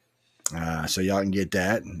 So y'all can get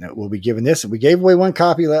that. And we'll be giving this. We gave away one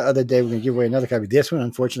copy the other day. We're going to give away another copy. This one,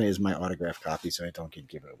 unfortunately, is my autographed copy, so I don't get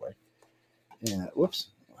given away. And whoops,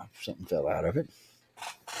 something fell out of it.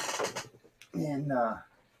 And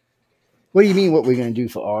what do you mean? What we're going to do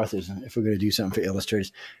for authors? If we're going to do something for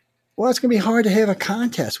illustrators? Well, it's going to be hard to have a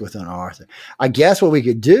contest with an author. I guess what we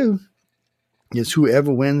could do is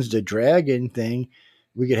whoever wins the dragon thing,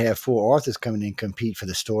 we could have 4 authors come in and compete for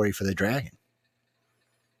the story for the dragon.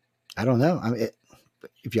 I don't know. I mean,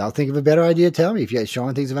 if y'all think of a better idea, tell me. If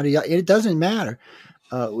Sean thinks of an idea, it doesn't matter.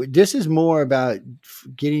 This is more about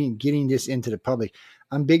getting this into the public.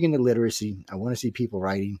 I'm big into literacy. I want to see people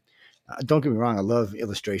writing. Don't get me wrong. I love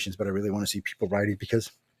illustrations, but I really want to see people writing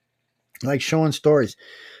because I like showing stories.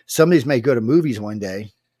 Some of these may go to movies one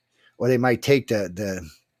day, or they might take the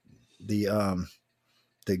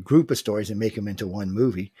group of stories and make them into one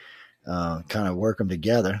movie, kind of work them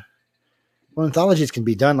together. Well, anthologies can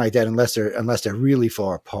be done like that unless they're really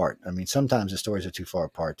far apart. I mean, sometimes the stories are too far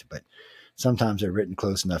apart, but sometimes they're written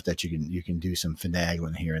close enough that you can do some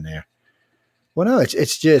finagling here and there. Well, no,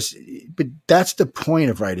 it's just, but that's the point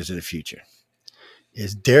of Writers of the Future.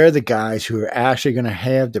 Is they're the guys who are actually going to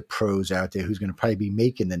have the pros out there who's going to probably be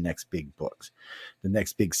making the next big books, the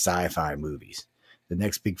next big sci-fi movies, the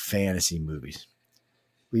next big fantasy movies.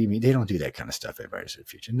 What do you mean? They don't do that kind of stuff at Writers of the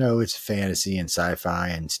Future. No, it's fantasy and sci-fi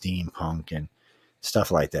and steampunk and stuff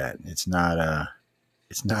like that. It's not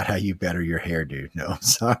how you better your hairdo. No, I'm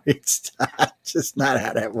sorry. It's just not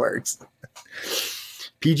how that works.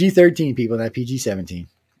 PG-13 people, not PG-17.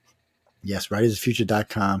 Yes,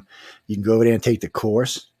 writersofthefuture.com. You can go over there and take the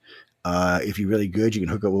course. If you're really good, you can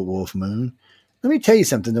hook up with Wolf Moon. Let me tell you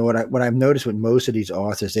something, though. What I've noticed with most of these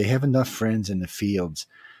authors, they have enough friends in the fields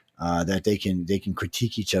that they can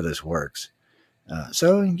critique each other's works.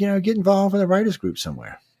 So, get involved with a writers group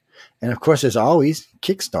somewhere. And, of course, there's always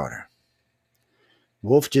Kickstarter.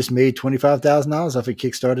 Wolf just made $25,000 off of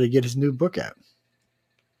Kickstarter to get his new book out.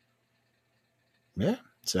 Yeah.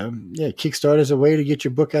 So, yeah, Kickstarter is a way to get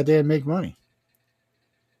your book out there and make money.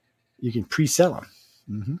 You can pre-sell them.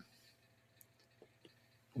 Mm-hmm.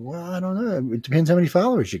 Well, I don't know. It depends how many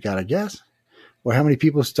followers you got, I guess. Or how many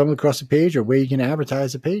people stumble across the page or where you can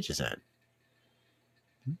advertise the pages at.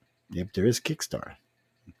 Yep, there is Kickstarter.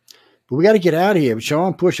 But we got to get out of here.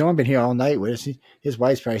 Sean been here all night with us. His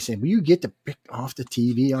wife's probably saying, will you get the pick off the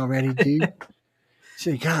TV already, dude?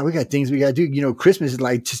 She said, God, we got things we got to do. Christmas is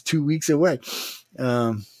like just 2 weeks away.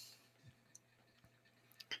 Who,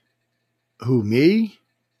 me?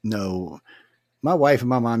 No. My wife and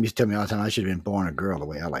my mom used to tell me all the time I should have been born a girl the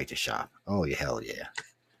way I like to shop. Oh, yeah, hell yeah.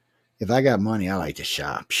 If I got money, I like to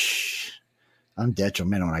shop. Psh, I'm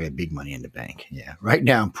detrimental when I get big money in the bank. Yeah. Right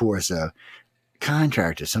now I'm poor, so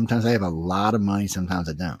contractors. Sometimes I have a lot of money, sometimes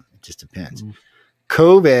I don't. It just depends. Mm-hmm.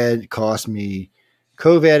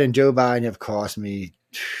 COVID and Joe Biden have cost me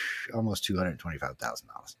almost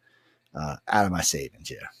 $225,000 out of my savings.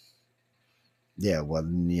 Yeah. Yeah. Well,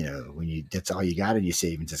 when that's all you got in your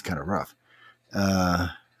savings, it's kind of rough. No,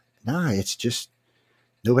 it's just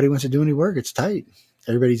nobody wants to do any work. It's tight.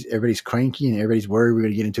 Everybody's cranky and everybody's worried we're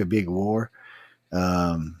going to get into a big war.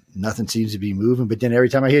 Nothing seems to be moving. But then every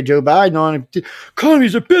time I hear Joe Biden on,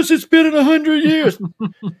 economy's the best it's been in 100 years.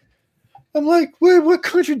 I'm like, what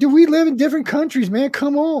country do we live in? Different countries, man.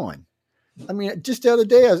 Come on. I mean, just the other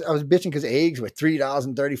day I was bitching because eggs were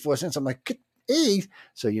 $3.34. I'm like, eggs.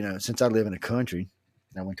 So since I live in a country,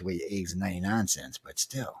 I went to weigh eggs at 99 cents, but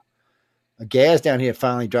still. Gas down here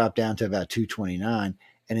finally dropped down to about $2.29,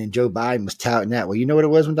 and then Joe Biden was touting that. Well, you know what it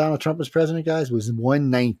was when Donald Trump was president, guys? It was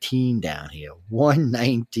 $1.19 down here.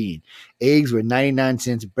 $1.19. Eggs were 99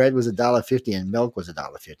 cents, bread was $1.50, and milk was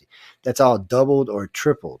 $1.50. That's all doubled or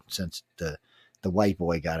tripled since the white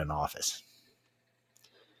boy got in office.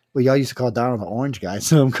 Well, y'all used to call Donald the orange guy,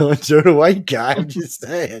 so I'm calling Joe the white guy. I'm just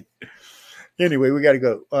saying. Anyway, we got to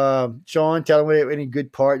go. Sean, tell them any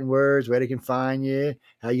good parting words, where they can find you,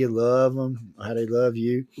 how you love them, how they love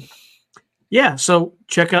you. Yeah, so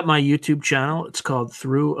check out my YouTube channel. It's called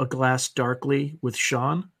Through a Glass Darkly with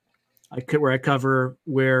Sean, where I cover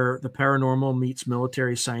where the paranormal meets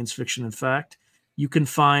military science fiction and fact. you can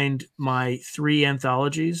find my 3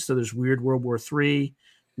 anthologies. So there's Weird World War III,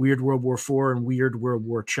 Weird World War IV, and Weird World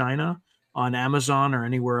War China on Amazon or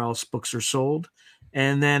anywhere else books are sold.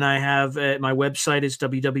 And then I have my website is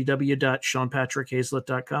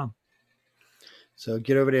www.seanpatrickhazlett.com. So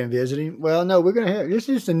get over there and visit him. Well, no, we're gonna have this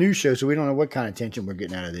is just a new show, so we don't know what kind of attention we're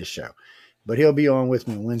getting out of this show. But he'll be on with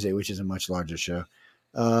me on Wednesday, which is a much larger show.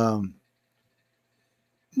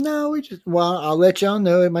 No, I'll let y'all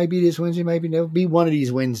know. It might be this Wednesday, maybe it'll be one of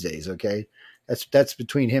these Wednesdays. Okay, that's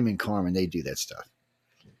between him and Carmen. They do that stuff.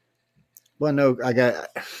 Well, no,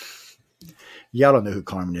 y'all don't know who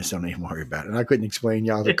Carmen is, so don't even worry about it. And I couldn't explain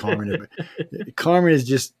y'all to Carmen. Carmen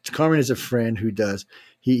is a friend who does.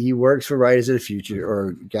 He works for Writers of the Future,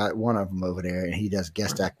 or got one of them over there, and he does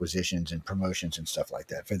guest acquisitions and promotions and stuff like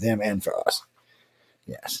that for them and for us.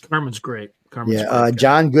 Yes, Carmen's great. Carmen's great.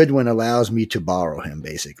 John Goodwin allows me to borrow him,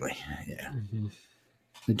 basically. Yeah,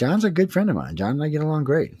 John's a good friend of mine. John and I get along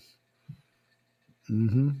great.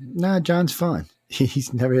 Nah, John's fun.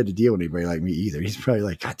 He's never had to deal with anybody like me either. He's probably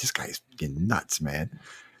like, God, this guy's getting nuts, man.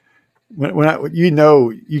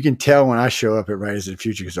 You can tell when I show up at Writers of the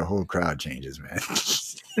Future because the whole crowd changes, man.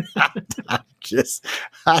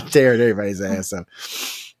 I'm tearing everybody's ass up.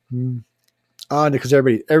 Because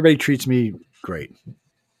everybody treats me great.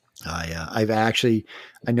 I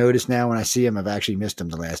noticed now when I see them, I've actually missed them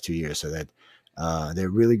the last 2 years. So that they're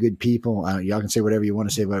really good people. Y'all can say whatever you want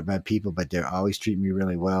to say about people, but they're always treating me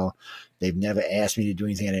really well. They've never asked me to do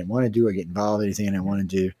anything I didn't want to do or get involved in anything I didn't want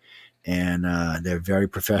to do. And they're very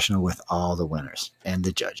professional with all the winners and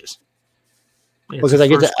the judges. Because I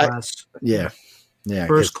get class. Yeah.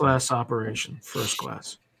 First class operation. First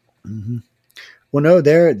class. Mm-hmm. Well, no,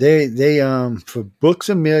 they for Books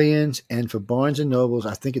A Millions and for Barnes and Nobles,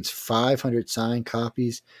 I think it's 500 signed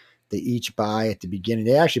copies they each buy at the beginning.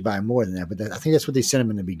 They actually buy more than that, but I think that's what they send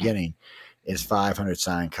them in the beginning is 500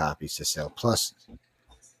 signed copies to sell. Plus,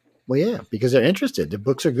 well, yeah, because they're interested. The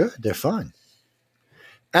books are good. They're fun.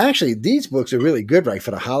 Actually, these books are really good, right,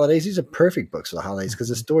 for the holidays. These are perfect books for the holidays because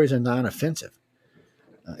the stories are non-offensive.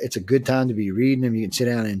 It's a good time to be reading them. You can sit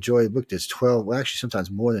down and enjoy the book. There's 12, well, actually sometimes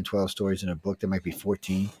more than 12 stories in a book. There might be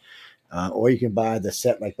 14. Or you can buy the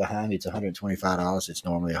set like behind me. It's $125. It's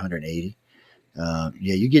normally $180.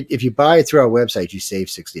 If you buy it through our website, you save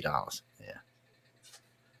 $60. Yeah.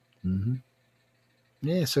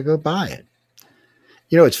 Yeah, so go buy it.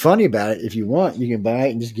 What's funny about it, if you want, you can buy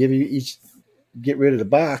it and just get rid of the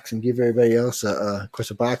box and give everybody else of course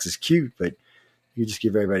the box is cute, but you just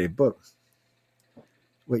give everybody a book.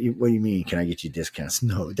 What do you mean? Can I get you discounts?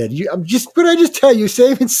 No, what did I just tell you?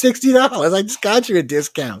 Saving $60. I just got you a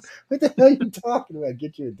discount. What the hell are you talking about?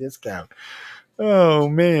 Get you a discount. Oh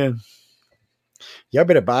man. Y'all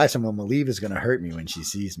better buy some. Maliva's going to hurt me when she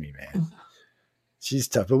sees me, man. She's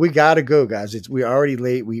tough, but we got to go, guys. We're already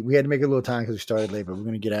late. We had to make a little time because we started late, but we're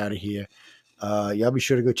going to get out of here. Y'all be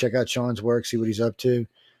sure to go check out Sean's work, see what he's up to.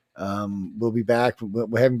 We'll be back.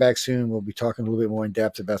 We'll have him back soon. We'll be talking a little bit more in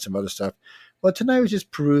depth about some other stuff. Well, tonight was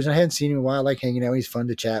just perusing. I hadn't seen him in a while. I like hanging out. He's fun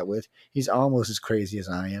to chat with. He's almost as crazy as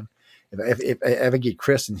I am. If I ever get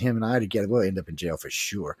Chris and him and I together, we'll end up in jail for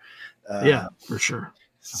sure. Yeah, for sure.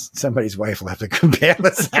 Somebody's wife will have to come bail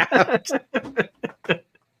us out.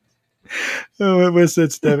 Oh, what's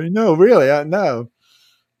that, Stephanie? No, really, no.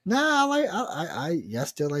 I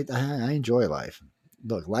still like. I enjoy life.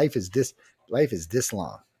 Look, life is this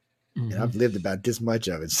long, and I've lived about this much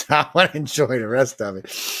of it, so I want to enjoy the rest of it.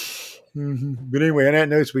 But anyway, on that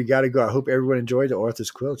note, we got to go. I hope everyone enjoyed the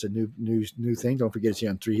Author's Quill. It's a new thing. Don't forget to see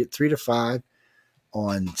on 3 to 5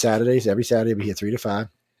 on Saturdays. Every Saturday, we here 3 to 5.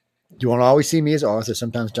 You won't always see me as author.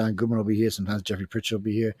 Sometimes John Goodman will be here. Sometimes Jeffrey Pritchett will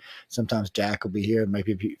be here. Sometimes Jack will be here.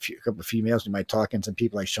 Maybe a couple of females. We might talk and some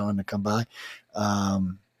people like Sean to come by.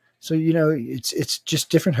 So, it's just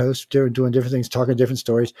different hosts. They're doing different things, talking different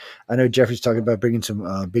stories. I know Jeffrey's talking about bringing some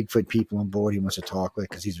Bigfoot people on board he wants to talk with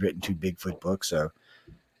because he's written 2 Bigfoot books. So,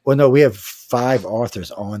 well, no, we have 5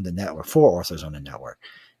 authors on the network, 4 authors on the network,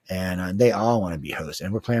 and they all want to be hosts,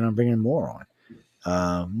 and we're planning on bringing more on.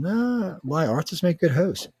 Why authors make good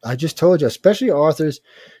hosts? I just told you, especially authors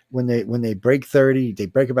when they break 30, they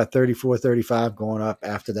break about 34, 35 going up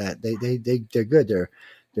after that. They're good.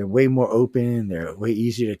 They're way more open. They're way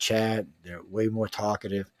easier to chat. They're way more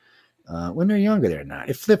talkative. When they're younger, they're not.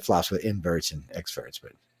 It flip flops with inverts and exverts,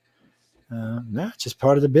 but it's just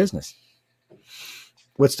part of the business.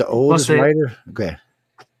 What's the oldest writer? Okay.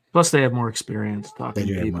 Plus, they have more experience talking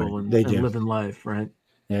to people and living life, right?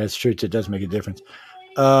 Yeah, that's true. It does make a difference.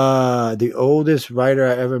 The oldest writer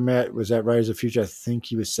I ever met was at Writers of the Future. I think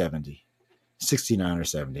he was 70, 69 or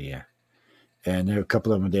 70. Yeah. and there are a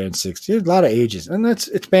couple of them there in 60. There's a lot of ages, and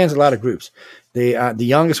it spans a lot of groups. The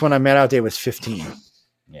youngest one I met out there was 15.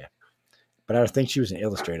 Yeah, but I think she was an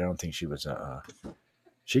illustrator. I don't think she was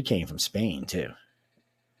she came from Spain too.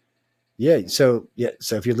 Yeah, so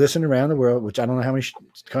if you listen around the world, which I don't know how many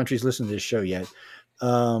countries listen to this show yet,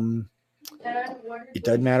 it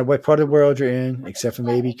doesn't matter what part of the world you're in, except for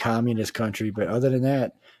maybe communist country. But other than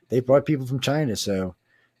that, they brought people from China, so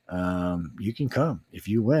you can come if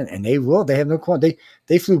you win, and they will. They have no quality.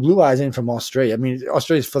 They flew Blue Eyes in from Australia. I mean,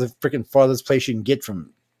 Australia's for the freaking farthest place you can get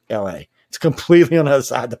from L.A. It's completely on the other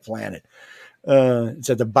side of the planet.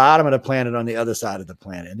 It's at the bottom of the planet on the other side of the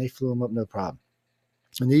planet, and they flew them up no problem.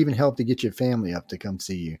 And they even helped to get your family up to come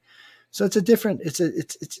see you. So it's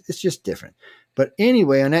just different. But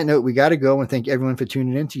anyway, on that note, we got to go and thank everyone for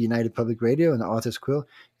tuning in to United Public Radio and the Author's Quill.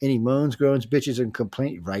 Any moans, groans, bitches, and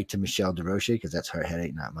complaints, write to Michelle DeRoche because that's her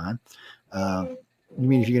headache, not mine. You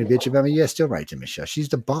mean if you're going to bitch about me? Yeah, still write to Michelle. She's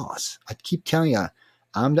the boss. I keep telling you,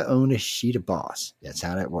 I'm the owner. She the boss. That's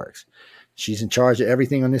how that works. She's in charge of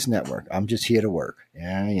everything on this network. I'm just here to work.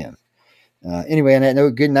 Yeah, I am. Anyway, on that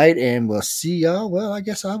note, good night, and we'll see y'all. Well, I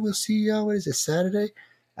guess I will see y'all. What is it, Saturday?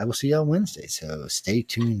 I will see y'all Wednesday. So stay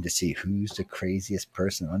tuned to see who's the craziest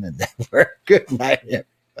person on the network. Good night,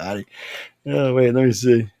 everybody. Oh, wait, let me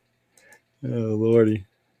see. Oh, Lordy.